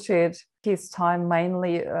devoted his time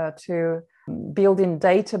mainly to building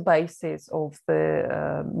databases of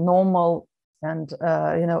the normal and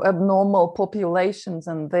abnormal populations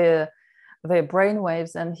and their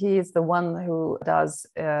brainwaves, and he is the one who does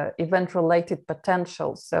event-related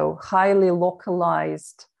potential, so highly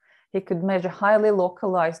localized. He could measure highly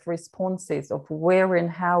localized responses of where and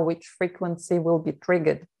how which frequency will be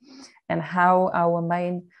triggered, and how our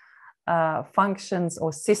main functions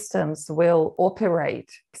or systems will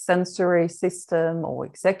operate, sensory system or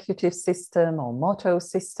executive system or motor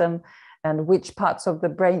system, and which parts of the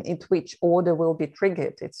brain in which order will be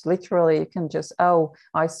triggered. It's literally, you can just, oh,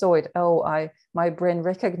 I saw it. Oh, my brain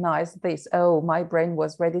recognized this. Oh, my brain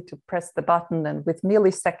was ready to press the button, and with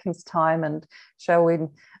milliseconds time and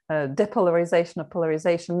showing depolarization or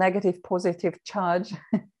polarization, negative, positive charge.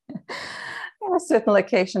 On a certain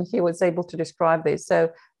location, he was able to describe this.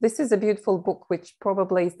 So this is a beautiful book, which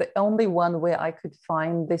probably is the only one where I could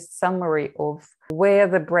find this summary of where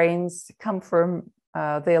the brains come from,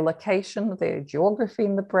 their location, their geography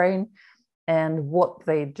in the brain, and what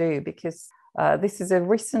they do, because this is a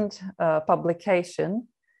recent publication,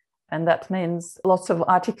 and that means lots of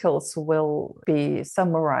articles will be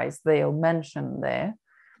summarized there or mentioned there.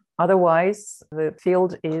 Otherwise, the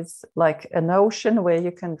field is like an ocean where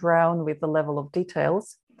you can drown with the level of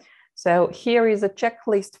details. So here is a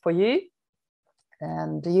checklist for you,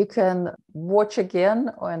 and you can watch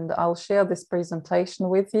again, and I'll share this presentation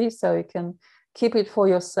with you so you can keep it for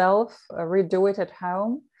yourself, redo it at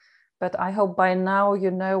home. But I hope by now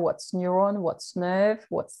you know what's neuron, what's nerve,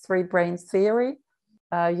 what's 3 brains theory.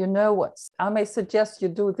 You know I may suggest you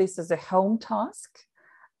do this as a home task.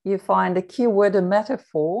 You find a keyword, a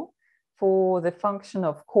metaphor for the function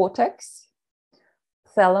of cortex,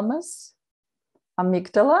 thalamus,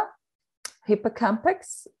 amygdala,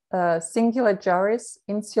 hippocampus, singular gyrus,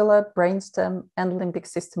 insular, brainstem, and limbic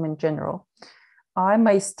system in general. I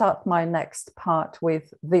may start my next part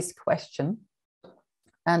with this question,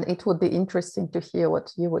 and it would be interesting to hear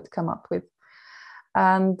what you would come up with.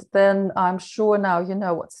 And then I'm sure now you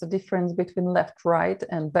know what's the difference between left, right,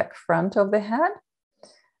 and back, front of the head,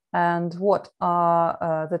 and what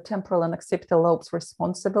are the temporal and occipital lobes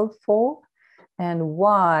responsible for, and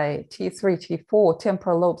why T3, T4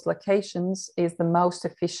 temporal lobes locations is the most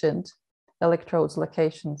efficient electrodes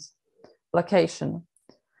location.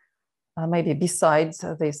 Maybe besides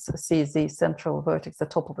this CZ central vertex, the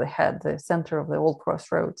top of the head, the center of the all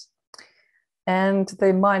crossroads. And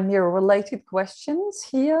the mind mirror related questions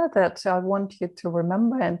here that I want you to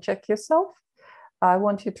remember and check yourself. I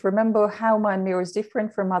want you to remember how mind mirror is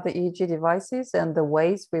different from other EEG devices and the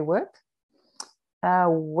ways we work.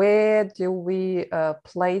 Where do we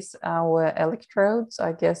place our electrodes?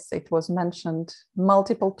 I guess it was mentioned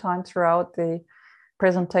multiple times throughout the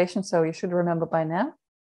presentation, so you should remember by now.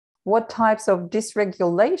 What types of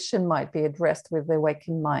dysregulation might be addressed with the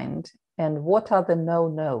waking mind? And what are the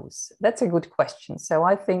no-nos? That's a good question. So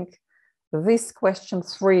I think this question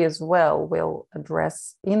 3 as well will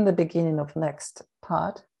address in the beginning of next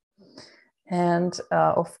part. And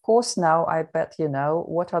of course, now I bet you know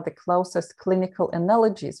what are the closest clinical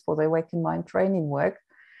analogies for the waking mind training work.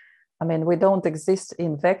 I mean, we don't exist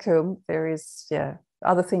in vacuum. There is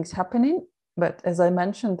other things happening. But as I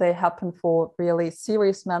mentioned, they happen for really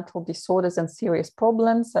serious mental disorders and serious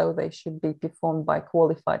problems, so they should be performed by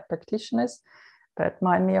qualified practitioners. But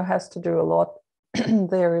MindMio has to do a lot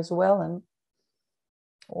there as well and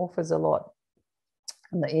offers a lot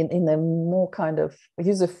in a more kind of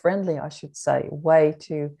user-friendly, I should say, way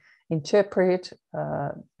to interpret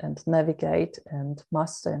and navigate and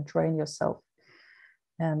master and train yourself.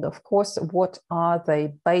 And of course, what are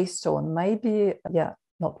they based on? Maybe, yeah,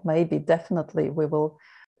 not maybe, definitely we will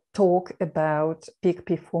talk about peak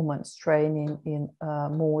performance training in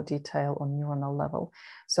more detail on neuronal level.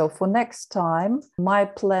 So for next time, my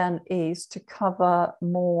plan is to cover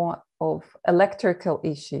more of electrical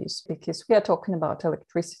issues because we are talking about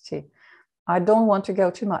electricity. I don't want to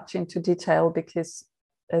go too much into detail because,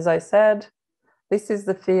 as I said, this is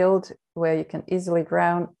the field where you can easily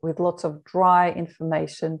drown with lots of dry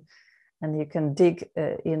information and you can dig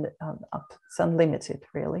up. It's unlimited,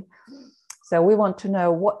 really. So we want to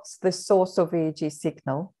know what's the source of EEG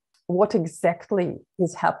signal, what exactly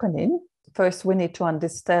is happening. First, we need to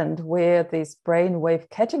understand where these brainwave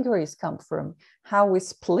categories come from, how we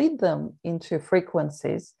split them into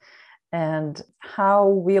frequencies, and how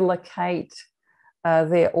we locate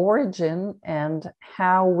their origin and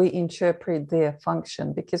how we interpret their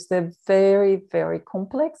function, because they're very, very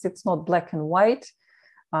complex. It's not black and white.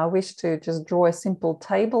 I wish to just draw a simple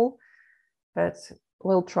table, but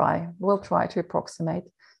we'll try to approximate.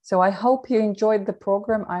 So I hope you enjoyed the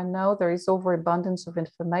program. I know there is overabundance of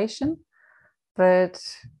information, but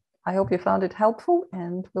I hope you found it helpful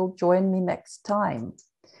and will join me next time.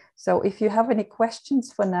 So if you have any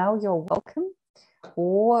questions for now, you're welcome,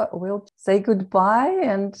 or we'll say goodbye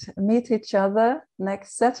and meet each other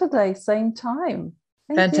next Saturday, same time.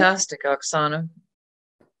 Fantastic, Oxana.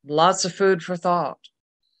 Lots of food for thought.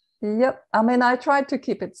 Yep. I mean, I tried to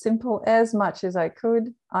keep it simple as much as I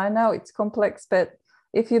could. I know it's complex, but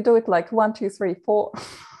if you do it like 1, 2, 3, 4,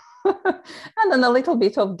 and then a little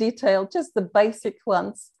bit of detail, just the basic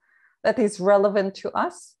ones that is relevant to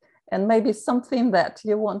us, and maybe something that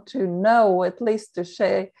you want to know, at least to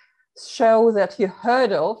show that you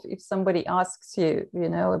heard of if somebody asks you, you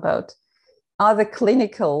know, about other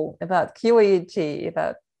clinical, about QEEG,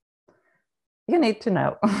 about, you need to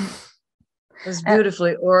know. It was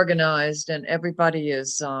beautifully organized, and everybody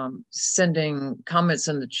is sending comments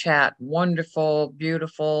in the chat. Wonderful,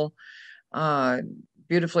 beautiful,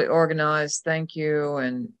 beautifully organized. Thank you.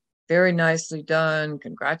 And very nicely done.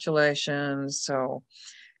 Congratulations. So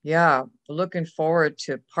yeah, looking forward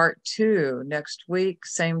to part 2 next week,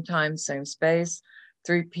 same time, same space,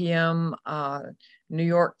 3 p.m. New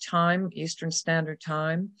York time, Eastern Standard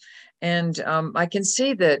Time. And I can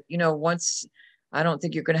see that, you know, once, I don't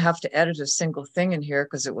think you're going to have to edit a single thing in here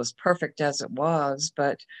because it was perfect as it was.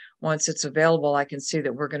 But once it's available, I can see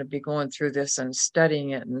that we're going to be going through this and studying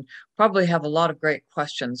it and probably have a lot of great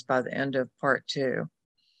questions by the end of part 2.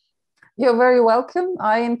 You're very welcome.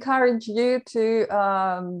 I encourage you to,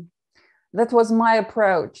 that was my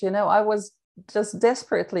approach. You know, I was just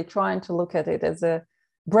desperately trying to look at it as a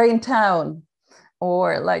brain town,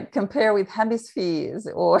 or like compare with hemispheres,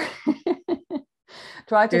 or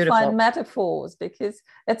try to find metaphors, because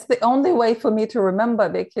it's the only way for me to remember,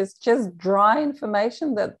 because just dry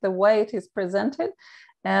information, that the way it is presented.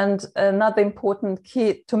 And another important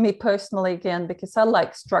key to me personally, again, because I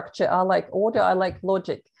like structure, I like order, I like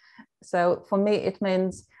logic. So for me, it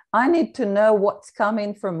means I need to know what's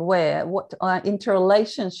coming from where, what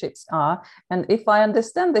interrelationships are. And if I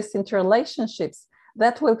understand these interrelationships,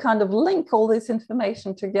 that will kind of link all this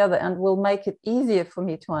information together and will make it easier for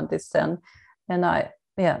me to understand. And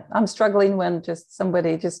I'm struggling when just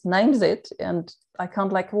somebody just names it and I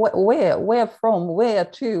can't, like, where from, where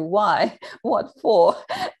to, why, what for,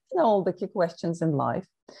 all the key questions in life.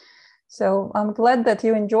 So I'm glad that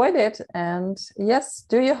you enjoyed it. And yes,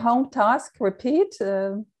 do your home task, repeat,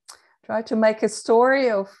 try to make a story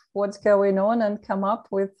of what's going on and come up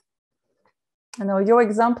with, you know, your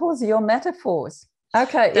examples, your metaphors.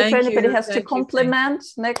 Okay, if anybody has to compliment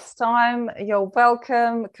next time, you're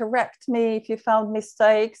welcome. Correct me if you found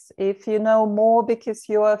mistakes. If you know more because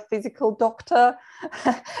you're a physical doctor,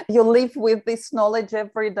 you live with this knowledge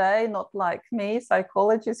every day, not like me,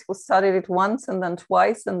 psychologist who studied it once and then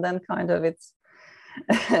twice, and then kind of it's,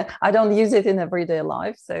 I don't use it in everyday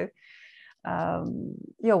life. So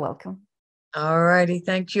you're welcome. All righty.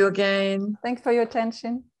 Thank you again. Thanks for your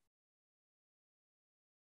attention.